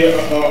depositing your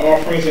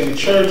offerings in the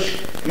church,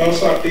 mail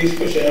slot, please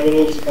put your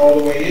envelopes all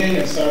the way in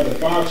inside the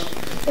box.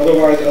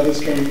 Otherwise, others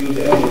can remove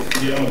your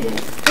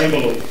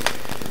envelope.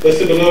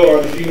 Listed below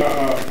are the few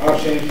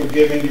options for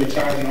giving your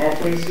tithes and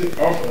offerings.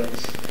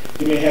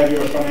 You may have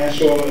your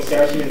financial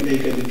establishment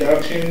make a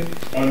deduction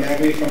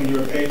automatically from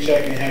your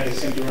paycheck and have it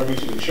sent directly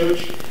to the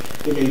church.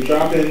 You may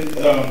drop it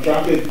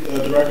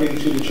directly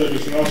into the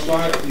church's mail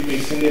slot. You may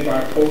send it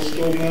by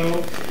postal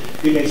mail.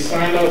 You may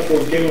sign up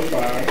for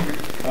Giveify.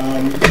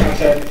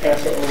 Contact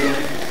Pastor Owen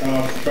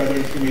for further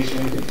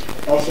information.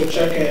 Also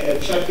check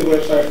the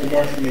website for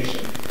more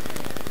information.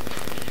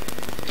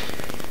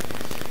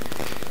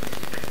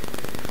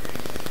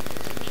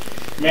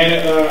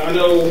 Man, I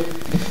know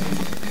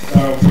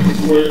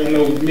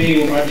me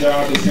with my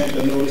job they sent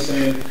a notice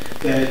in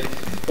that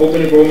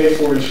open enrollment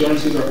for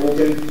insurances are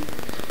open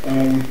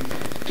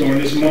during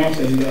this month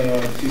in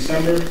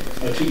December.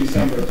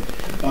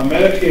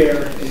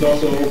 Medicare is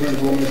also open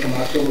enrollment from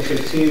October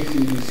 15th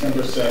to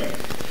December 7th.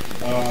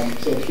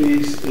 So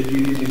please, if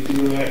you need to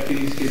do that,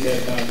 please get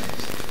that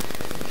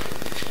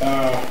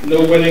done.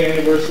 No wedding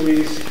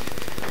anniversaries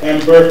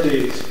and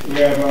birthdays. We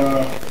have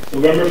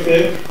November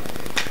 5th.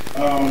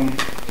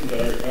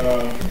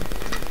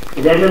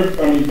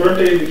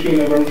 Birthdays between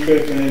November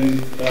 5th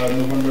and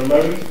November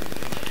 11th.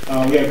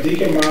 We have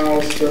Deacon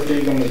Miles' birthday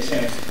on the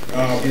 10th. I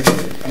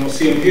don't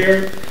see him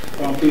here.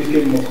 Please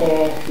give him a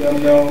call. Let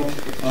him know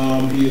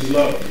he is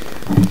loved.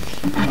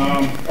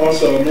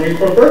 Also, Marine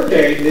Corps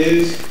birthday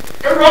is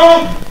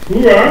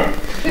hoorah!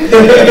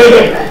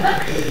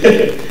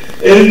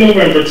 It is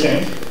November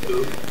 10th.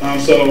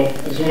 So I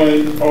just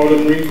want all the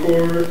Marine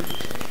Corps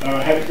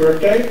happy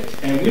birthday.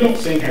 And we don't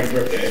sing happy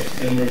birthday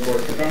in the Marine Corps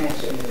because I'm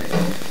also a Marine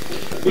Corps.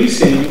 We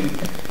sing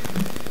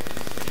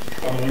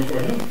Marine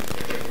Corps hymn.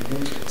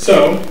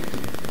 So,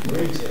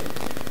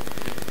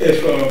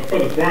 if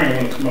Brother Brian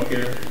want to come up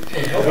here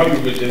and help me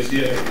with this,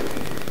 yeah.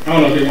 I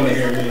don't know if they want to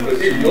hear me. But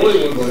he's the only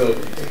one who will help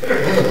me.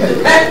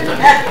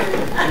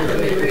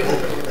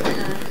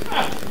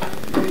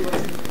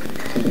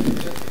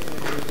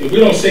 If we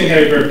don't sing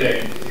happy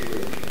birthday.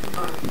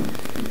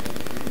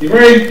 You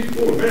ready?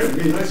 Oh man,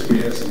 it'd be nice if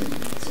we had some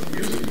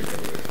music.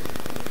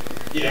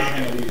 Yeah, I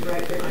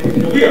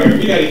know we are.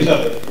 We got each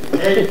other.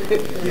 Right?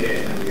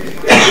 Yeah.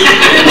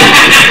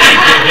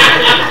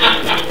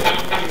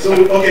 So,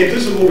 okay,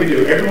 this is what we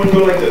do. Everyone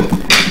go like this.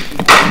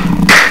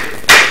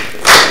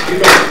 Keep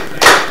going.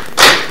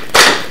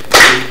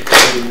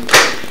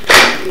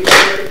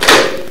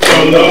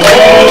 From the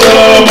halls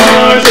of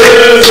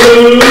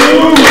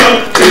Montezuma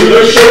to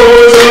the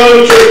shores of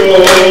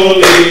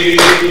Tripoli,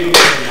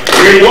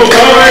 we will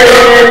fight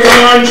our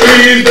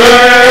country's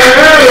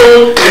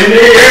battle in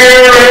the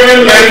air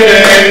and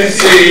land and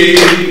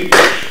sea.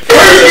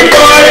 First we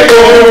fight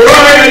for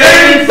right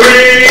and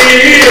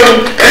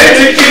freedom and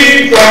to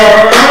keep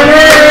our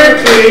honor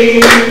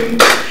clean.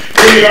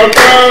 We are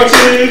proud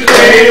to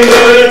claim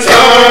the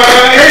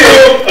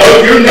title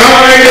of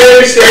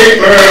United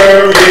States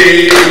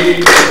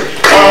Marine.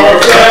 Our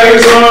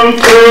flags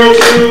unfurled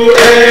to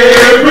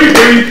every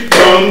breeze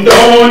from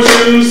dawn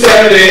to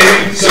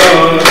setting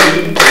sun.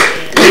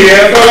 We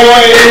have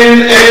fought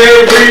in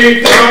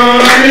every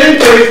time and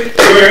place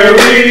where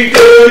we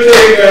could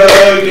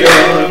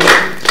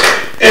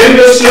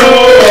snow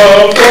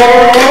of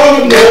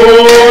far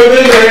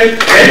northern land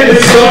and the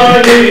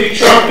sunny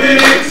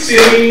tropic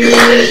seas.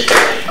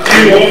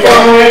 You will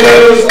find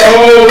us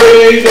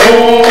always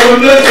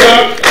on the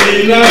top,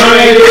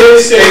 United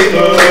States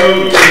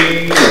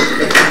Marine.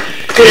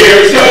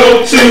 Here's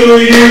hope to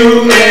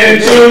you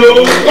and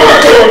to our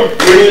Lord,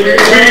 we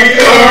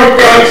are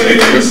proud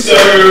to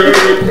serve.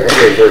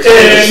 And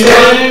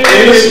then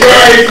is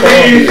right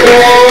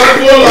before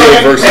for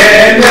life,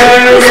 and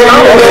never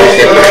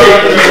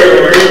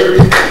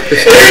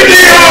in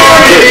the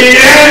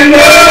army and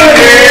the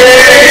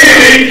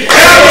navy,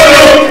 ever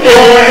look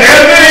for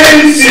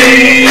heaven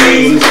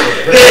seas.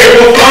 They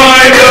will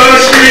find the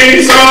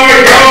streets are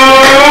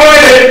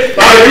guarded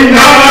by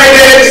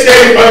United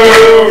States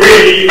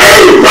Marines.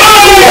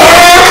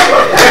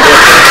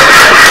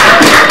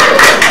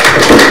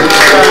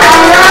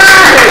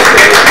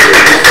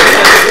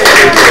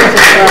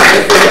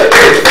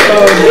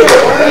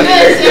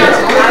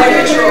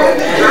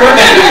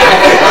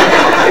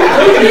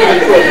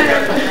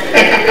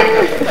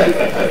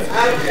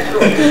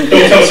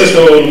 Don't tell Sister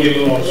Old to get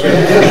along.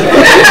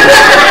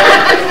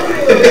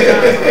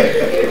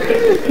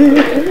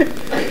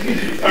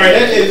 Alright,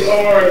 that is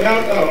our,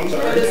 I'm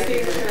sorry.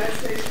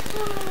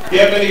 You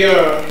have any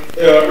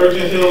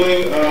urgent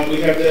healing? We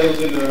have those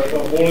in the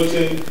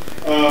bulletin.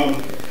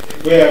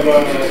 We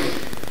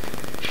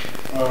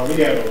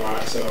have a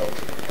lot, so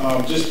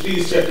just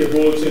please check your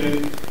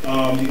bulletin.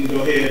 You can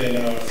go ahead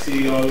and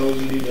see all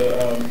those you need to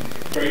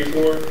pray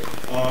for.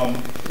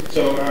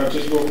 So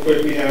just real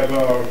quick, we have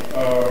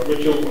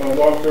Richard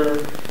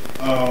Walker,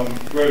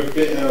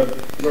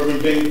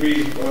 Reverend Ben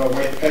Reed,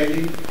 White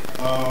Peggy,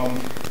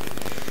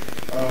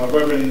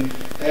 Reverend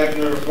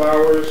Abner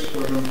Flowers,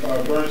 Reverend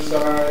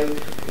Burnside,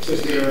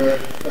 Sister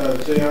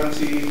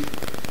Jayanti,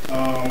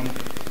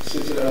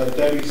 Sister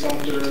Debbie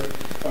Sumter,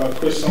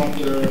 Chris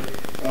Sumter,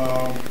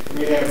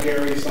 we have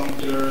Gary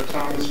Sumter,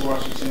 Thomas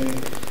Washington,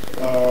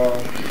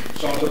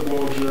 Shanta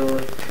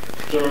Bolger,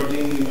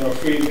 Geraldine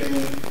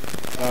Friedman,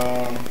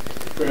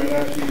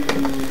 grandnephew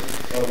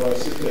of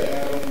Sister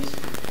Adams,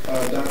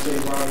 Dante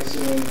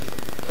Robinson,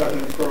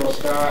 cousin Pearl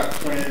Scott,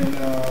 friend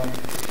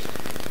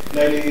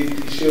Nettie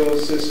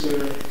DeShill's sister.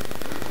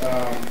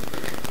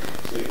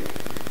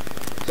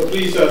 So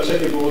please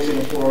check your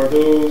bulletin for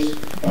those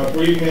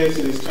bereavements.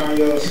 Is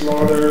Tanya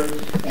Slaughter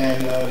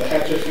and the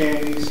Hatcher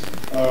families,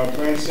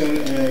 Branson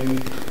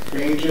and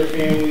Granger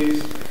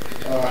families,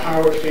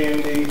 Howard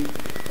family.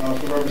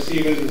 For Reverend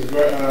Stevens is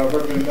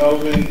Reverend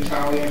Melvin,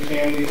 Italian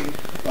family.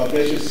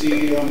 Bishop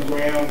C.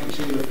 Graham,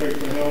 continue to pray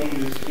for him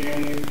and his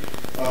family.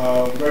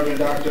 Reverend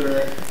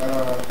Dr.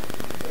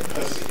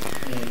 Hussey.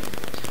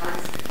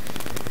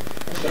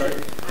 Sorry?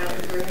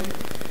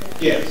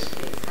 Yes.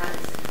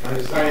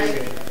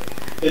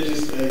 It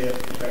just, yeah,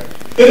 okay.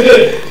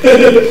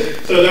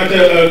 So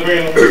Dr.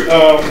 Graham,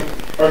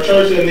 our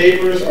church and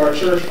neighbors, our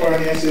church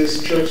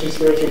finances, church and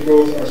spiritual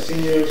growth, our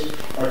seniors,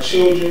 our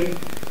children.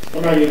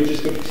 I'm not even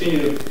just going to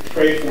continue to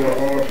pray for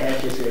all our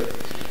pastors here.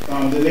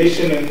 The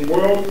nation and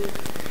world,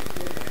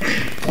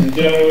 and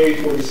generally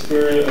for the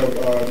spirit of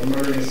the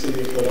murder in the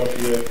city of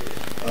Philadelphia,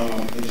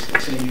 and just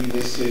continue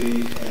this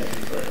city in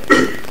prayer.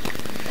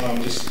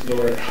 Just,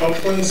 Lord,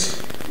 help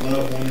us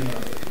love one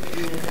another.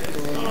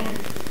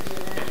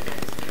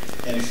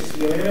 And Sister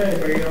Yolanda,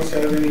 anybody else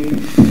have any?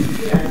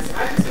 Yes, I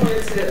just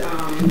wanted to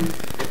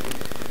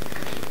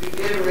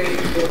reiterate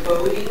the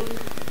voting.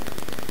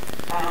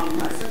 I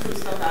sent some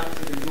stuff out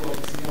to the door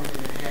this morning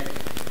ahead,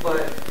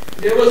 but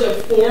there was a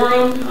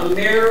forum, a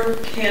mayor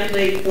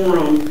candidate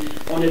forum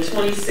on the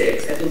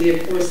 26th at the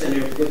Leopold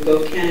Center with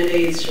both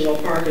candidates, Cheryl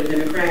Parker,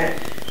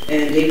 Democrat,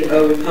 and David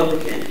O,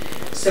 Republican.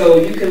 So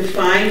you can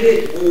find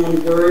it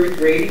on Word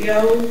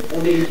Radio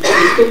on the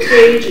Facebook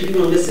page if you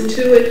want to listen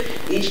to it.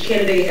 Each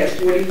candidate has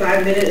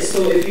 45 minutes.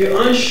 So if you're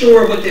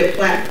unsure what their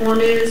platform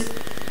is,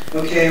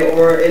 okay,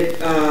 or if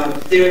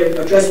they're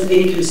addressing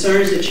any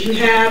concerns that you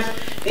have,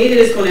 anything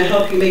that's going to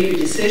help you make your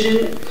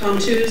decision come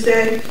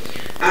Tuesday,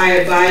 I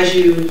advise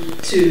you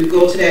to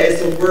go to that.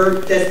 It's a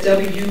Word, that's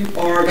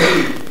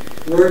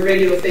WRD, Word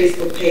Radio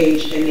Facebook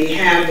page, and they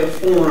have the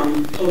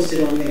forum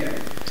posted on there.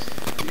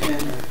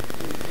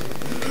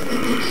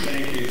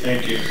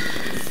 Thank you.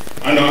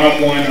 I know I'm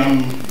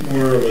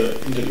more of an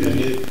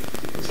independent,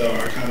 so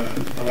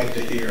I like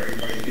to hear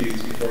everybody's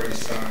views before I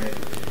decide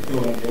who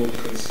I'm voting,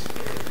 because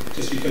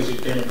just because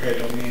you're Democrat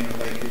don't mean I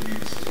like your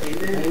views.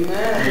 Amen.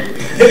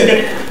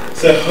 Right?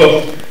 So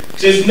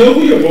just know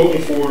who you're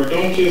voting for.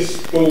 Don't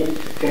just vote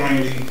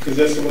blindly, because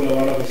that's what a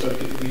lot of us are.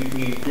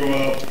 We grow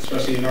up,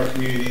 especially in our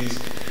communities,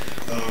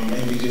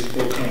 and we just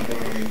vote kind of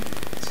blindly.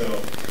 So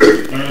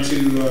learn to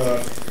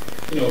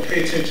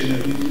pay attention to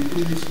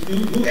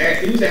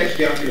who's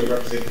actually out here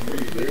representing for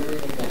you.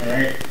 All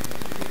right.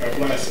 God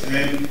bless.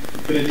 And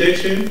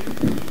benediction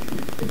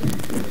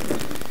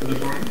for the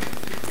body.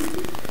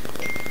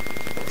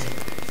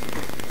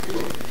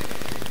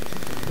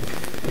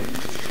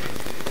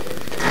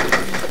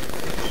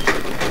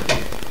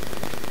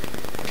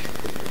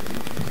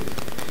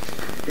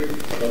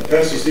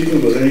 Pastor Stephen,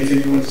 was there anything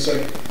you wanted to say?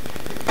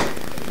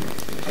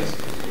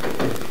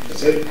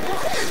 That's it?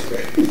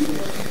 Okay.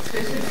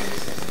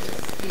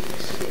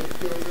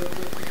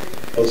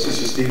 Oh,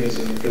 Sister Stevens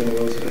isn't feeling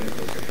well today?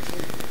 Okay.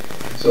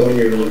 So in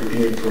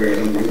your prayer,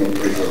 we're going to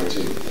pray for her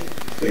too.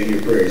 So in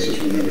your prayers,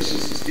 just remember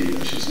Sister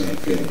Stevens, she's not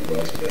feeling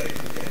well today.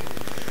 Okay.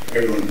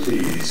 Everyone,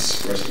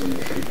 please rest on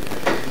your feet.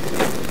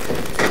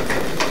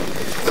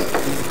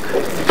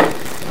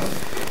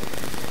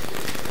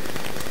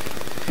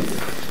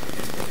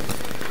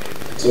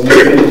 So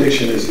my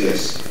benediction is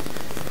this.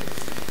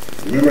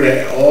 Remember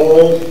that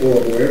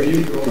wherever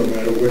you go, no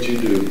matter what you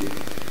do,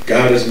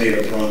 God has made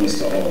a promise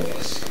to all of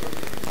us.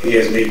 He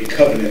has made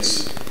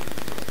covenants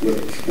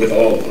with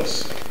all of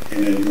us.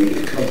 And then when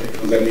the covenant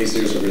comes, that means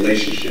there's a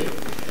relationship.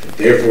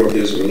 Therefore, if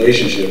there's a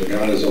relationship,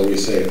 God has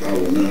always said, I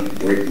will not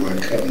break my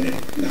covenant,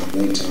 not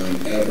one time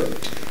ever.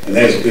 And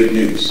that's good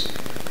news.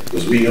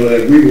 Because we know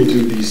that we will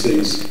do these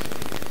things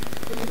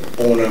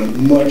on a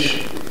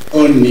much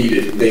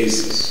unneeded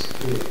basis.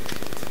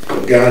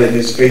 But God in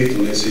his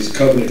faithfulness, his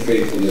covenant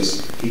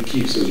faithfulness, he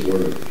keeps his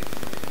word.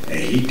 And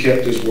he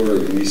kept his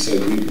word when he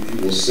said he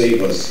will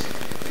save us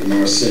from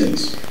our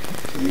sins.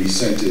 And he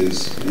sent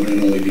his one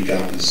and only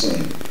begotten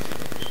Son,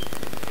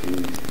 who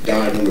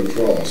died on the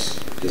cross.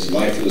 His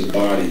lifeless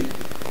body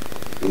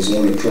was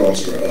on the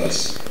cross for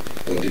us.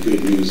 But the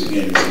good news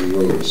again is he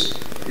rose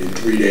in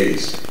 3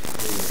 days.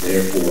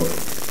 Therefore,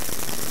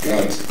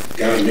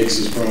 God makes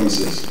his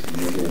promises, and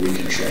therefore we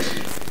can trust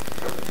him.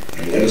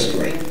 And let us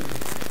pray.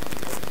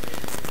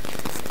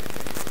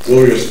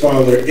 Glorious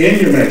Father, in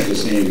your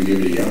matchless name we give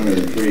you the honor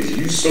and praise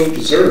you so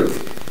deserve.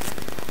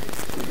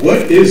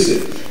 What is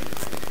it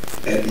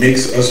that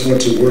makes us want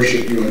to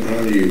worship you and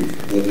honor you?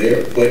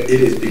 But it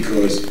is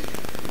because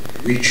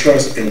we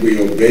trust and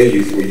we obey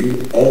you, for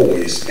you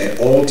always, at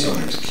all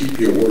times, keep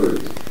your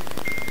word.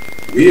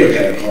 We have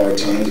had hard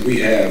times. We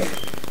have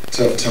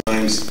tough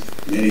times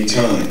many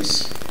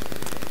times.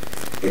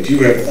 But you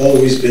have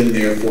always been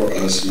there for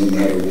us no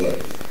matter what.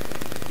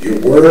 Your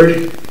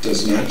word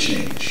does not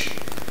change.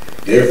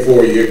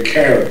 Therefore, your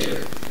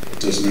character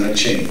does not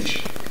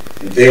change.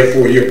 And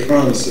therefore, your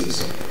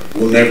promises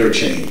will never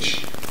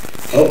change.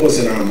 Help us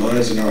in our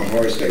minds and our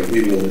hearts that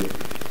we will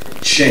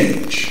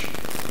change.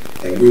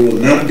 That we will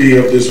not be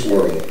of this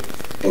world,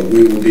 but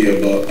we will be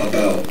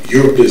about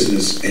your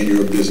business and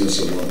your business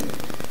alone.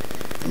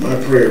 And my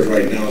prayer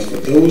right now is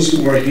for those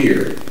who are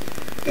here,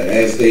 that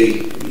as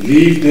they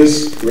leave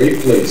this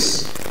great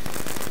place,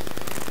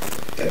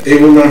 that they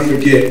will not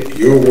forget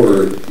your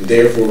word, and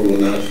therefore will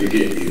not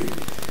forget you.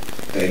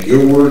 That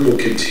your word will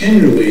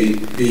continually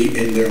be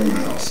in their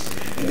mouths,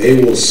 and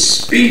they will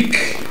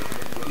speak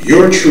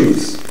your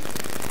truth,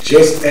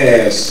 just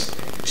as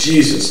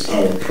Jesus,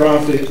 our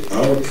prophet,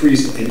 our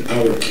priest, and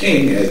our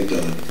king has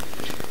done.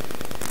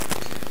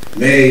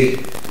 May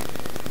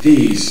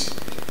these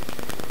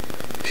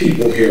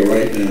people here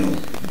right now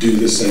do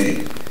the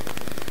same.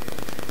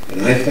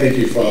 And I thank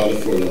you, Father,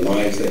 for the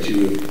life that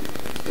you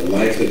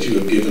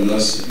have given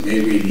us.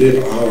 May we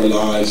live our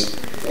lives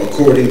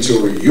according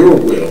to your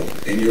will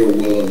and your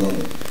will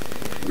alone.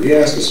 We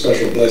ask a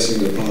special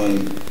blessing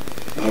upon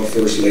our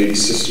First Lady,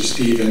 Sister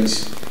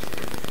Stevens.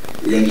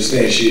 We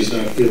understand she is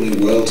not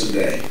feeling well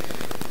today,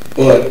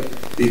 but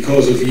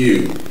because of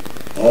you,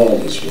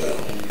 all is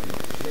well.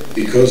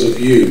 Because of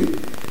you,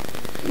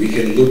 we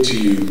can look to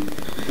you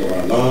for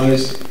our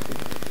lives,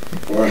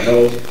 for our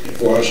health, and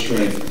for our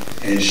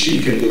strength, and she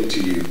can look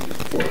to you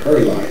for her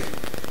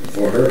life, and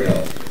for her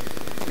health,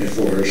 and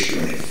for her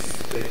strength.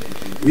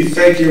 We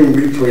thank you and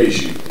we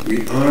praise you.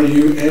 We honor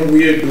you and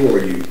we adore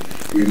you.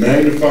 We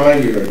magnify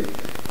your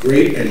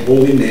great and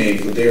holy name,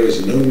 for there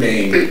is no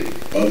name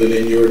other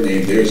than your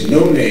name. There is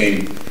no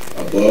name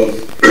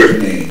above your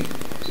name.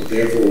 So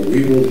therefore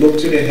we will look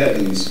to the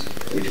heavens,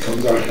 which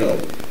comes our help.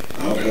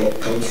 Our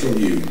help comes from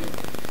you,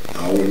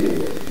 our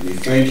Lord. We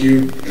thank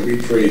you and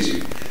we praise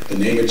you. In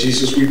the name of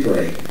Jesus we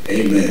pray.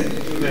 Amen.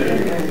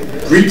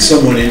 Amen. Greet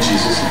someone in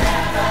Jesus' name.